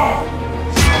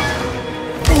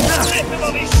 Rip him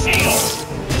of his shield!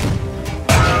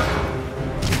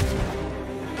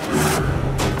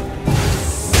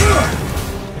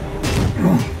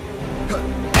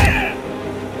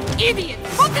 Idiot!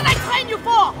 What did I train you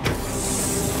for?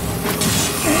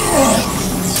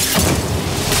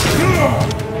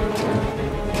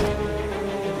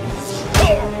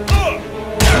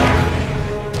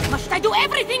 Must I do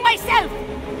everything myself?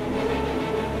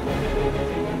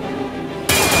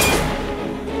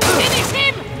 Finish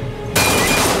him!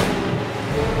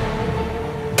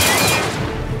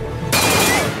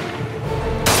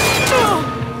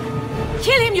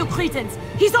 Kill him, you cretins!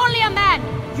 He's only a man!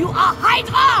 You are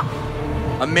Hydra!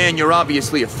 A man you're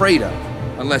obviously afraid of,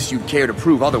 unless you'd care to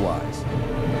prove otherwise.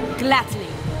 Gladly.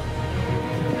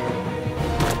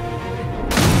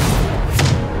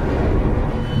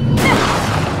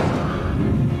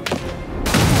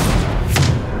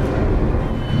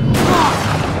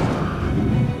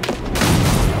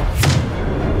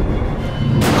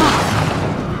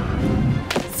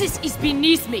 This is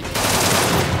beneath me.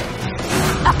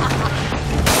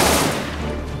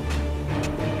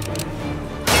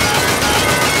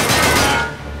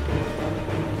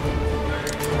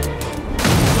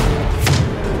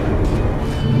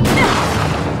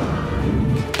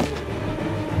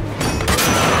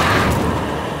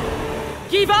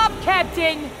 Give up,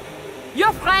 Captain!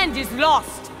 Your friend is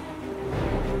lost!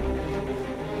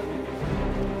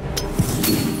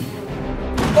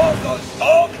 I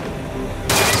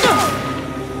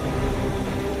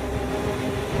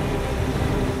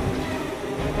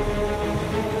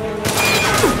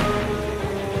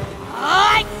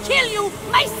kill you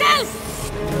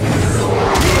myself!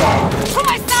 To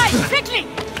my side, quickly!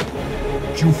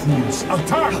 You fools,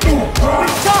 attack!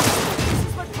 This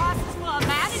is what passes for a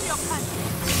man in your country.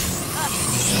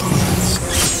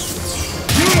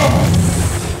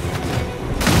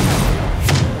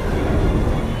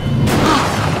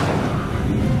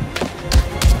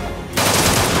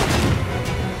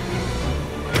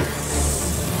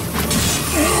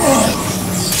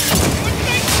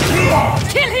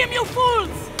 Kill him, you fools!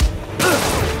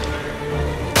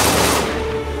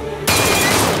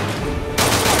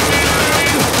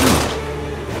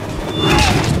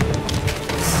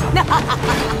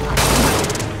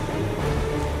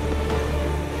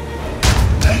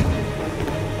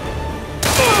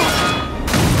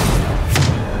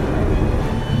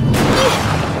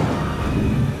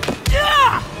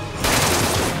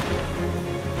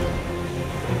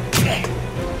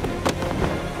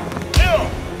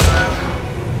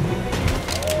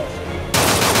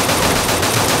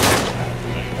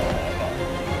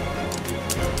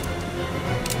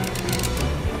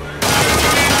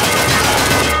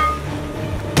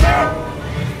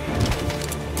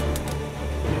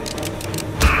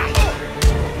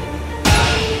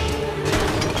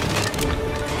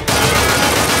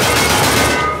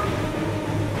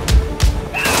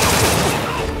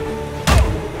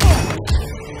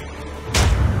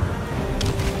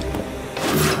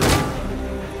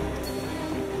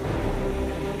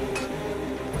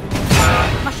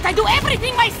 I do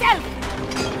everything myself!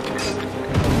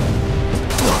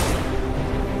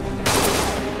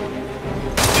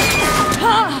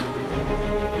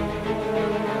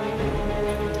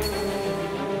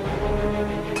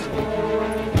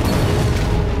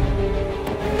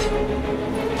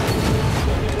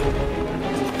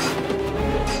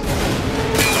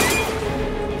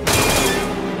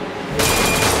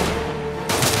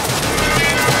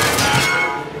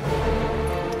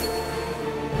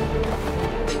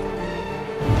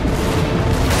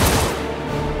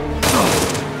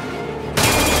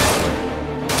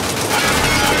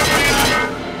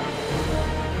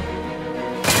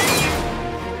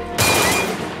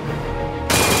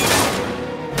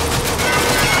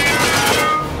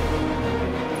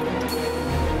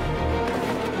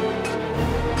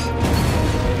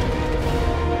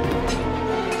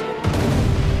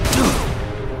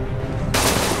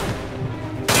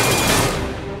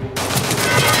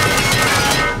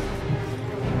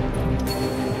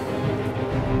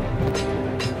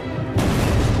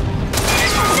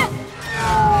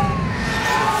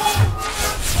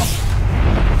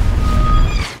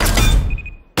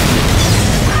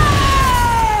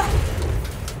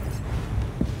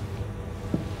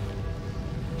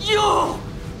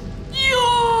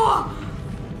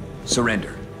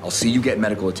 Surrender. I'll see you get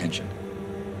medical attention.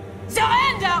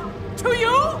 Surrender to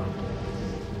you?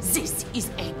 This is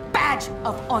a badge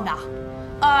of honor.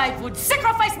 I would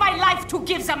sacrifice my life to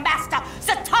give the master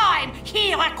the time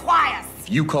he requires. If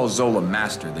you call Zola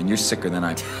master, then you're sicker than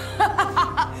I...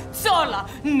 Zola,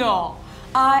 no.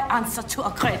 I answer to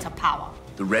a greater power.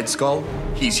 The Red Skull?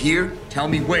 He's here? Tell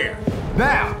me where.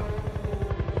 Now!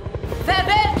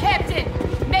 Farewell, Captain.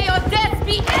 May your death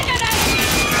be agonizing!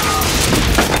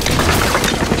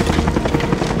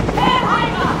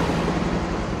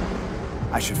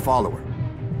 I should follow her.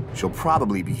 She'll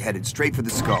probably be headed straight for the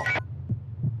skull.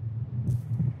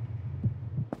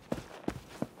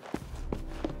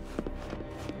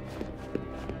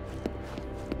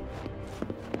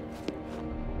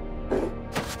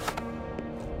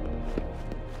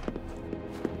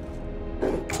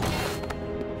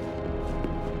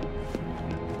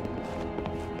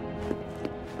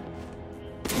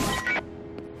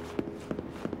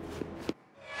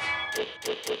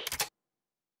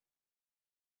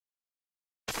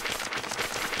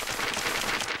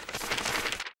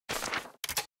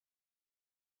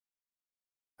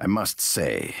 I must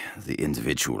say, the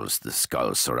individuals the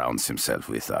Skull surrounds himself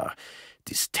with are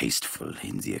distasteful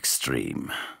in the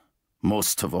extreme.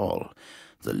 Most of all,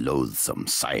 the loathsome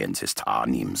scientist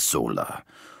Arnim Zola,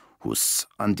 whose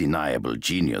undeniable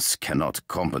genius cannot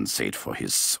compensate for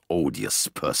his odious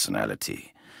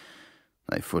personality.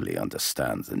 I fully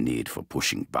understand the need for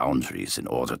pushing boundaries in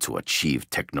order to achieve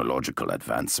technological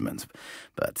advancement,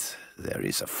 but there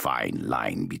is a fine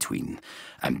line between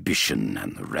ambition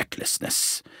and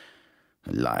recklessness.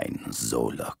 A line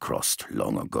Zola crossed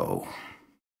long ago.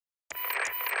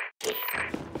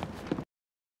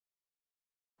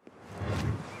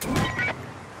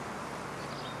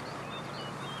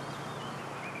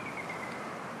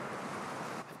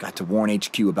 Got to warn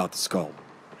HQ about the skull.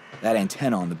 That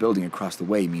antenna on the building across the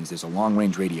way means there's a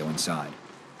long-range radio inside.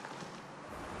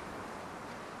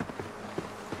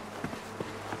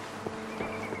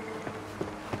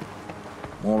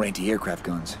 More anti-aircraft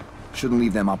guns. Shouldn't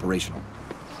leave them operational.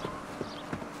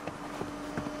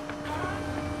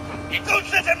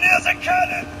 Don't let him near the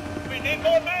cannon! We need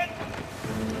more men!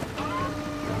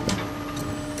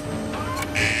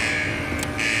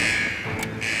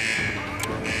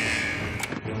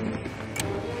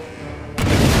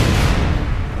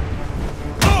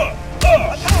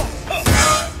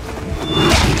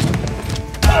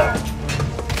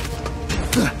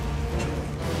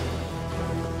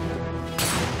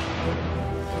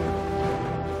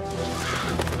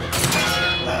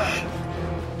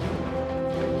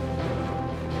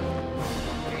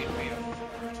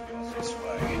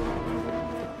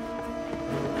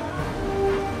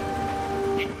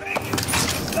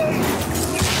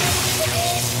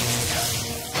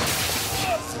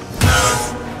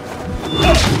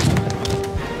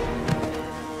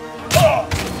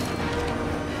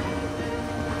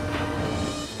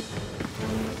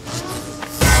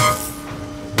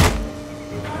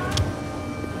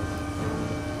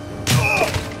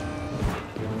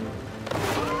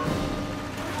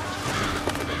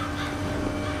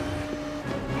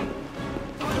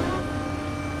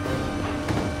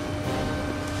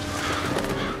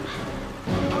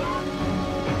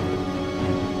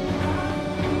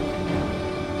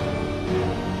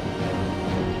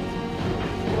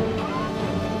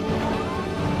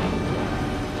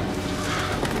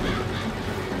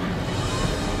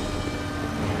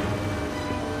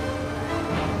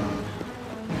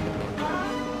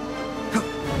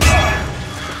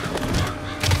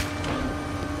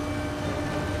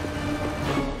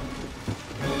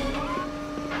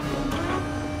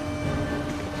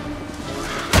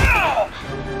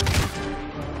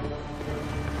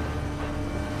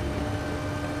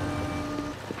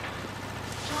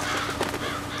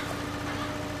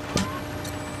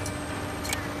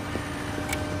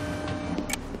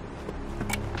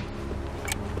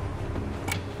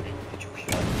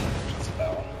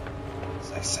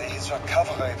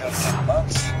 Recovery will take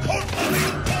months.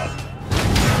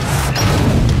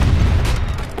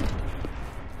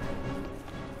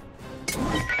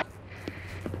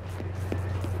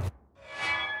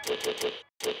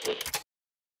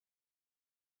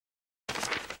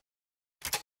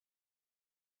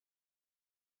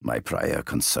 My prior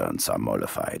concerns are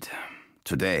mollified.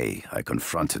 Today, I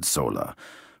confronted Zola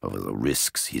over the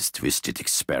risks his twisted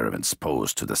experiments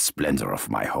pose to the splendor of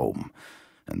my home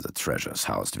and the treasures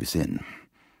housed within.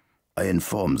 I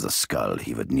informed the skull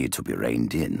he would need to be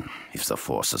reined in if the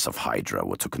forces of Hydra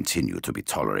were to continue to be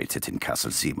tolerated in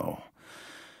Castle Zemo.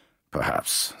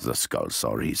 Perhaps the skull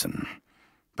saw reason.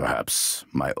 Perhaps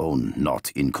my own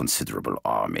not inconsiderable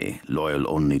army, loyal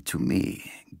only to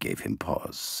me, gave him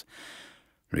pause.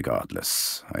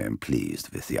 Regardless, I am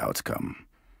pleased with the outcome.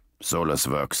 Zola's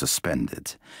work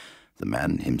suspended, the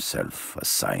man himself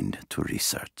assigned to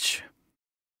research.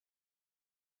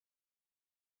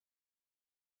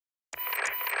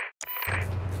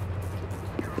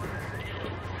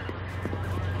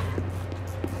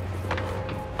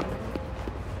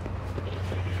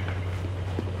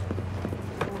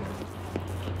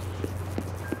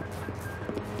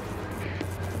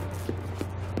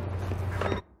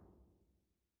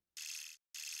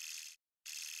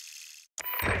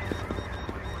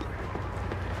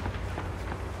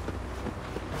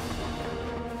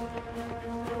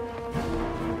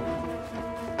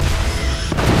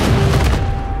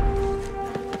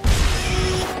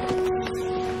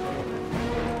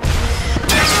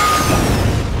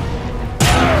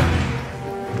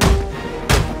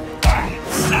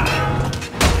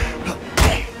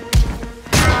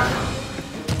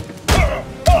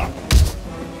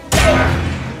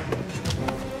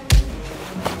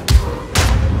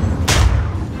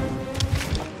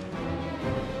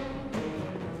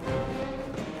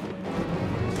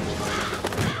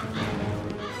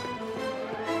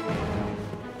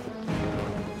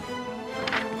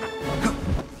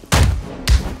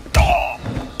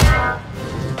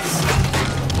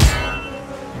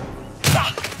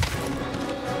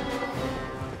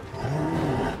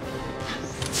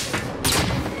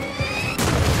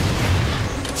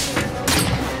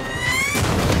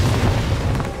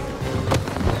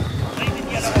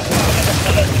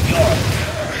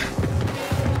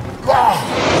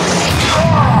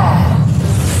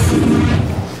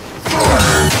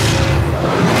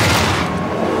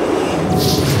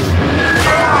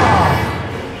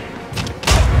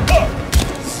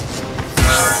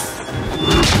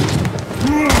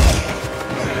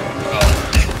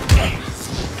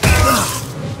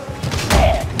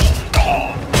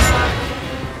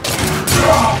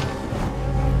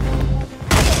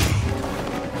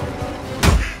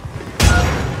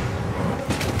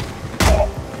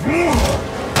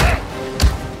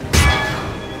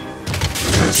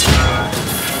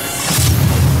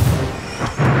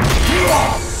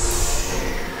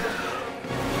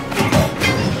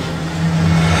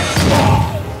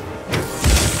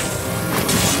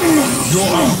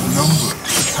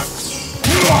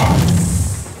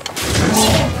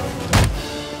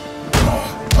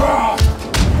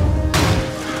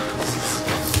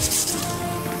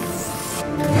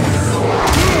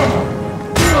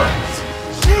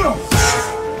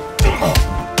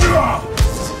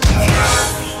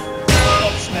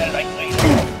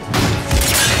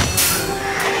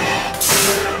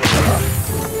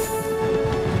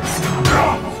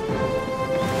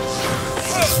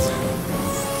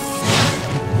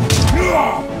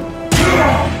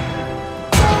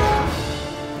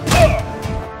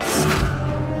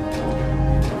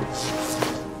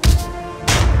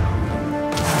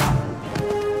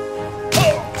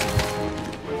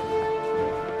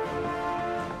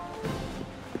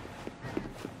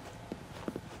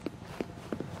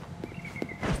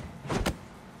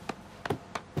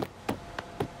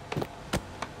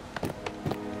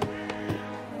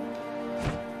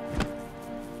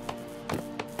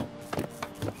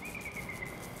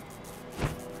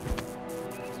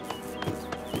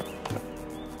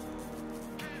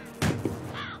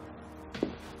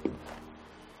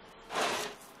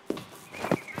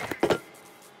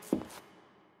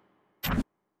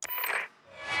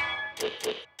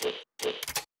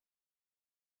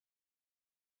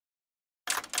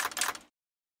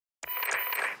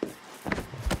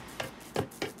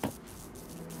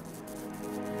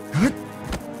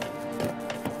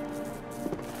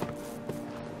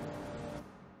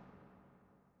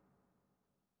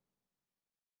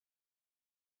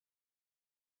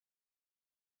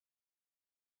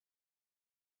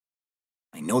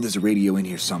 I know there's a radio in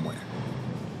here somewhere.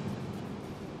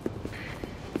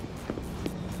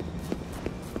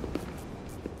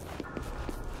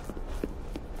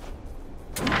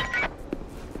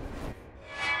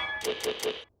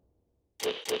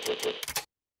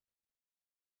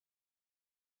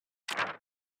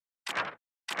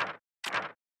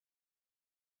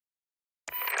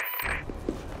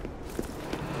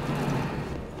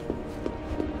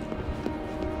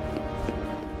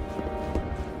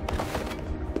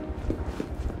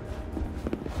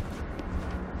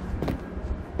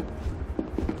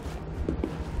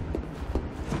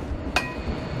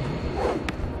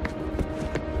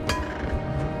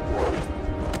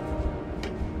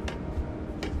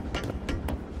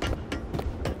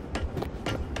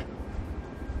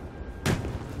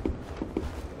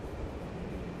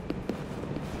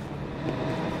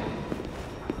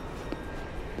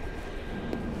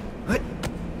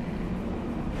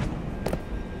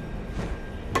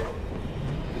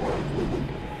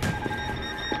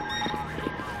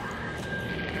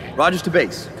 Rogers to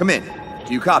base. Come in.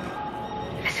 Do you copy?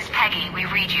 This is Peggy. We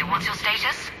read you. What's your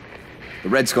status? The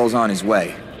Red Skull's on his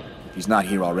way. He's not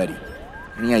here already.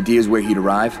 Any ideas where he'd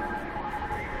arrive?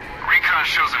 Recon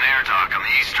shows an air dock on the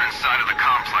eastern side of the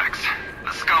complex.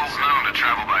 The Skull's known to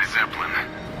travel by Zeppelin.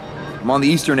 I'm on the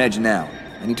eastern edge now.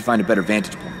 I need to find a better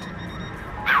vantage point.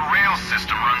 Their rail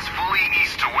system runs fully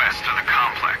east to west of the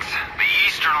complex. The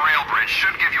eastern rail bridge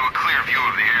should give you a clear view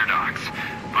of the air docks.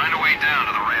 Find a way down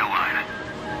to the rail line.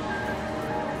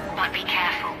 But be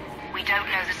careful. We don't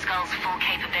know the Skull's full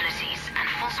capabilities, and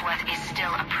Falsworth is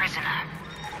still a prisoner.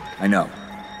 I know,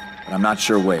 but I'm not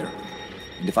sure where.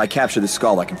 And if I capture the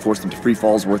Skull, I can force them to free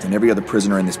Falsworth and every other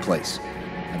prisoner in this place.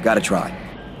 I've got to try.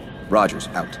 Rogers,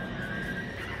 out.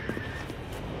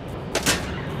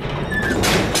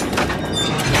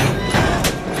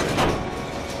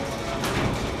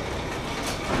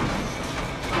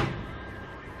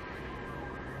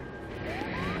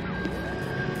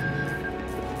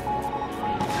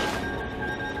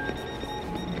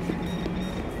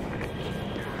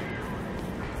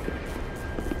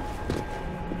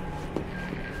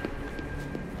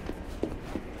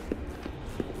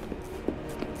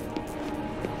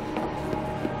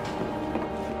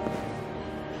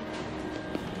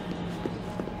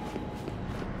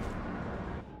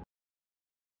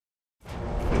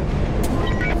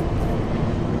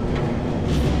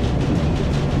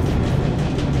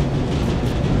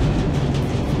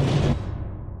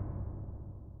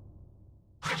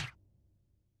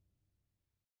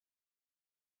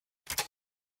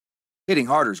 Hitting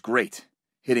harder's great.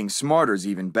 Hitting smarter's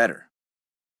even better.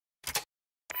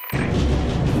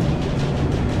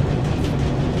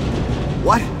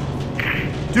 What?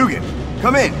 Dugan,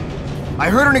 come in. I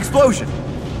heard an explosion.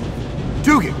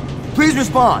 Dugan, please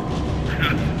respond.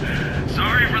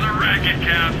 Sorry for the racket,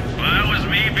 Cap. That was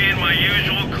me being my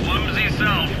usual clumsy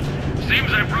self.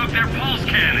 Seems I broke their pulse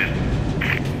cannon.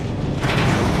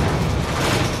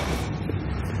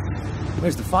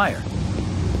 Where's the fire?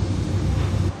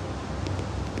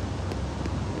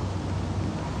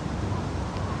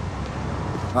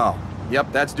 Oh,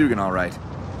 yep, that's Dugan all right.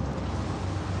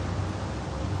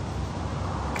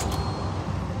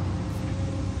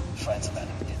 Find some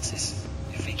evidences.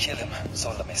 If we kill him,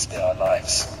 Zola may spare our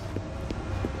lives.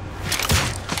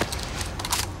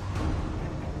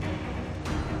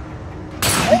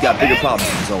 We've got bigger problems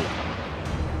than Zola.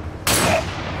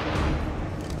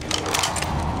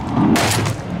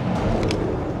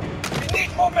 We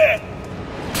need more men!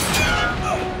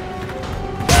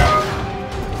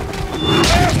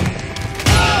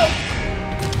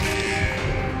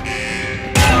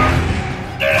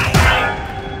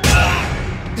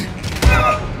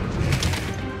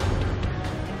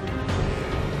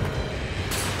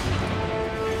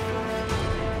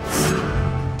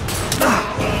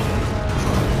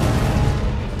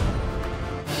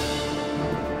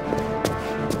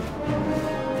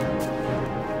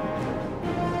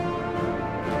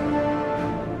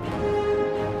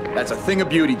 That's a thing of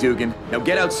beauty, Dugan. Now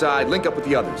get outside, link up with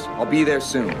the others. I'll be there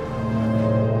soon.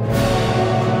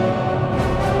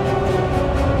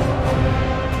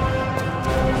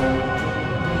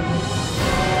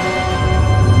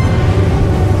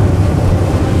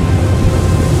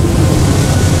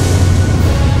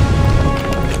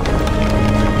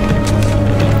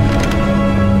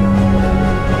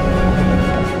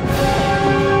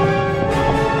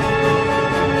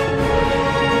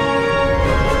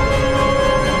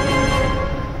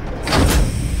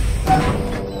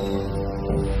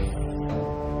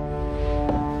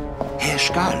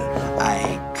 Skull,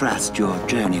 I trust your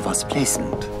journey was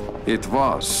pleasant. It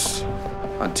was.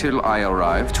 until I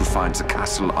arrive to find the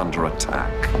castle under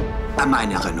attack. A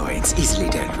minor annoyance, easily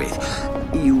dealt with.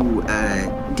 You,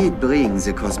 did bring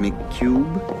the cosmic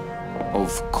cube?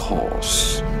 Of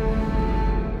course.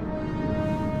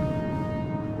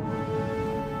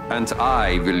 And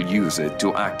I will use it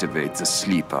to activate the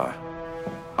sleeper.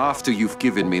 After you've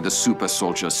given me the super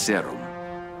soldier serum.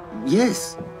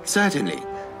 Yes, certainly.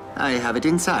 I have it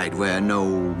inside where no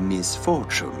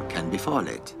misfortune can befall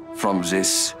it. From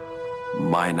this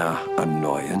minor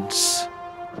annoyance?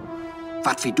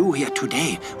 What we do here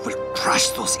today will crush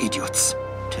those idiots.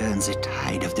 Turn the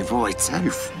tide of the war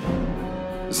itself.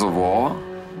 The war?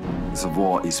 The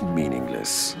war is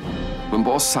meaningless. When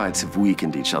both sides have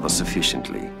weakened each other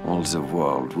sufficiently, all the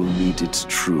world will meet its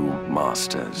true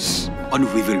masters. And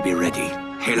we will be ready.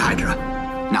 Hail Hydra.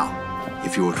 Now,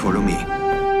 if you would follow me.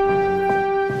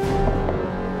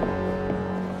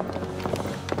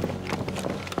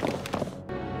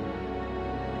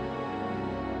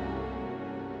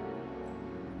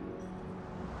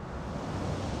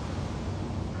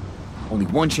 Only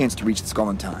one chance to reach the Skull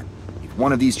in time. If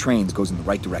one of these trains goes in the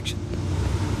right direction.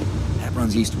 That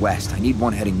runs east-west. I need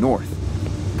one heading north.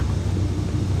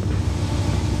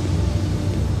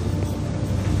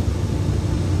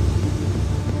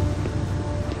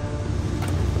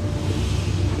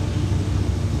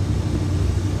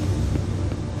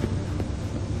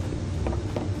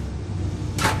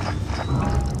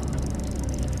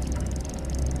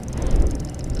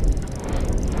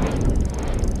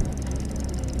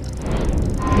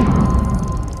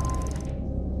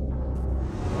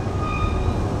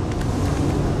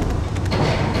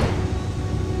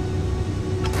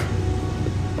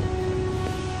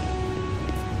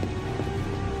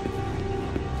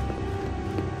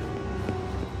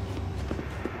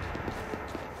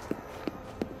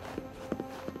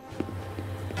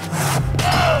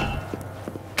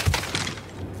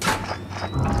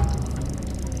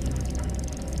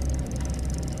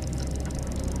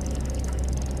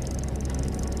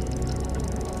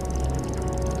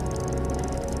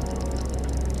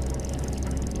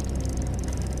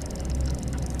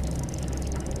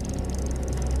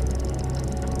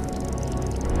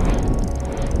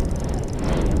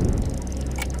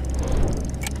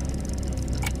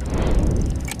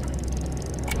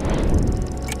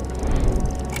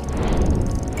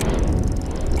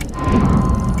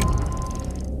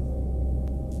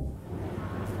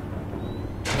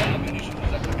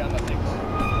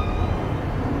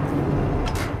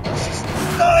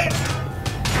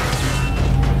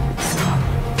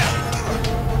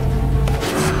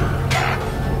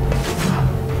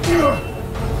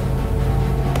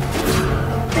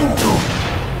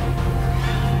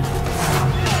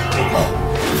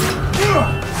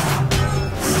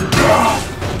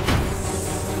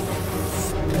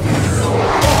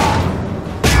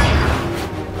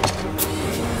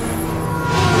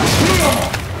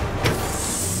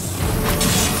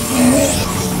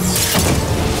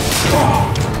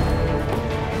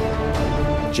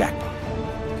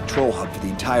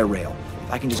 Rail.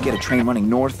 If I can just get a train running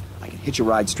north, I can hitch a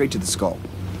ride straight to the Skull.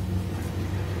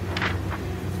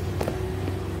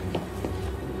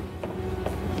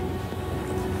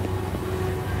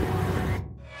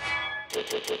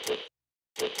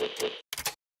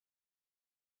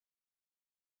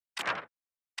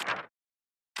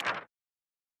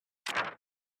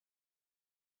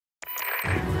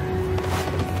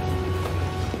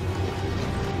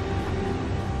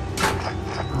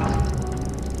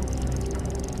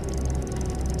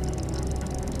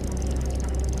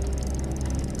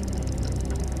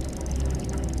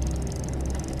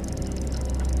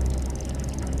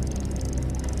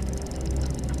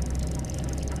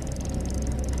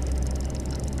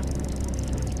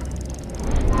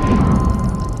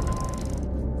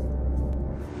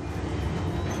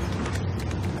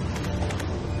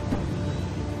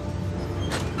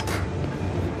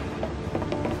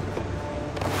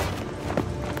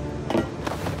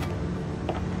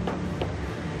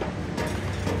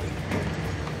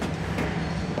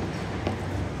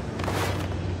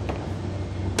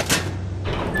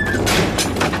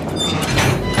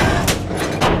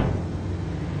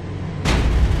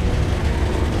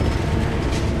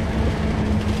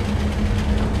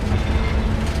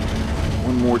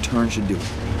 Turn should do it.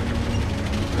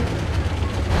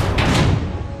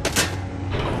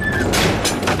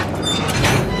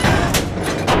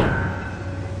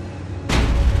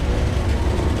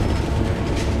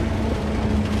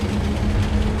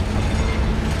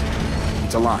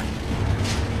 It's a line.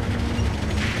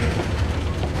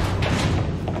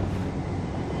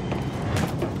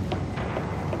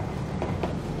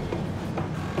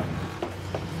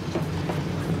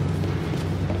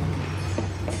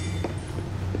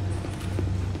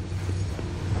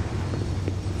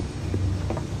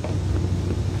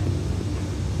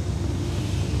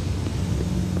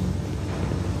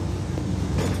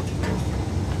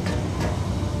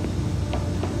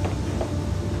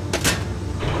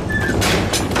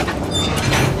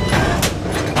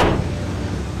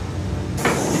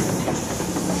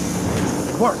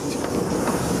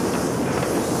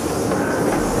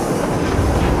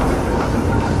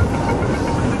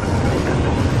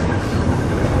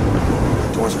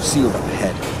 Doors are sealed up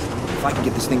ahead. If I can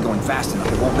get this thing going fast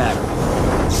enough, it won't matter.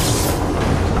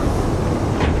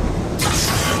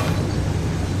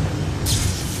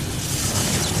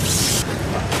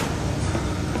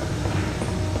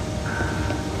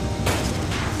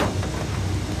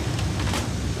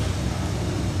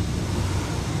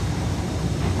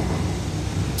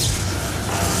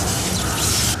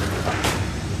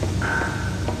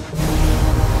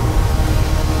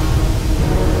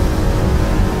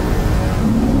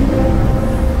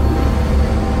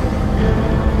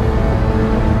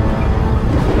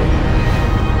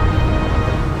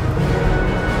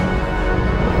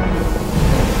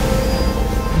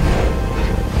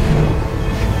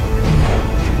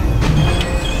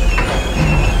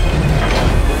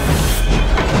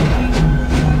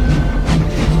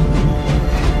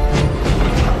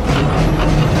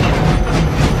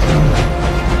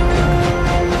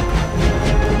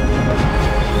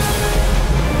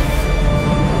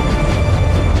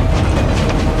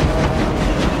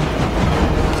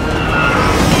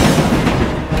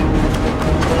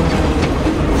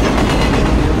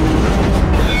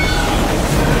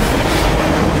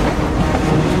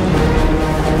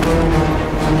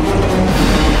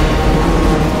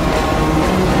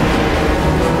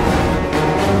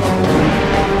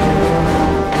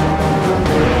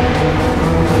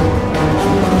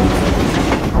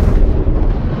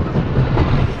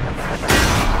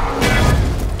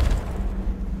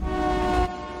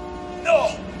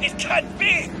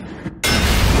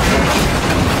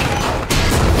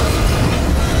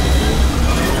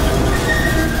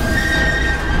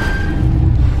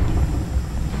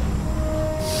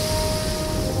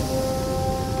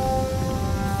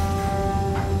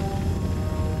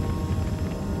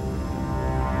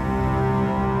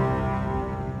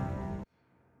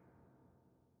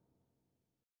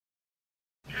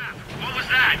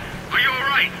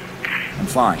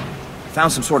 Fine.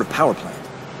 Found some sort of power plant.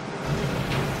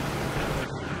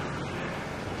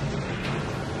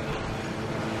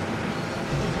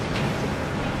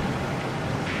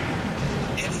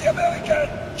 It's the American!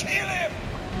 Kill him!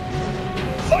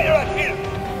 Fire at him!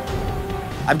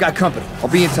 I've got company. I'll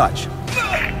be in touch. Secure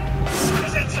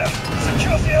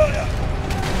the area!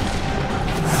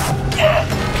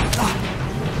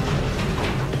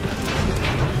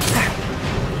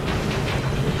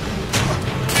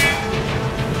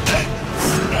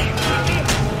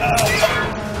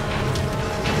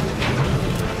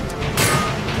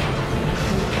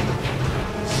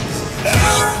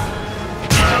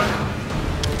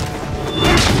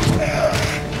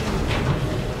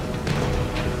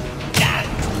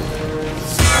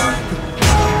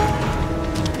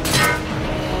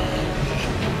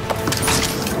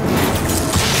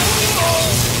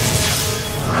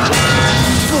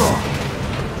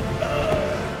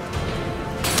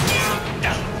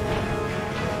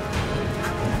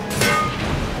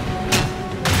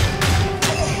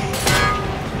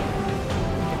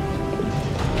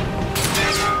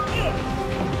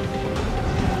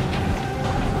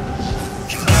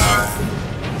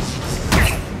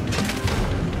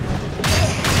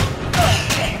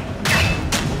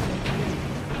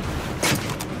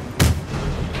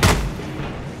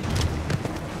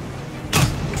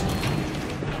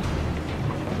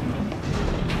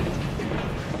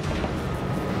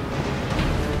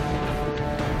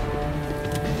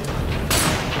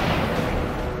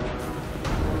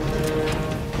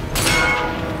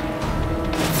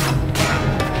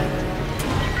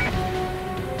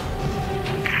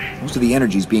 Most of the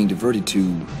energy's being diverted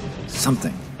to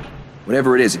something.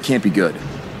 Whatever it is, it can't be good.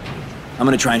 I'm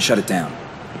gonna try and shut it down.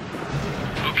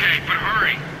 Okay, but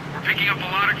hurry. We're picking up a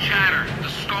lot of chatter. The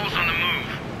skull's on the move.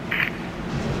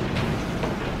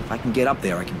 If I can get up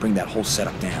there, I can bring that whole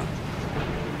setup down.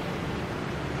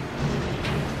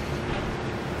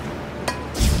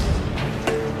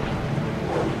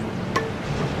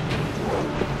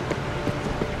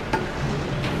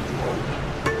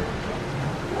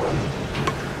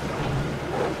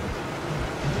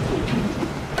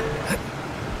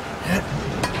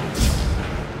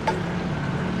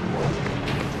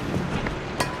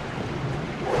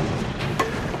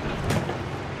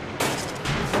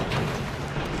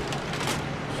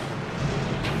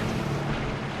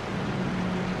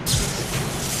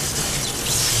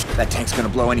 That tank's gonna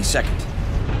blow any second.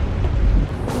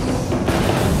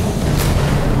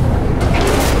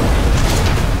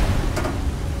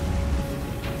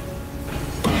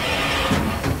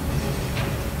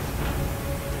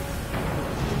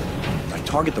 If I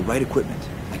target the right equipment,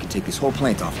 I can take this whole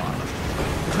plant offline.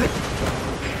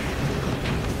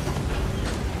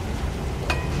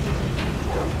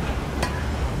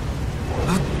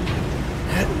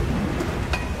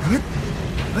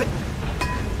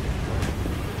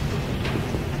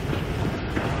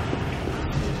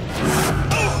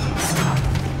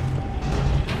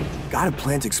 Gotta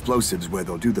plant explosives where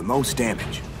they'll do the most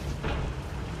damage.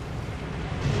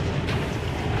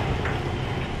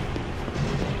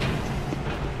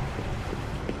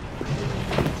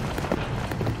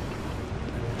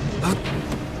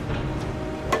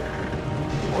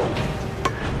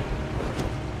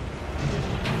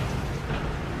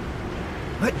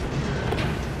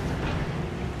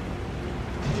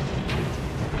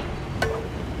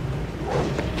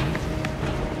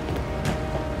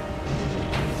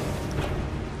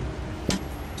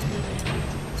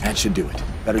 That should do it.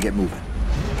 Better get moving.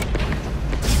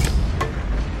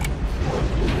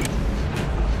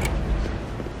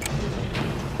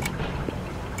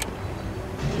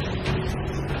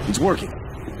 It's working.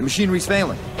 The machinery's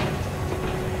failing.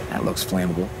 That looks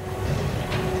flammable.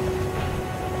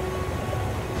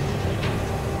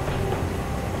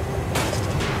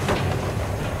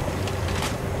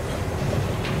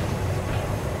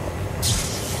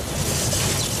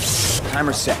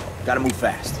 Timer's set. Gotta move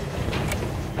fast.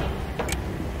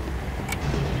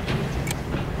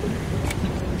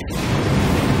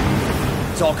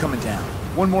 It's all coming down.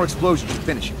 One more explosion should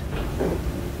finish it.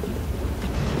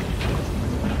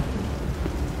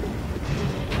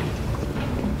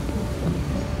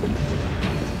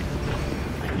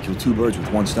 I can kill two birds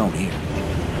with one stone here.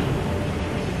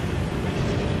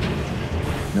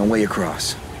 No way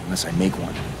across, unless I make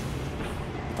one.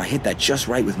 If I hit that just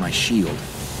right with my shield...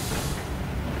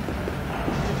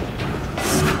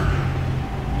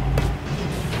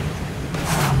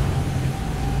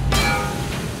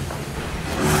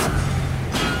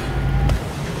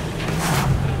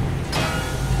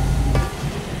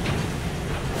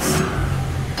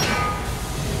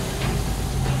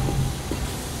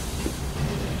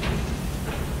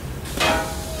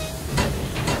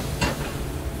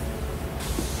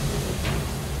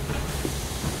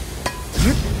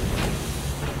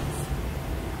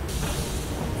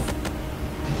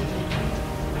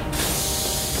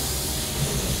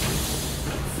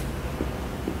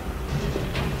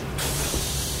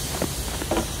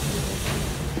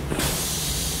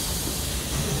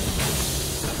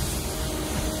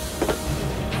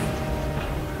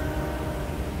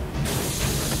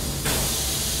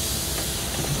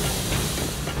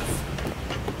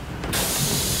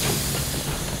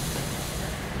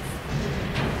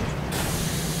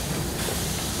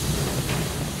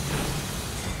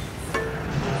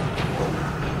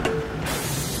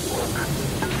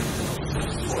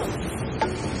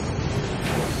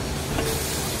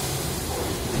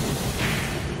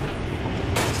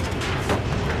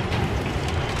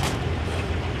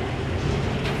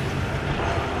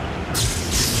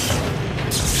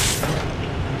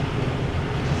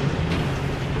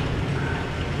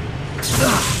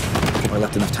 I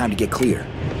left enough time to get clear.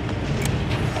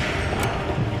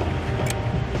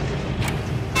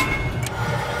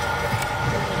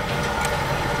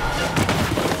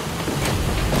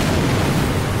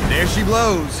 There she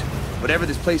blows. Whatever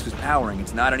this place was powering,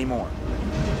 it's not anymore.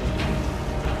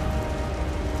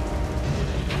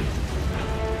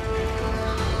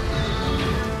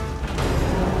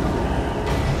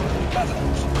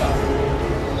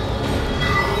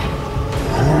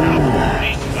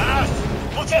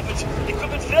 What happened?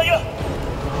 Equipment failure?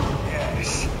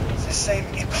 Yes, the same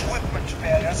equipment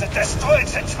failure that destroyed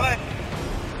the train.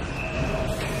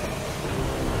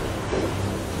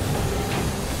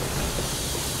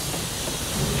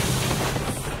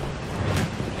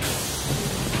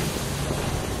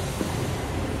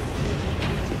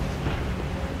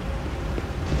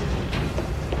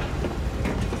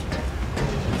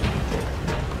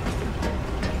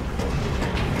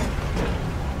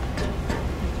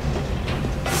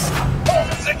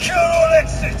 Secure all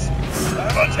exits!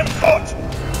 I want him caught!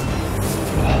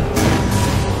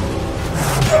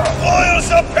 Oil's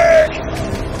a pig!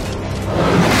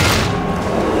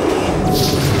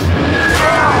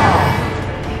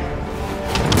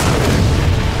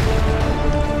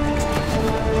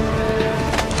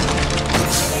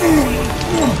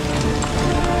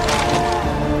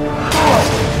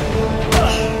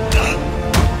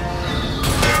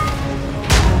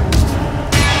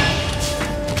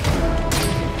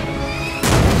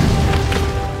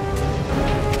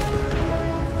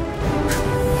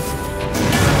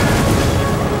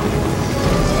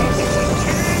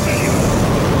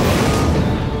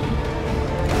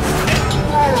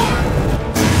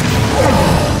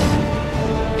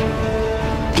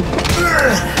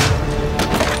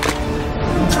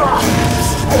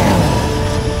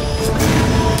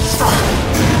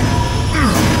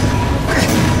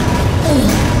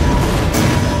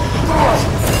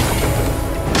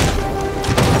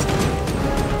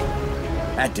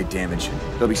 That did damage.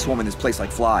 They'll be swarming this place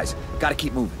like flies. Gotta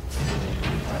keep moving.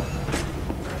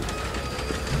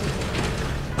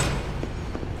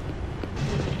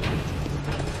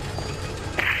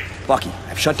 Bucky,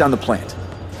 I've shut down the plant.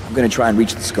 I'm gonna try and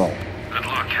reach the skull. Good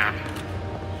luck, Cap.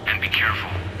 And be careful.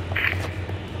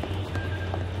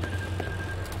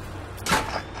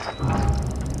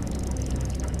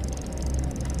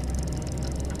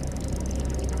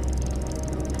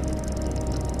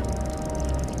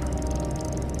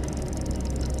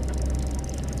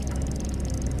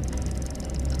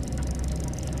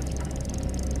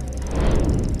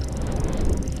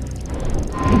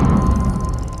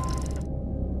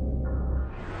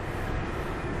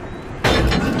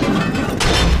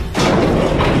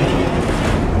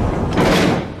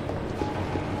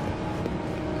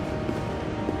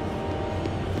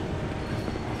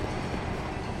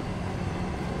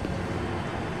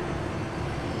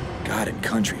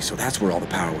 Country, so that's where all the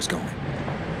power was going.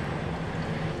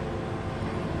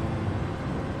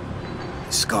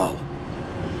 The skull.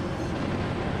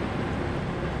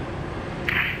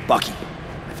 Bucky,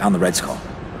 I found the Red Skull.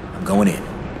 I'm going in.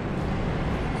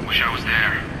 Wish I was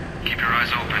there. Keep your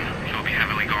eyes open. It'll be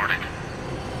heavily guarded.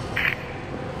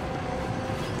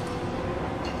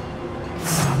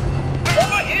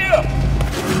 Over here!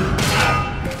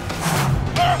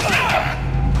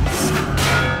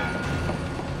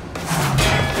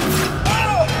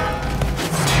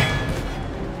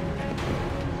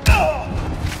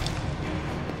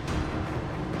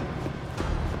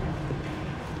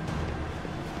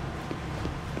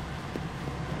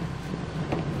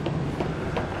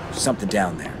 Something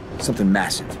down there. Something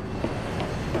massive.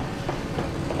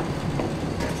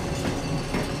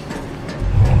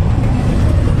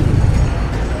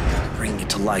 Bringing it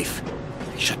to life.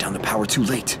 They shut down the power too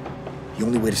late. The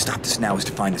only way to stop this now is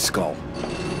to find the skull.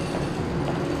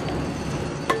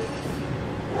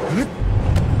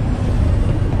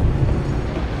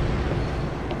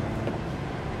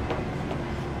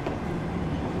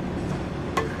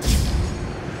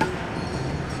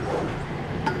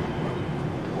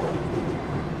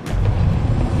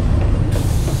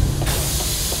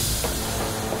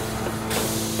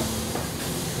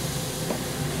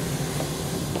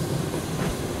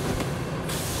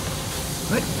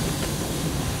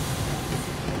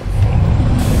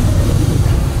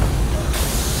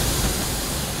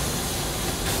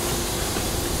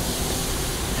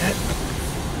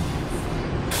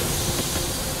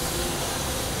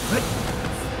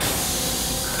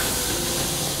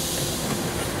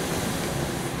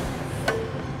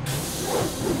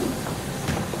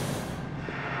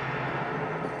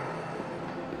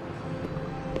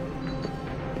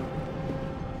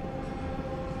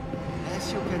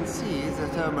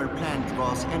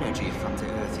 Energy from the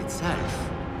Earth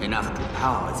itself, enough to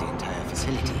power the entire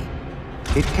facility.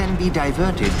 It can be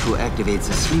diverted to activate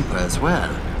the sleeper as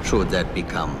well, should that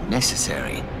become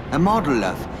necessary. A model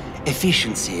of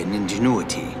efficiency and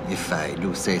ingenuity, if I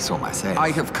do say so myself.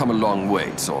 I have come a long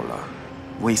way, Zola.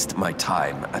 Waste my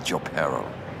time at your peril.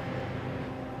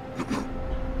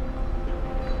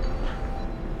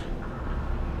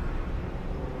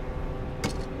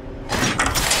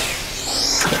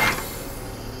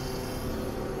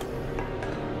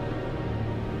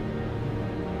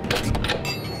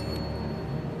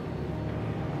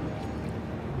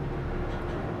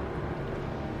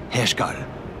 Herr Skull,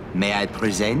 may I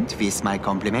present with my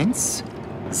compliments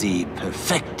the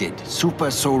perfected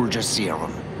super soldier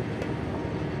serum?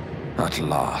 At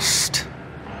last.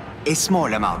 A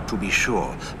small amount to be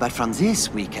sure, but from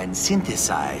this we can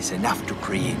synthesize enough to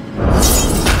create...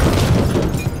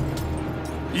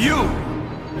 You!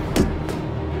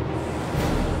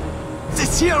 The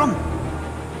serum!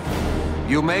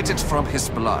 You made it from his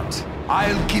blood.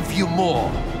 I'll give you more.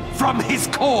 From his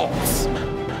corpse!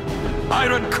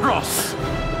 Iron Cross!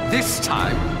 This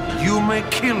time, you may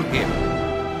kill him.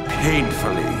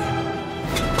 Painfully.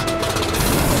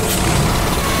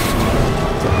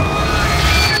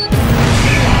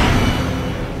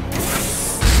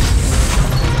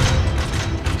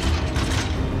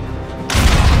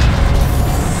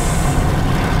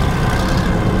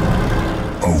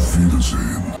 Auf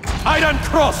Wiedersehen. Iron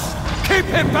Cross! Keep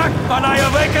him back while I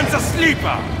awaken the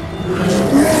sleeper!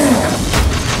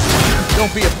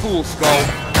 Don't be a fool, Skull.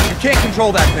 You can't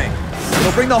control that thing.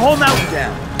 It'll bring the whole mountain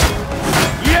down.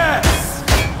 Yes!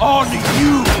 On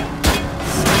you!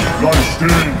 Bleib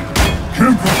stehen!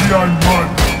 Kämpfe wie ein Mann!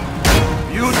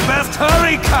 You'd best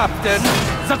hurry, Captain!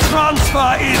 The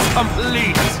transfer is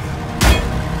complete!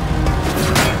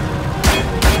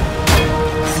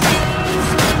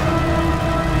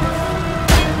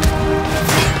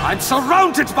 I'm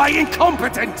surrounded by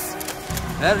incompetence!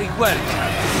 Very well,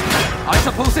 Captain. I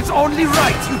suppose it's only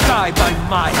right you die by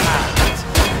my hand.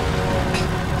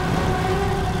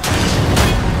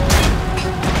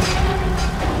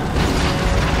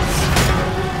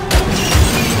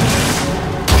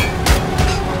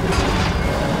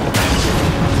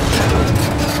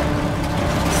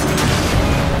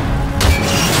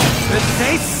 When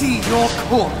they see your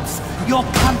corpse, your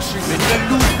countrymen will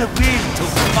lose the will to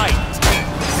fight.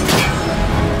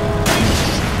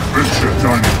 Welche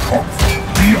deinen Kopf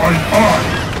wie ein Ei!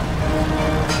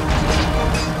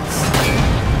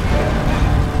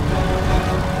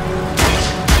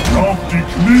 Auf die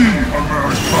Knie,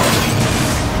 Amerika!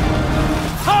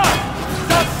 Ha!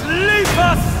 Das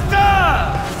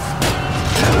Lieferstar!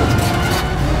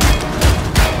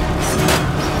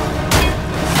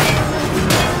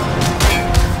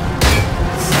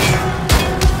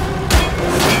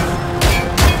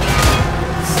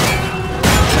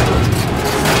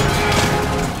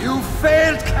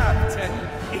 Failed, Captain!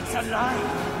 It's alive!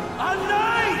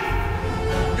 Alive!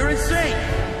 You're insane!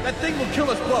 That thing will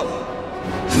kill us both!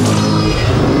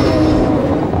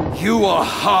 You are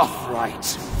half right,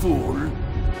 fool.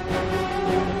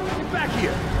 Get back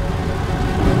here!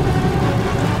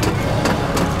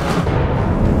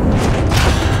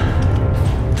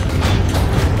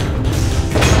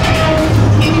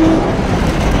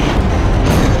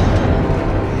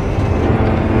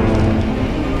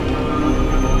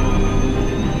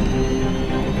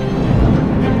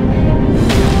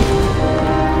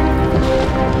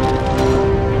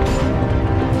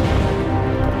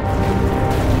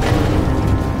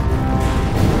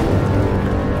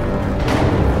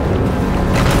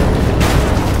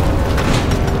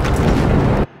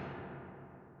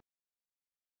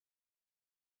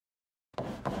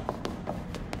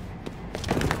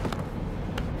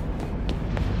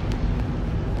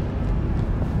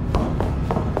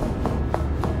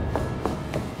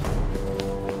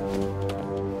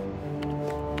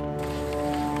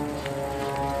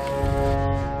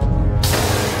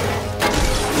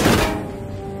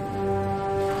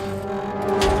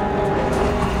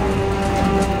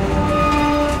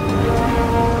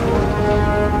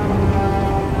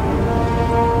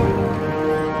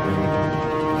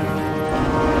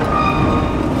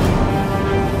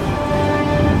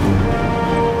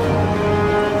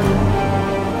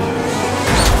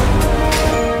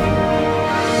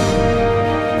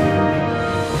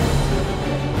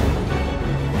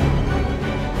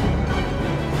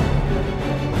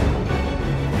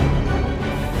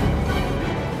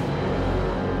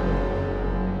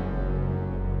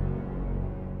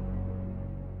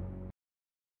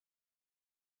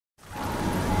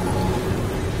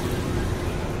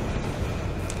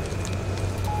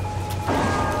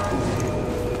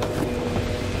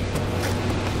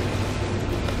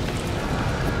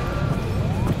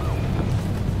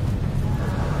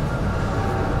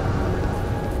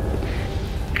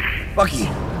 Bucky,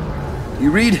 you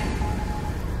read?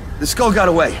 The skull got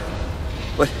away.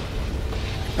 But I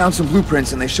found some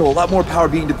blueprints and they show a lot more power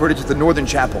being diverted to the northern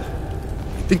chapel.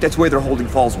 I think that's where they're holding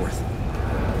Fallsworth.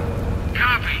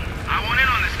 Copy. I want in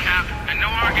on this, Cap, and no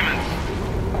arguments.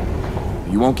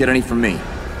 You won't get any from me.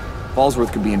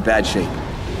 Fallsworth could be in bad shape.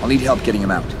 I'll need help getting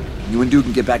him out. You and Duke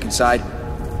can get back inside?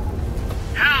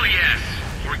 Hell yes!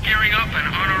 We're gearing up and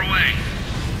on our way.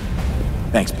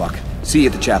 Thanks, Buck. See you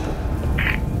at the chapel.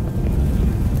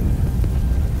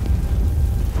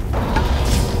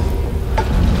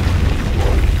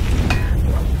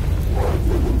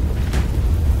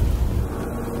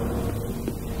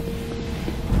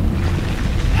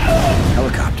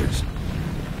 Helicopters.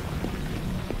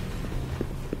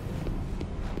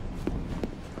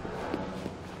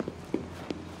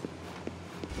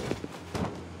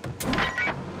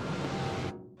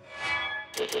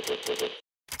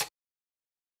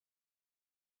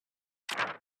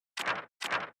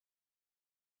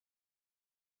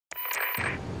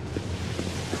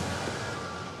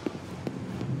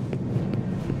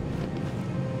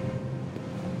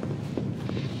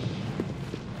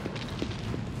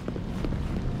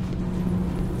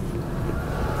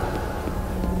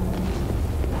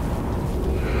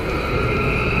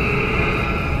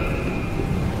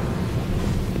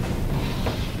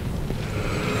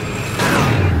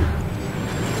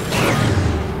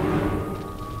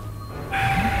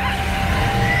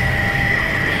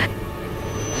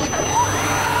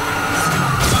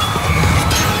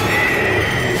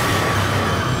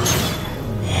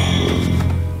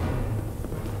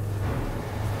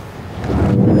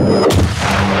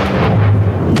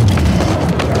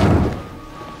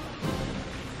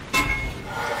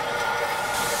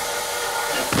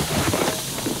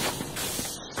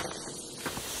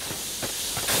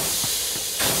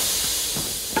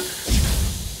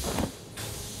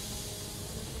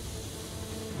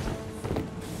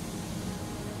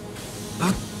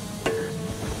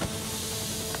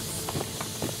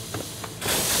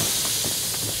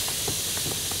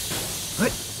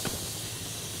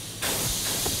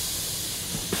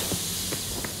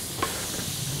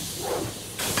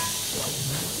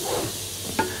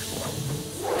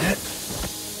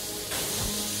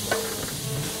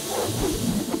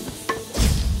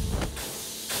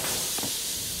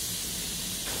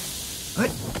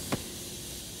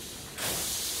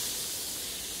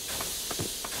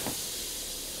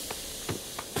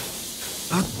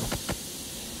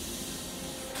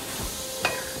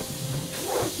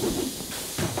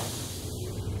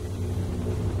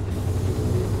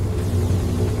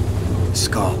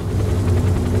 Skull.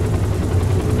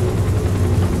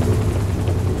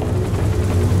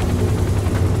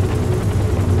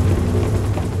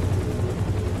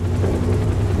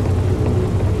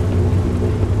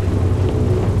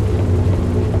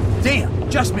 Damn!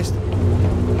 Just missed it.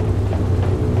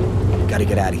 Gotta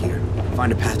get out of here.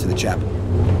 Find a path to the chapel.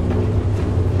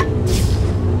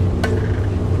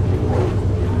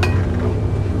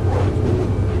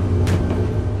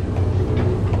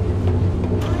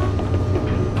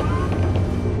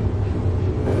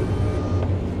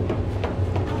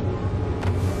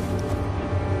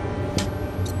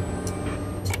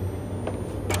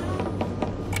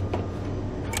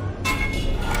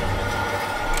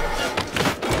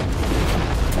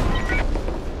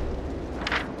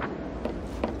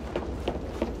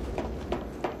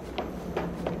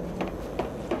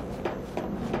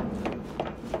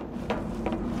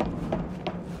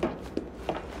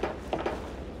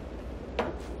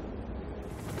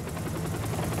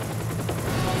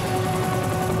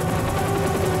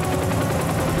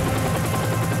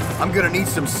 I'm gonna need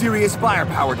some serious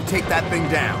firepower to take that thing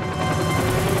down.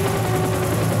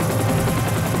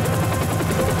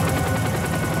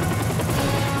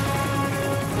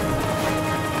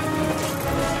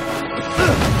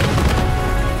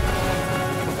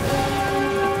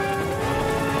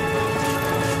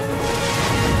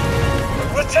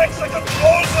 Protect the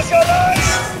controls with your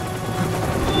life!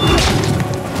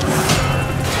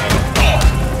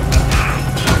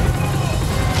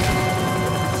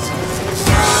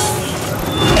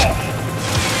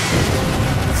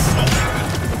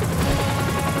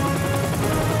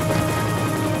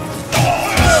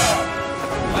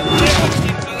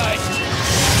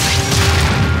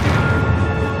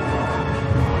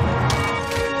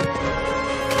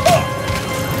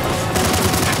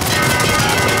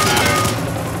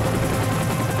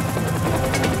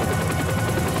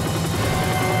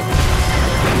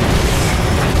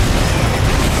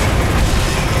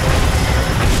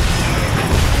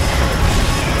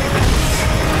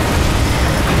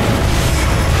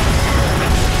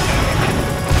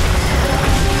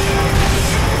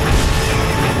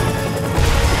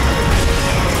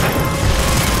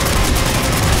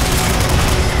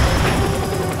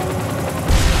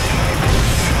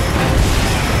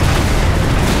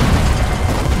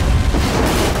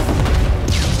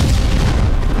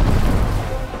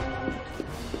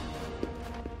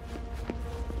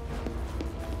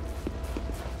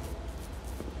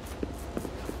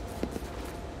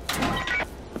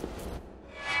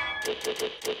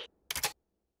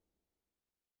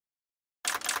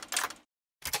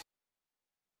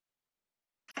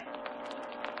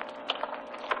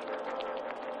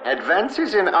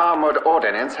 Advances in armored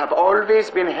ordnance have always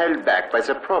been held back by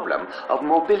the problem of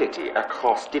mobility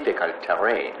across difficult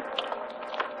terrain.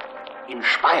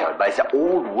 Inspired by the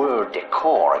old-world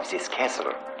decor of this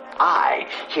castle, I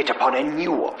hit upon a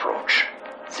new approach: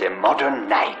 the modern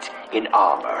knight in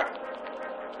armor.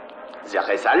 The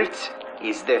result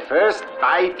is the first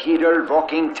bipedal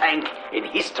walking tank in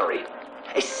history.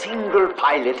 A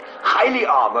single-pilot, highly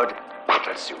armored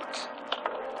battlesuit.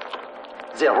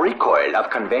 The recoil of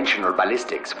conventional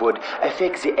ballistics would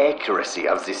affect the accuracy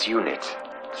of this unit,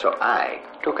 so I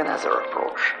took another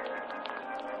approach.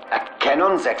 A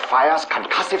cannon that fires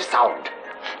concussive sound,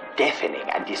 deafening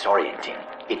and disorienting.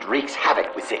 It wreaks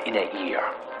havoc with the inner ear.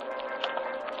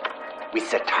 With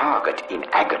the target in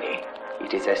agony,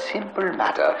 it is a simple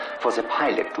matter for the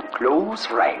pilot to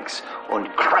close ranks and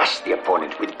crush the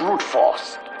opponent with brute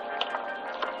force.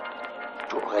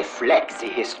 To reflect the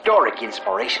historic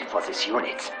inspiration for this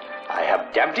unit, I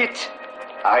have dubbed it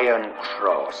Iron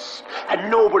Cross, a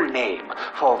noble name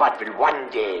for what will one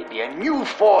day be a new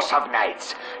force of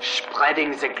knights,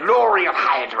 spreading the glory of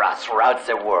Hydra throughout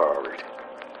the world.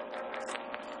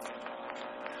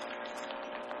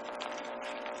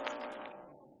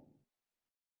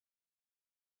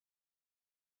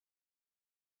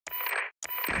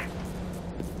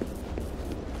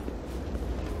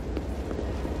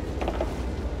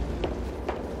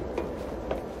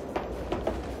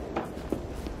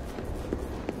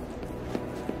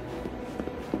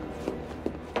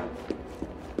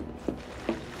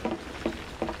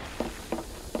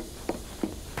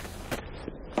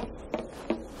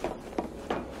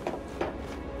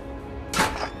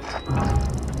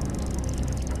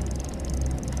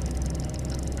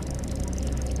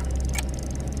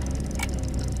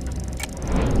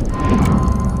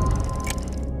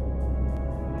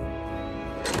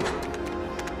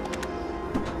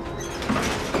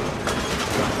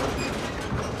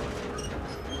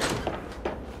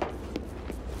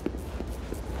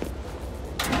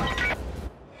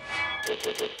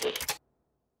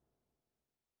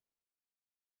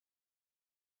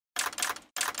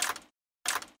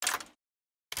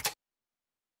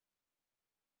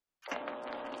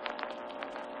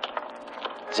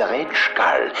 The Red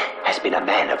Skull has been a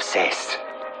man obsessed,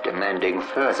 demanding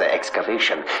further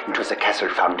excavation into the castle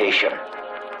foundation.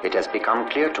 It has become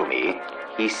clear to me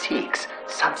he seeks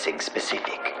something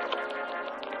specific.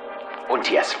 And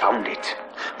he has found it.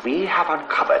 We have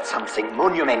uncovered something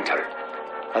monumental.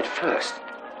 At first,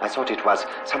 I thought it was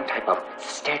some type of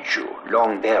statue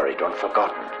long buried and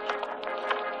forgotten.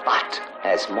 But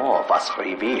as more was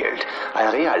revealed,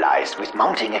 I realized with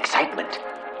mounting excitement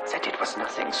that it was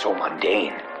nothing so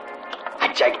mundane.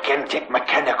 A gigantic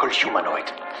mechanical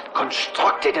humanoid,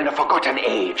 constructed in a forgotten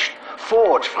age,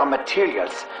 forged from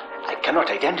materials I cannot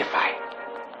identify.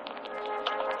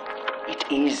 It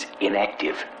is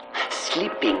inactive,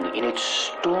 sleeping in its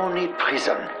stony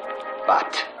prison.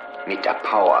 But with the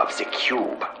power of the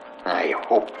cube, I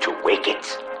hope to wake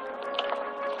it.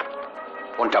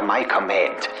 Under my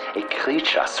command, a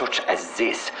creature such as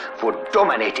this would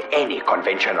dominate any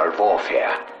conventional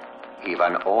warfare,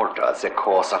 even alter the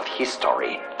course of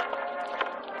history.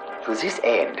 To this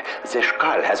end, the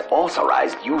Skull has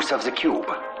authorized use of the cube,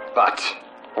 but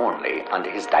only under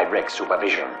his direct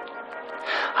supervision.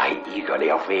 I eagerly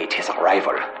await his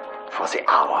arrival, for the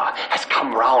hour has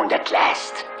come round at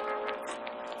last.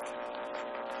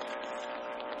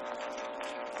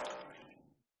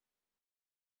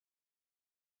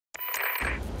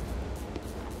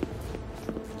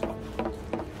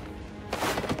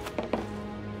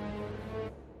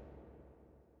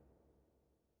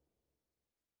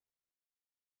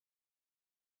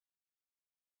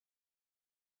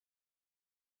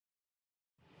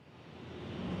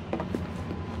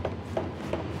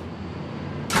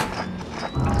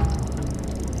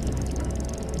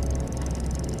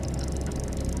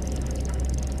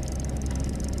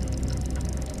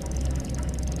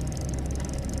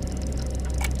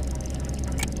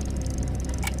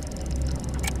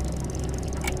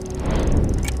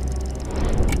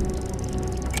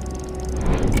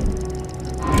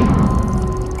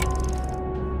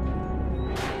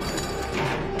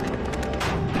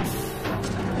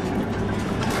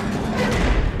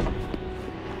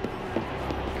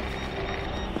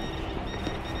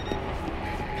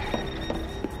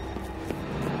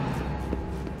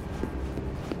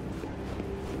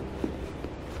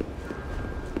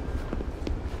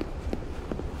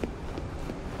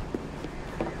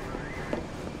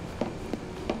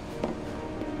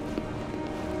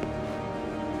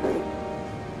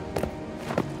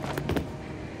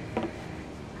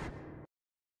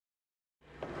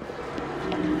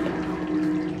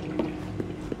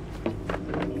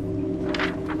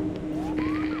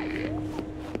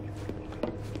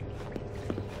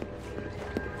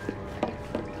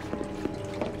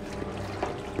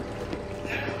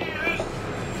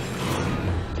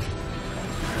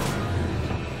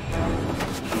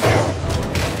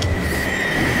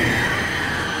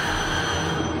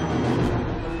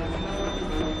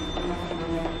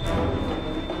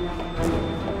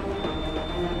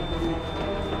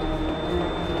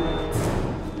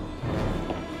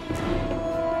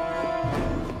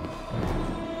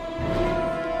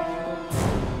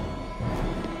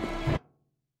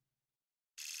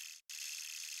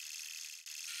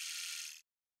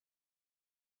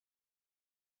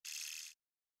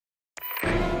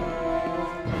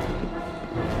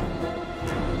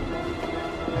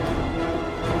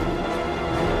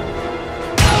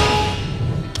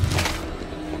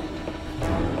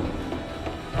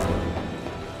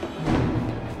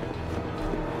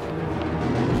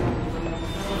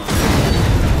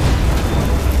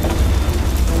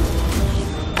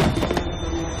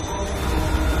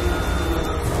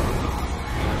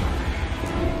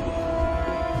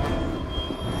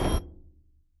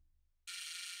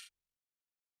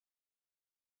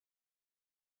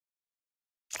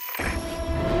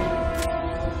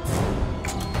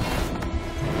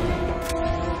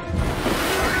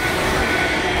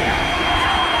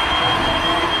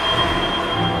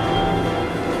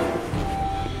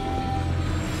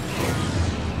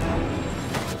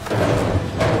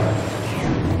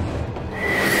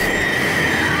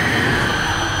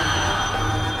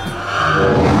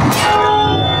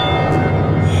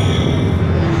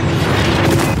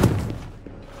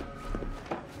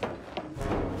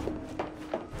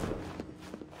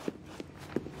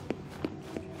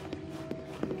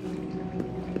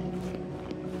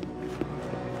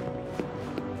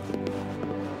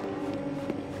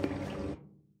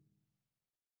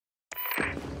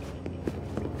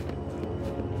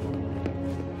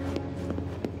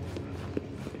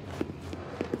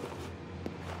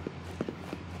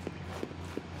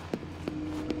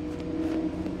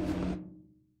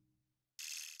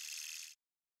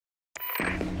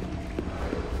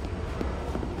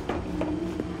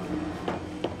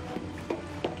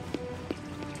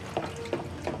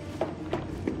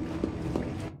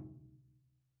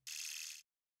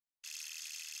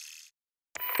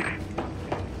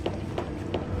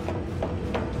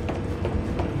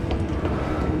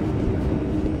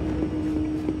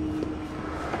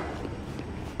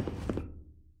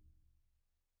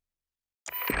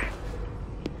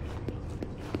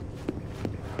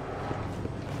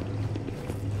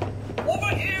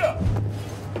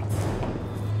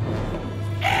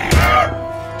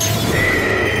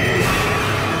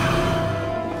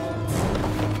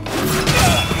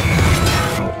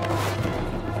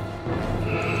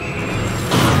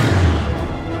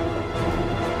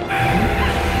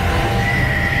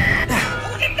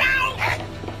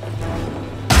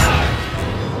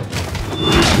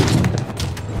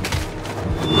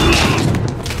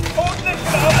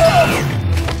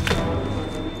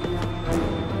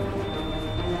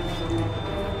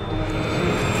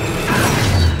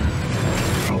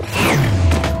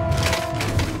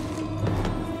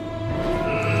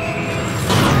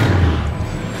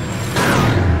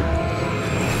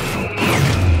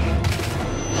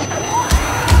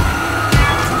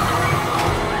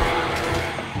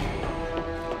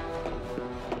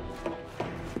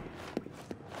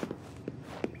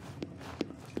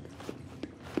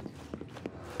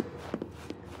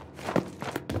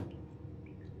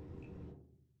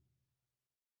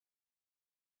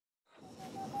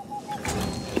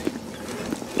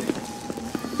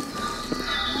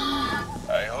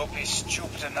 be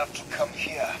stupid enough to come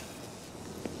here?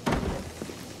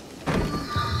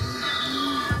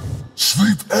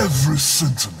 Sleep every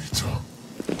centimeter.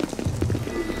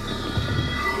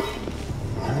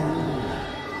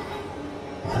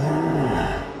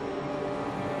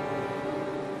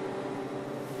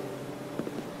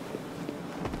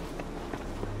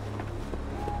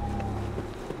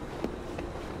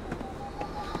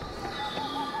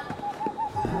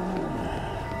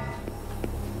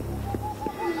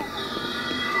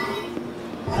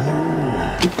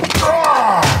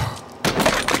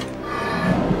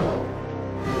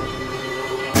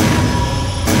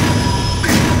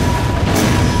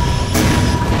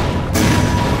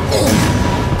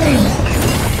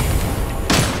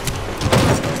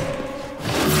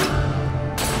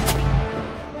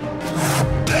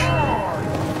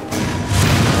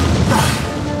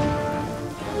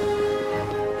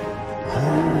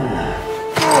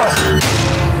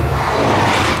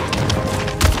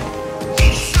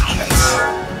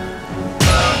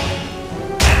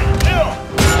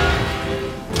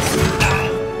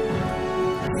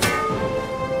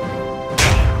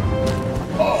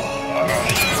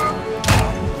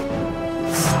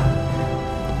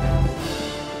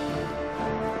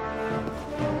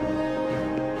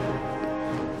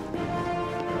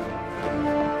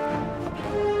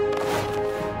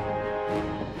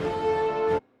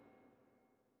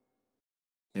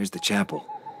 There's the chapel,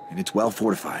 and it's well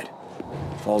fortified.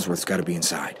 Fallsworth's gotta be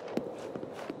inside.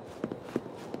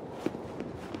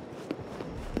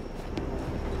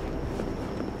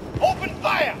 Open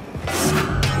fire!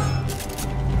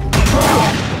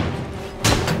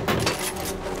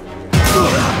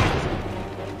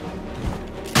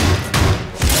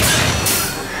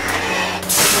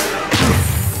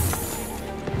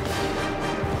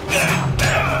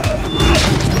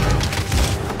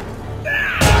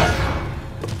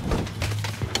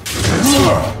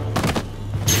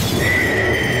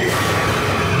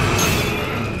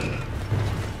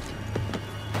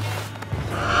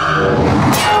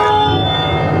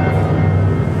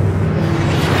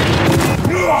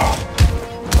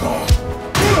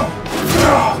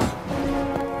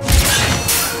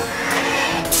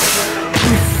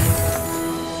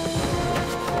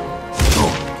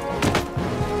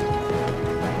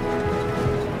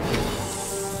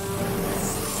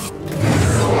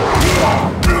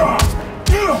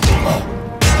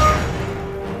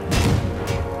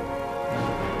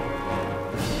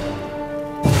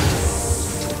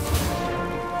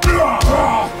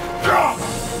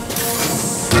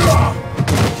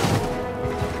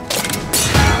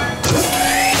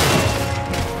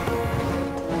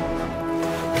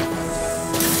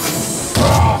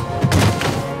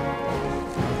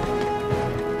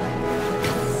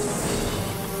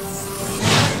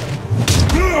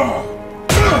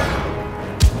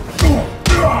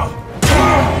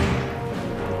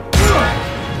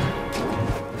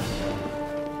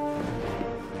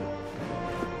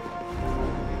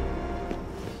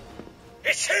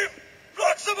 It's him!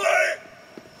 Blocks the way!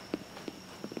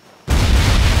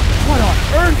 What on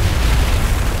earth?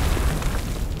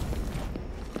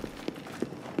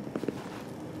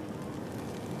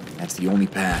 That's the only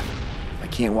path. If I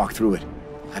can't walk through it,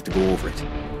 I'll have to go over it.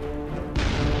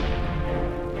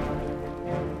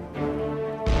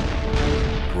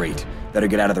 Great. Better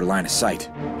get out of their line of sight.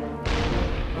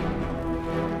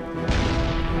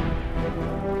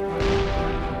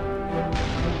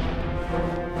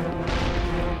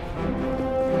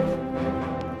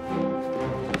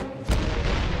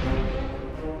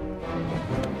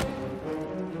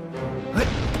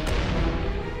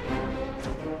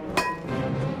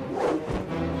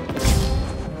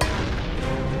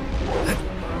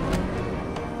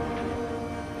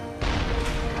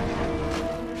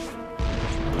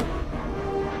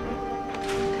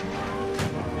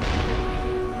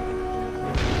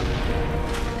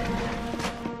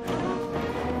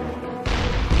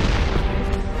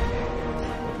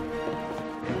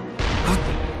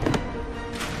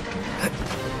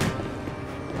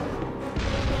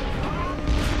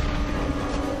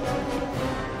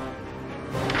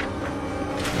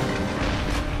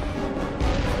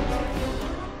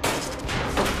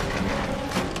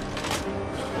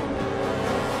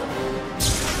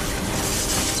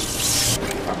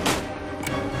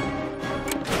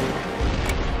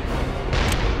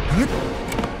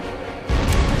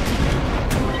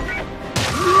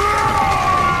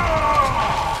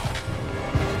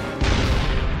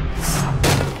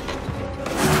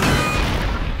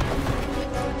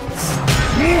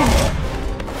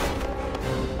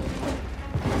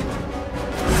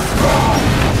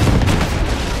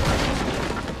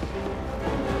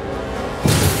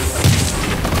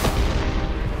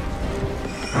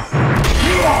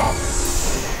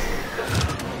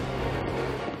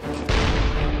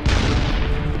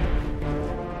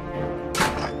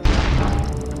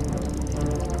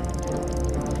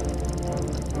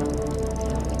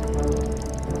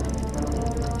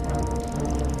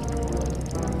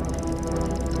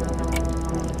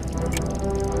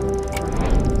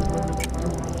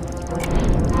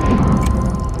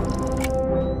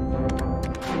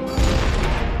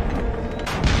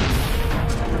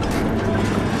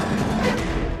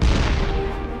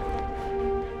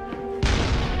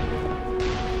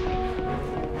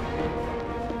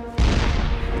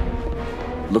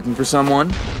 Looking for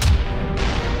someone?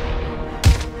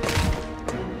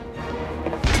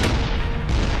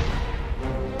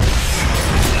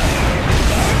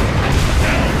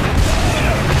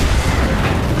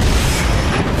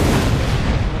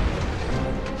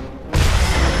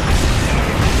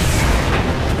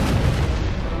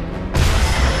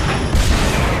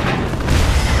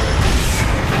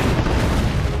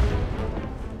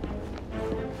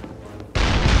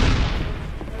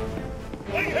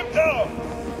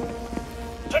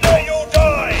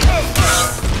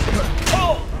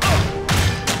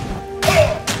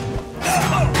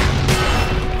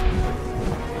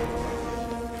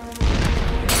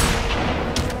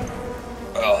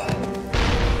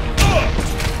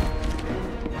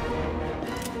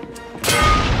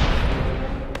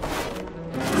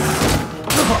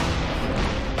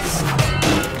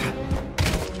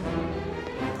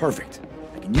 Perfect.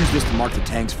 I can use this to mark the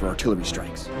tanks for artillery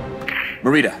strikes.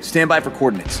 Marita, stand by for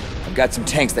coordinates. I've got some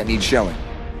tanks that need showing.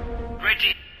 Great.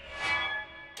 Here,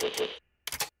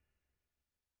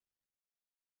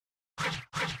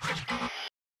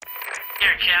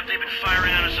 Cap, they've been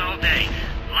firing on us all day.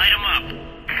 Light them up.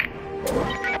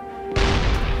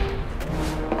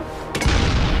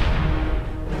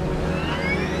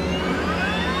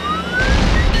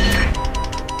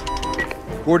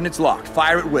 Coordinates locked.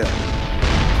 Fire at will.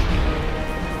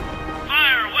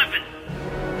 Fire, weapon.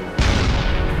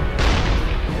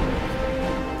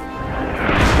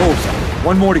 Bullseye.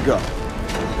 One more to go.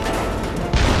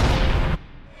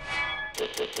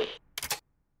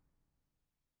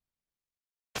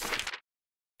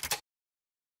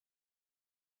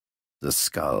 The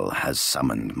Skull has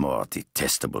summoned more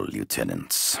detestable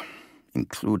lieutenants,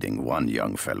 including one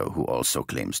young fellow who also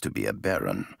claims to be a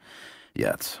baron,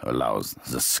 yet allows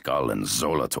the Skull and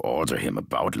Zola to order him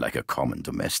about like a common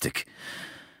domestic.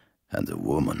 And a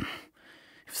woman.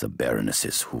 If the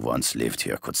baronesses who once lived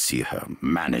here could see her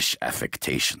mannish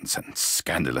affectations and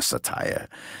scandalous attire,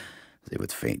 they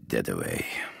would faint dead away.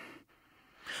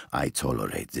 I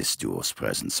tolerate this duo's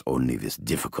presence only with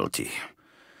difficulty.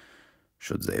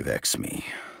 Should they vex me,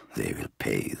 they will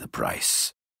pay the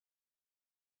price.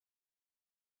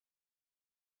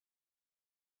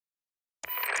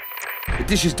 The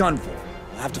dish is done for.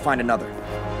 I'll have to find another.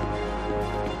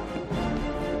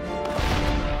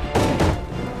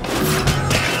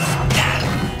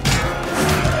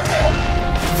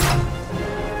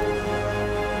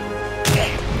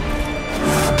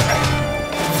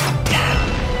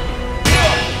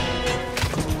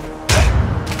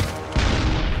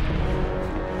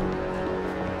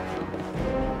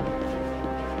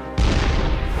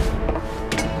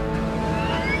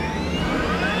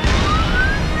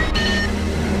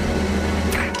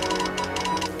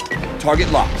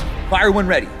 Target locked. Fire when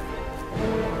ready.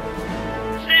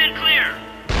 Stand clear.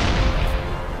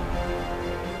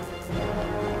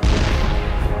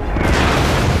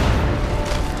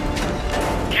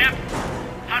 Cap,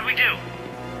 how'd we do?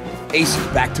 Aces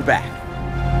back to back.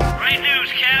 Great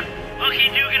news, Cap. Lucky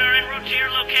Dugan are en route to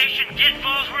your location. Get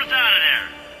Fallsworth out of there.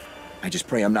 I just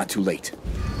pray I'm not too late.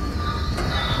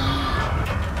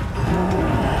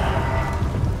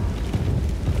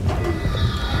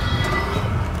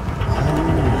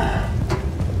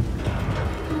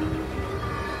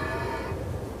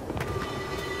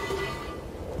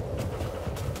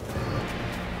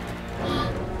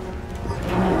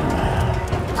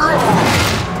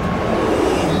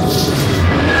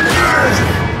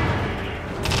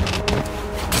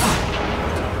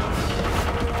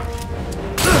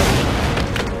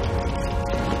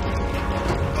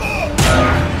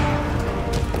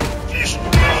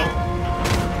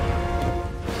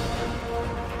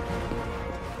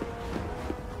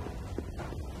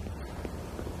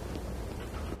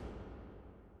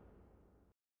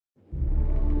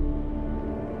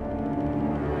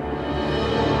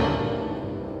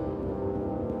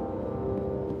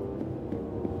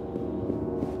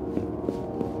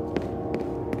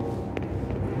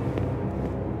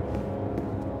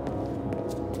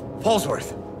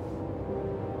 Fallsworth.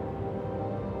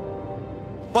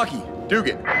 Bucky,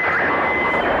 Dugan.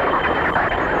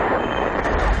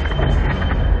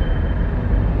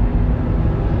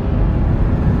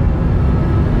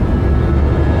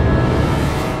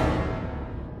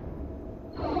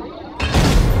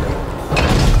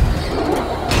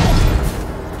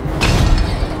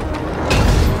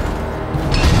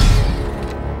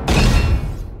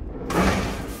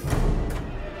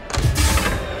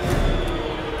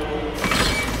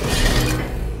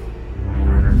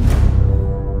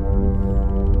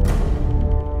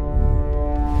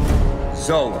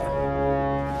 Zola.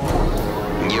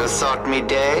 You thought me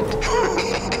dead?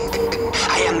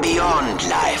 I am beyond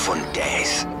life.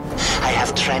 Fundes. I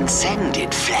have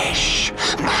transcended flesh,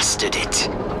 mastered it,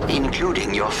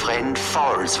 including your friend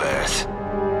Falsworth.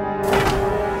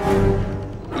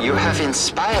 You have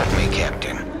inspired me,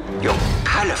 Captain. Your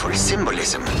colorful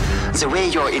symbolism, the way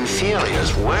your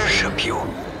inferiors worship you,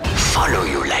 follow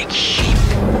you like sheep.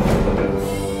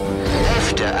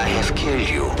 After I have killed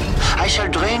you, I shall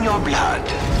drain your blood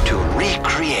to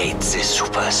recreate the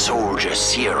super soldier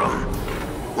serum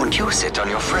and use it on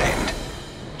your friend,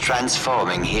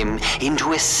 transforming him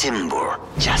into a symbol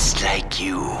just like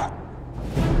you.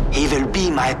 He will be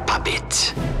my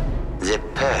puppet, the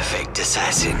perfect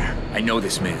assassin. I know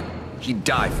this man. He'd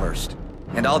die first.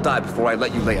 And I'll die before I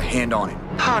let you lay a hand on him.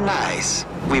 How nice.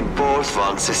 We both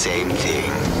want the same thing.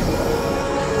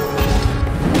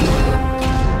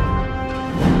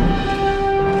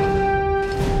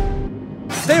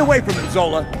 Stay away from him,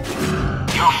 Zola.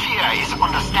 Your fear is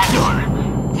understandable.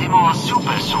 The more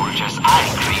super soldiers I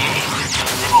create,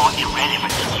 the more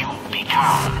irrelevant you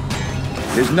become.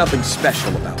 There's nothing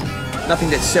special about him. Nothing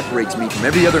that separates me from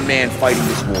every other man fighting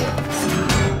this war.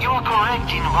 You're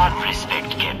correct in one respect,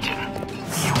 Captain.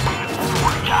 You will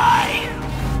all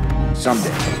die.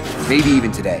 Someday. Maybe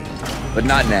even today. But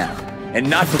not now. And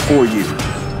not before you.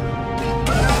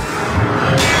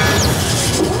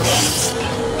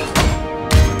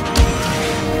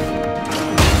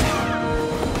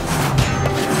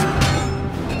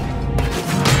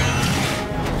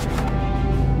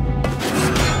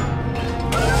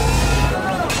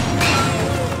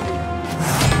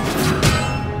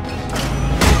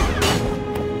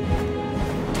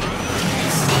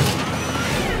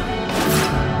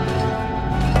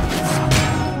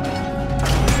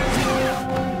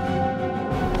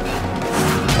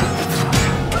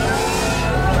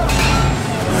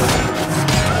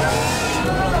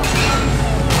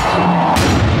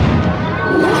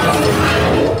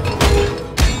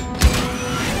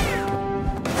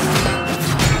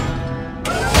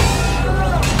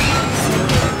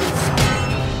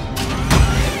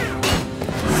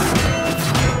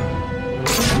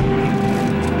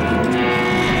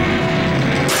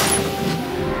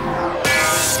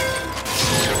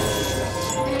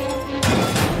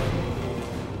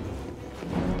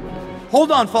 Hold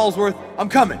on, Falsworth. I'm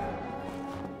coming.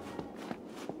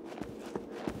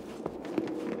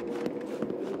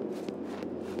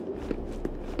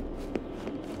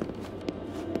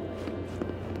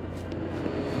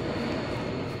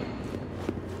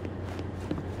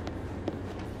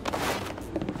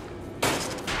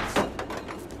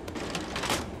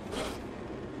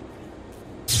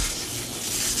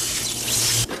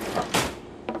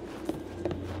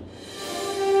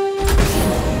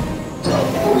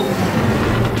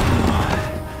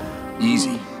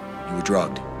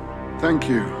 Drugged. Thank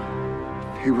you.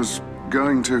 He was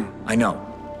going to... I know.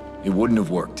 It wouldn't have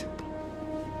worked.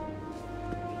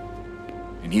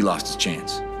 And he lost his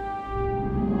chance.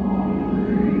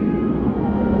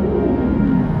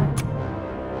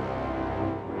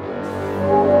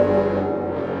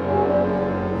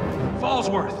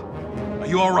 Falsworth! Are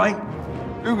you all right?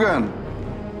 Dugan,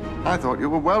 I thought you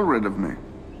were well rid of me.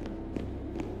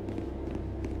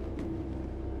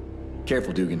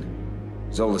 Careful, Dugan.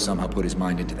 Zola somehow put his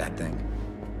mind into that thing.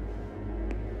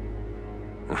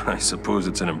 I suppose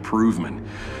it's an improvement,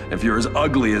 if you're as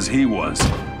ugly as he was.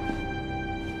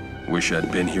 Wish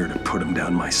I'd been here to put him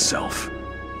down myself.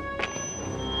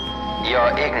 Your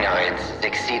ignorance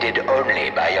succeeded only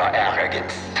by your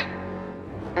arrogance.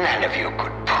 None of you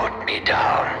could put me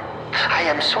down. I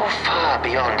am so far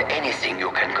beyond anything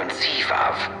you can conceive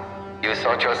of. You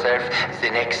thought yourself the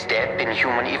next step in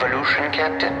human evolution,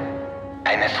 Captain?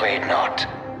 I'm afraid not.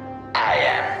 I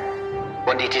am.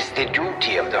 And it is the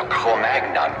duty of the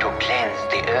Cro-Magnon to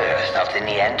cleanse the earth of the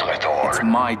Neanderthal. It's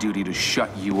my duty to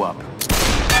shut you up.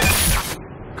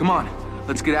 Come on,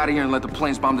 let's get out of here and let the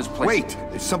planes bomb this place. Wait!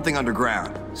 There's something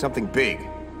underground. Something big.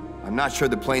 I'm not sure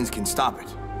the planes can stop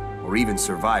it. Or even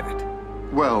survive it.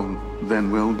 Well,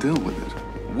 then we'll deal with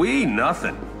it. We?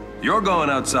 Nothing. You're going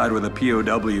outside where the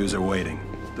POWs are waiting.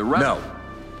 The rest... No.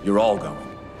 You're all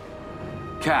going.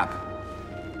 Cap.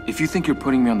 If you think you're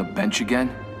putting me on the bench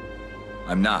again...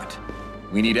 I'm not.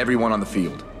 We need everyone on the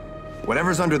field.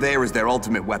 Whatever's under there is their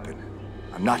ultimate weapon.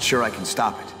 I'm not sure I can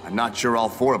stop it. I'm not sure all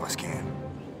four of us can.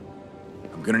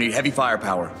 I'm gonna need heavy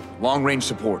firepower, long-range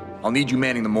support. I'll need you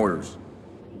manning the mortars.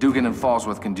 Dugan and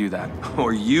Falsworth can do that.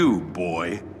 Or you,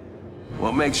 boy.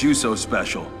 What makes you so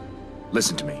special?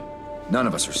 Listen to me. None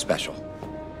of us are special.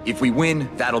 If we win,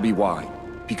 that'll be why.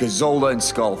 Because Zola and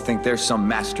Skull think they're some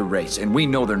master race, and we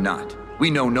know they're not. We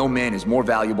know no man is more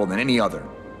valuable than any other.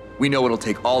 We know it'll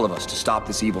take all of us to stop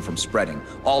this evil from spreading.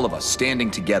 All of us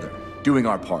standing together, doing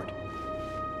our part.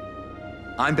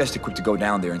 I'm best equipped to go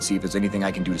down there and see if there's anything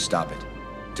I can do to stop it.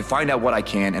 To find out what I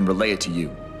can and relay it to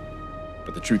you.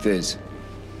 But the truth is,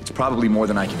 it's probably more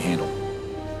than I can handle.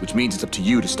 Which means it's up to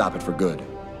you to stop it for good.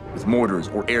 With mortars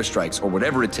or airstrikes or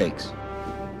whatever it takes.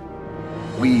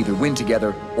 We either win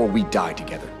together or we die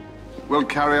together. We'll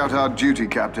carry out our duty,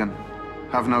 Captain.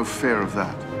 Have no fear of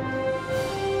that.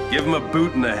 Give him a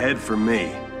boot in the head for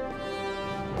me.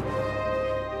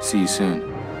 See you soon.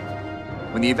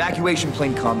 When the evacuation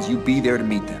plane comes, you be there to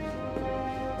meet them.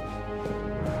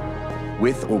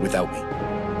 With or without me.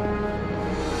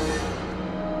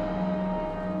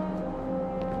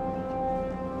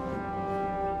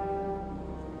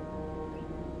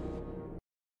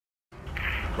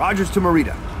 Rogers to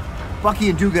Merida. Bucky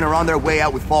and Dugan are on their way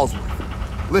out with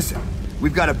Fallsworth. Listen,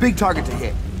 we've got a big target to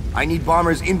hit. I need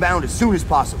bombers inbound as soon as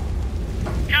possible.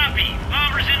 Copy.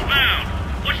 Bombers inbound.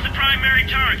 What's the primary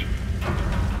target?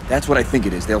 That's what I think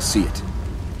it is. They'll see it.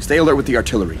 Stay alert with the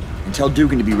artillery, and tell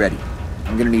Dugan to be ready.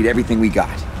 I'm gonna need everything we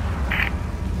got.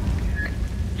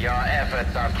 Your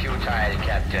efforts are futile,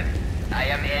 Captain. I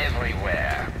am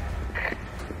everywhere.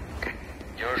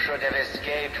 You should have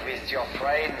escaped with your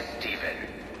friend, Stephen.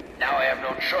 Now I have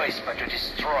no choice but to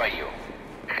destroy you.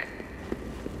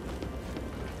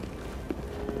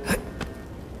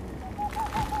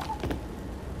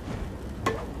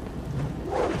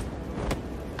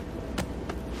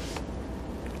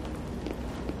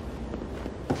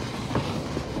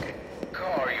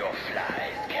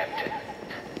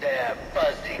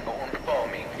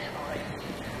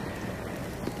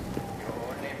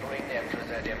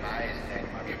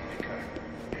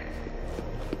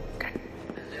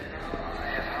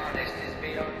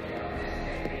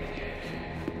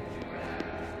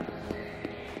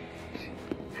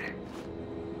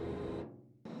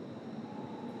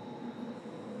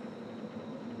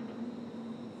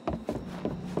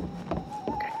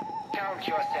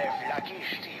 Yourself lucky,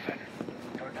 Stephen.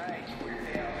 Tonight you will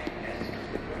bear witness to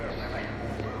the birth of a new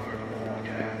world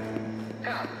order.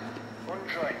 Come, and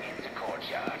join me in the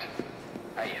courtyard.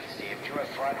 I have saved you a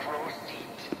front row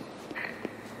seat.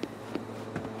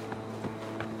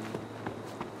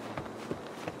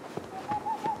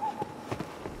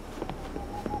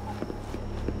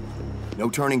 No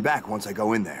turning back once I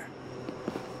go in there.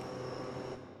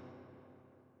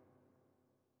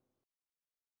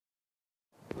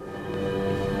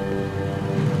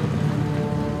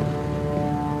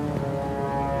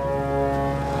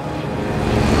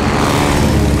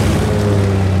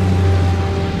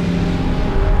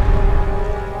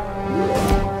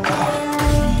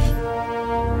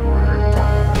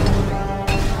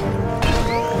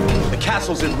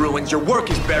 In ruins, your work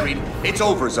is buried. It's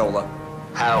over, Zola.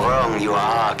 How wrong you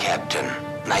are, Captain.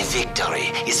 My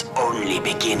victory is only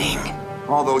beginning.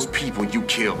 All those people you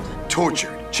killed,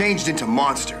 tortured, changed into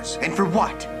monsters. And for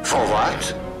what? For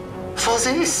what? For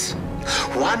this.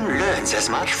 One learns as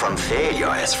much from failure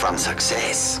as from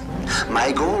success.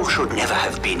 My goal should never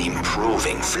have been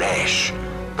improving flesh,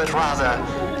 but rather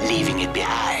leaving it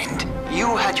behind.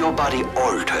 You had your body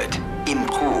altered,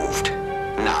 improved.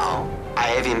 Now, I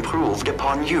have improved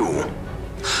upon you.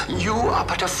 You are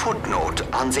but a footnote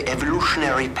on the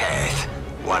evolutionary path,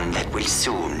 one that will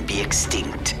soon be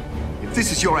extinct. If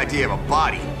this is your idea of a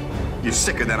body, you're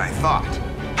sicker than I thought.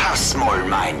 How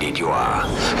small-minded you are.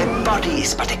 A body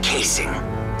is but a casing.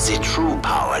 The true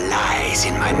power lies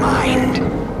in my mind,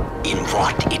 in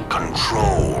what it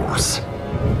controls.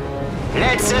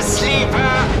 Let the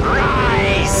sleeper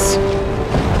rise!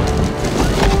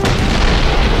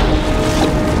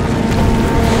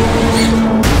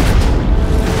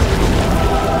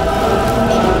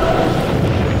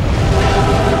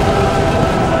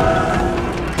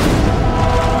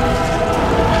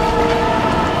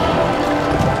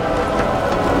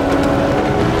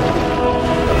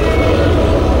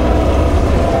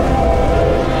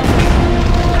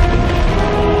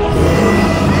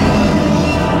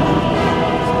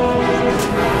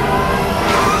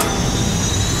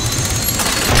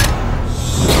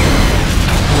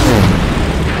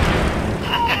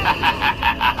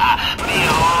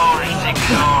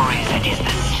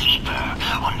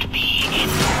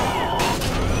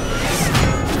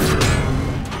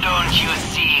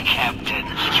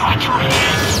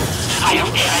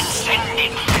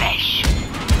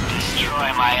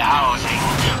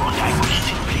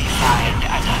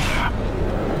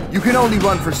 You can only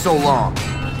run for so long.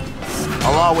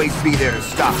 I'll always be there to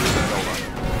stop you, Zola.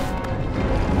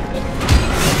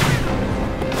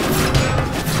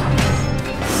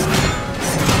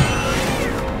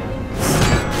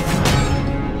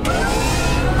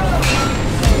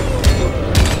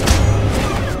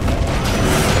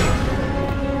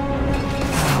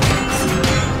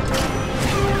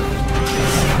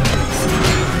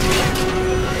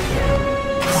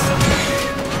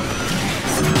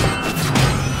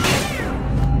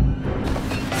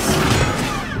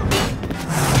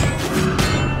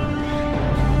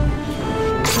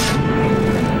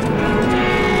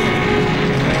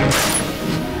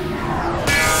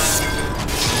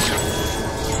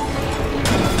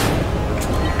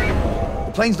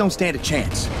 planes don't stand a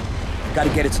chance.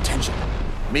 Gotta get its attention.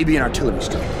 Maybe an artillery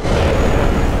strike.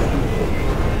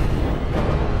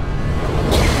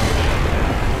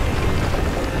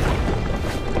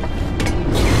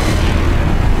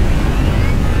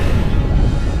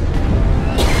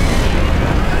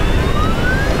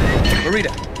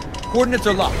 Marita, coordinates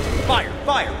are locked. Fire,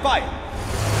 fire, fire!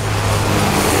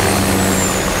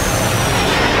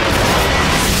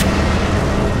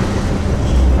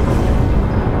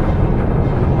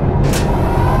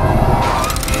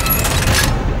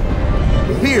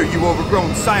 Here, you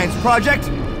overgrown science project!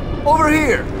 Over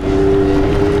here!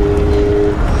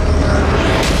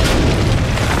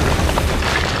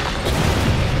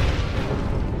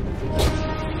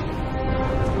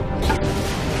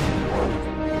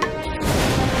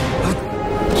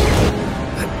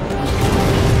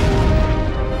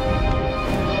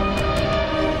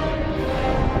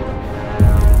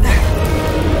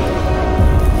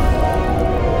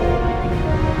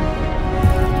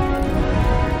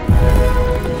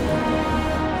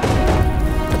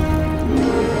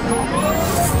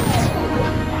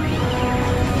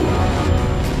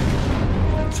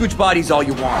 Switch bodies all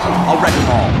you want. I'll wreck them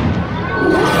all.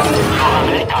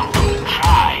 You're welcome to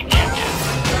try, Captain.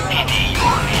 Maybe you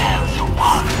only have the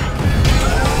one.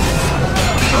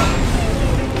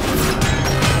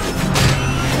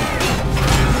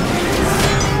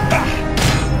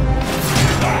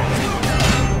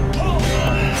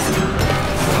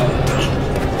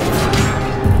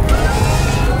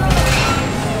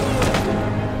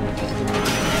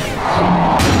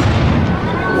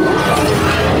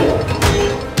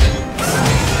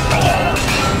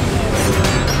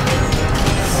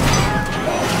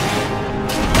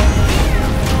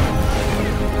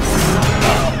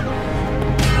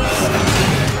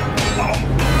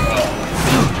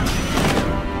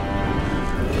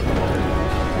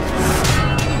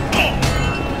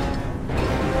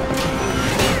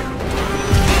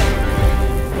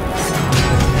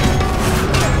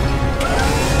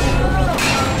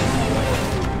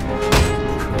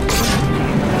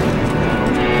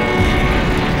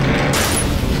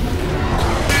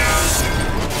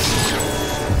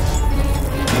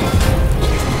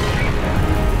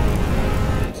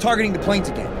 Targeting the planes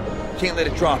again. Can't let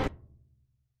it drop.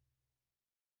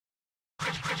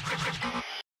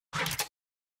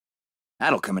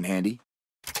 That'll come in handy.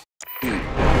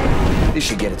 This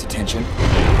should get its attention.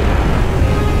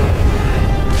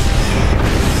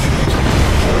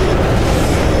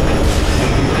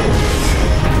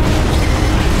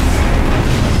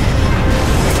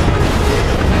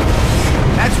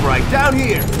 That's right, down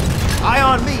here! Eye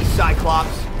on me,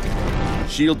 Cyclops!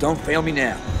 Shield, don't fail me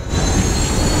now.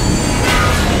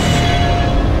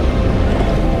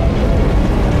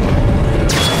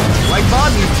 Like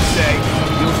Bob used to say,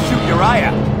 you'll shoot your eye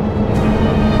out.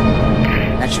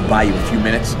 That should buy you a few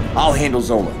minutes. I'll handle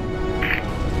Zola.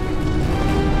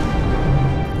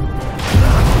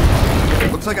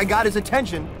 Looks like I got his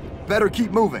attention. Better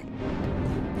keep moving.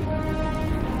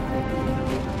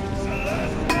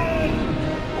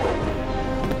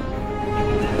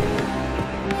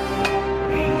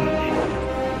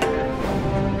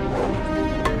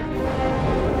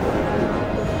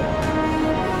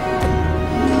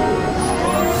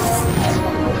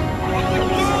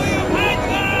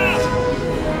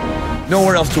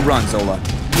 Nowhere else to run, Zola.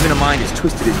 Even a mind as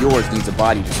twisted as yours needs a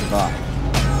body to survive.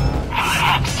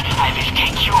 Perhaps I will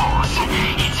take yours.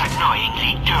 It's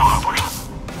annoyingly durable.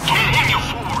 Kill him, you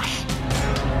fools!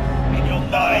 And you'll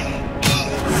die.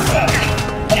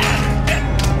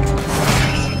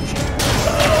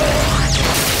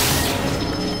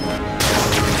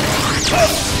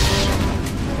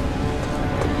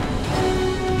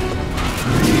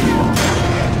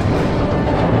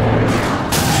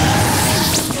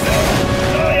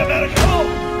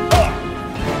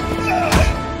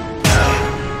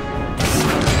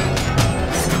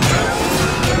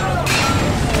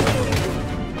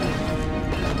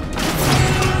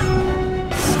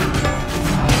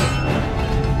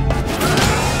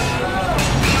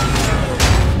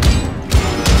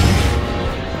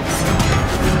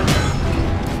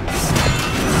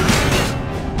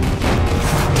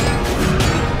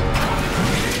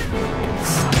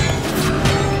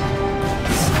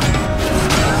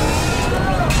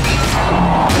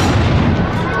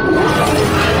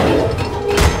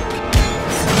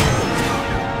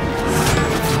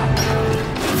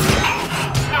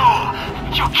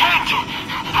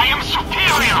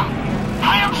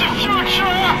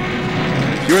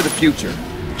 You're the future.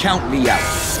 Count me out.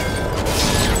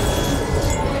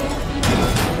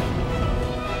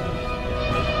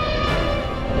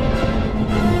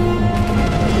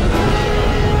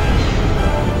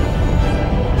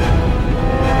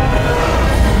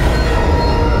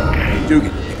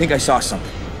 think I saw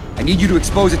something. I need you to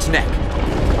expose its neck.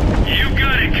 You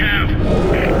got it, Cap.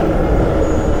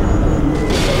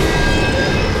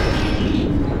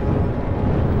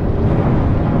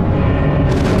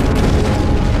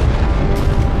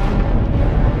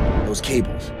 Those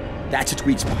cables. That's its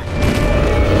weak spot.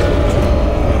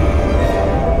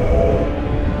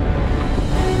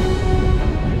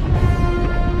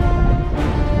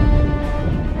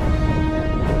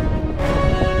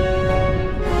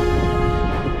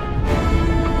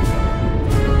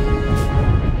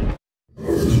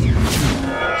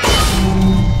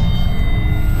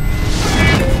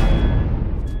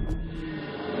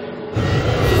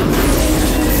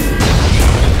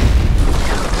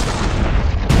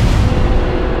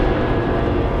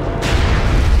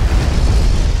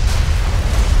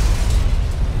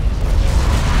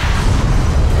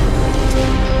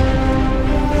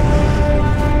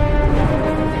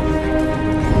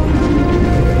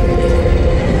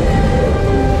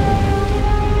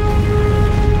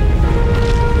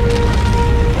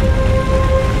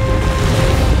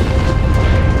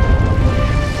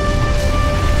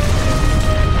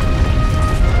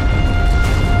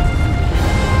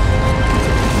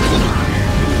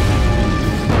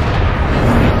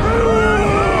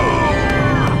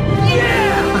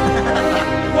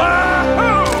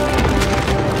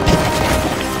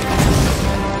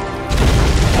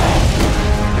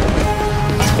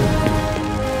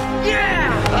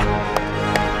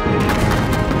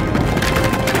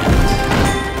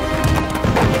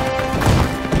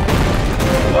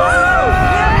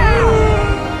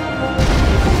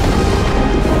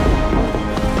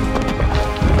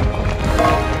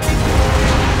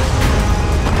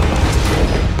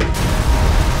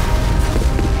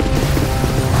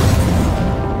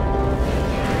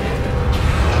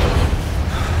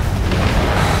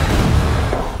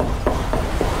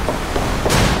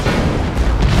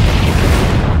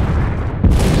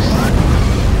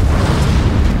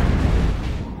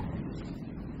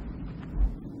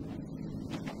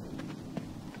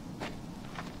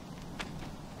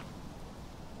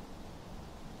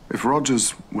 If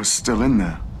Rogers was still in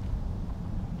there...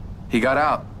 He got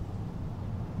out.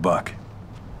 Buck,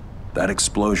 that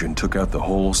explosion took out the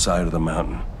whole side of the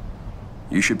mountain.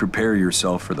 You should prepare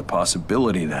yourself for the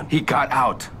possibility then. He got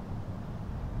out.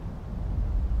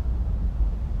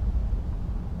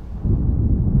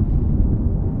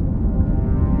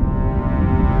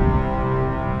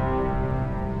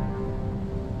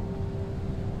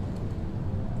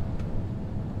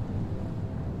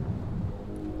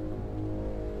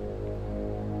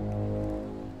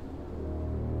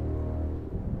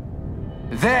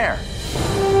 There!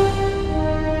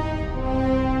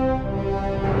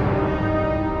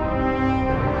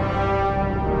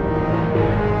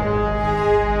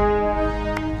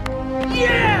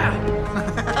 Yeah!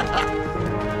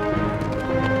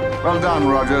 Well done,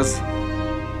 Rogers.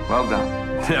 Well done.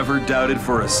 Never doubted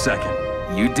for a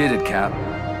second. You did it, Cap.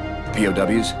 The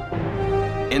POWs?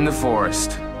 In the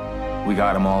forest. We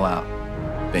got them all out.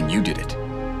 Then you did it.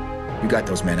 You got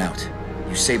those men out.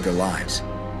 You saved their lives.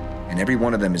 And every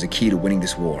one of them is a key to winning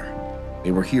this war.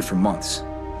 They were here for months.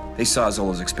 They saw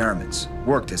Zola's experiments,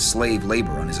 worked as slave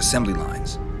labor on his assembly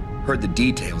lines, heard the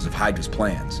details of Hydra's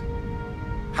plans.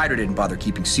 Hydra didn't bother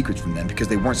keeping secrets from them because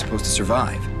they weren't supposed to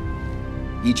survive.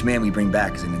 Each man we bring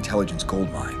back is an intelligence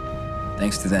goldmine.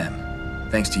 Thanks to them,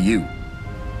 thanks to you,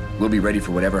 we'll be ready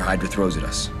for whatever Hydra throws at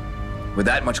us. We're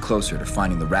that much closer to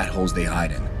finding the rat holes they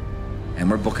hide in. And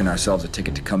we're booking ourselves a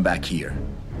ticket to come back here,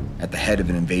 at the head of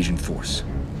an invasion force.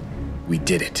 We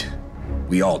did it.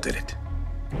 We all did it.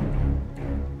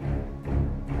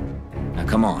 Now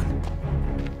come on.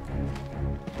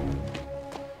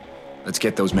 Let's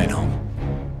get those men home.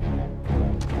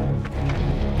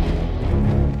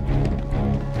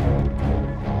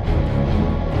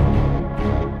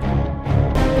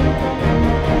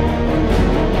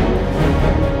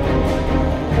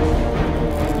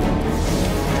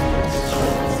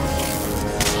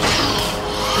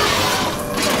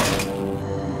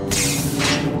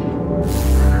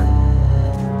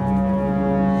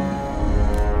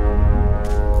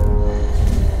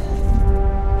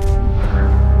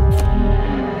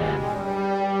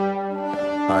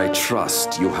 I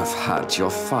trust you have had your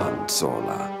fun,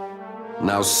 Zola.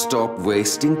 Now stop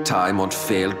wasting time on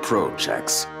failed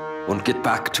projects and get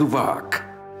back to work.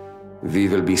 We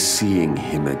will be seeing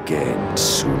him again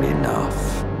soon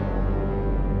enough.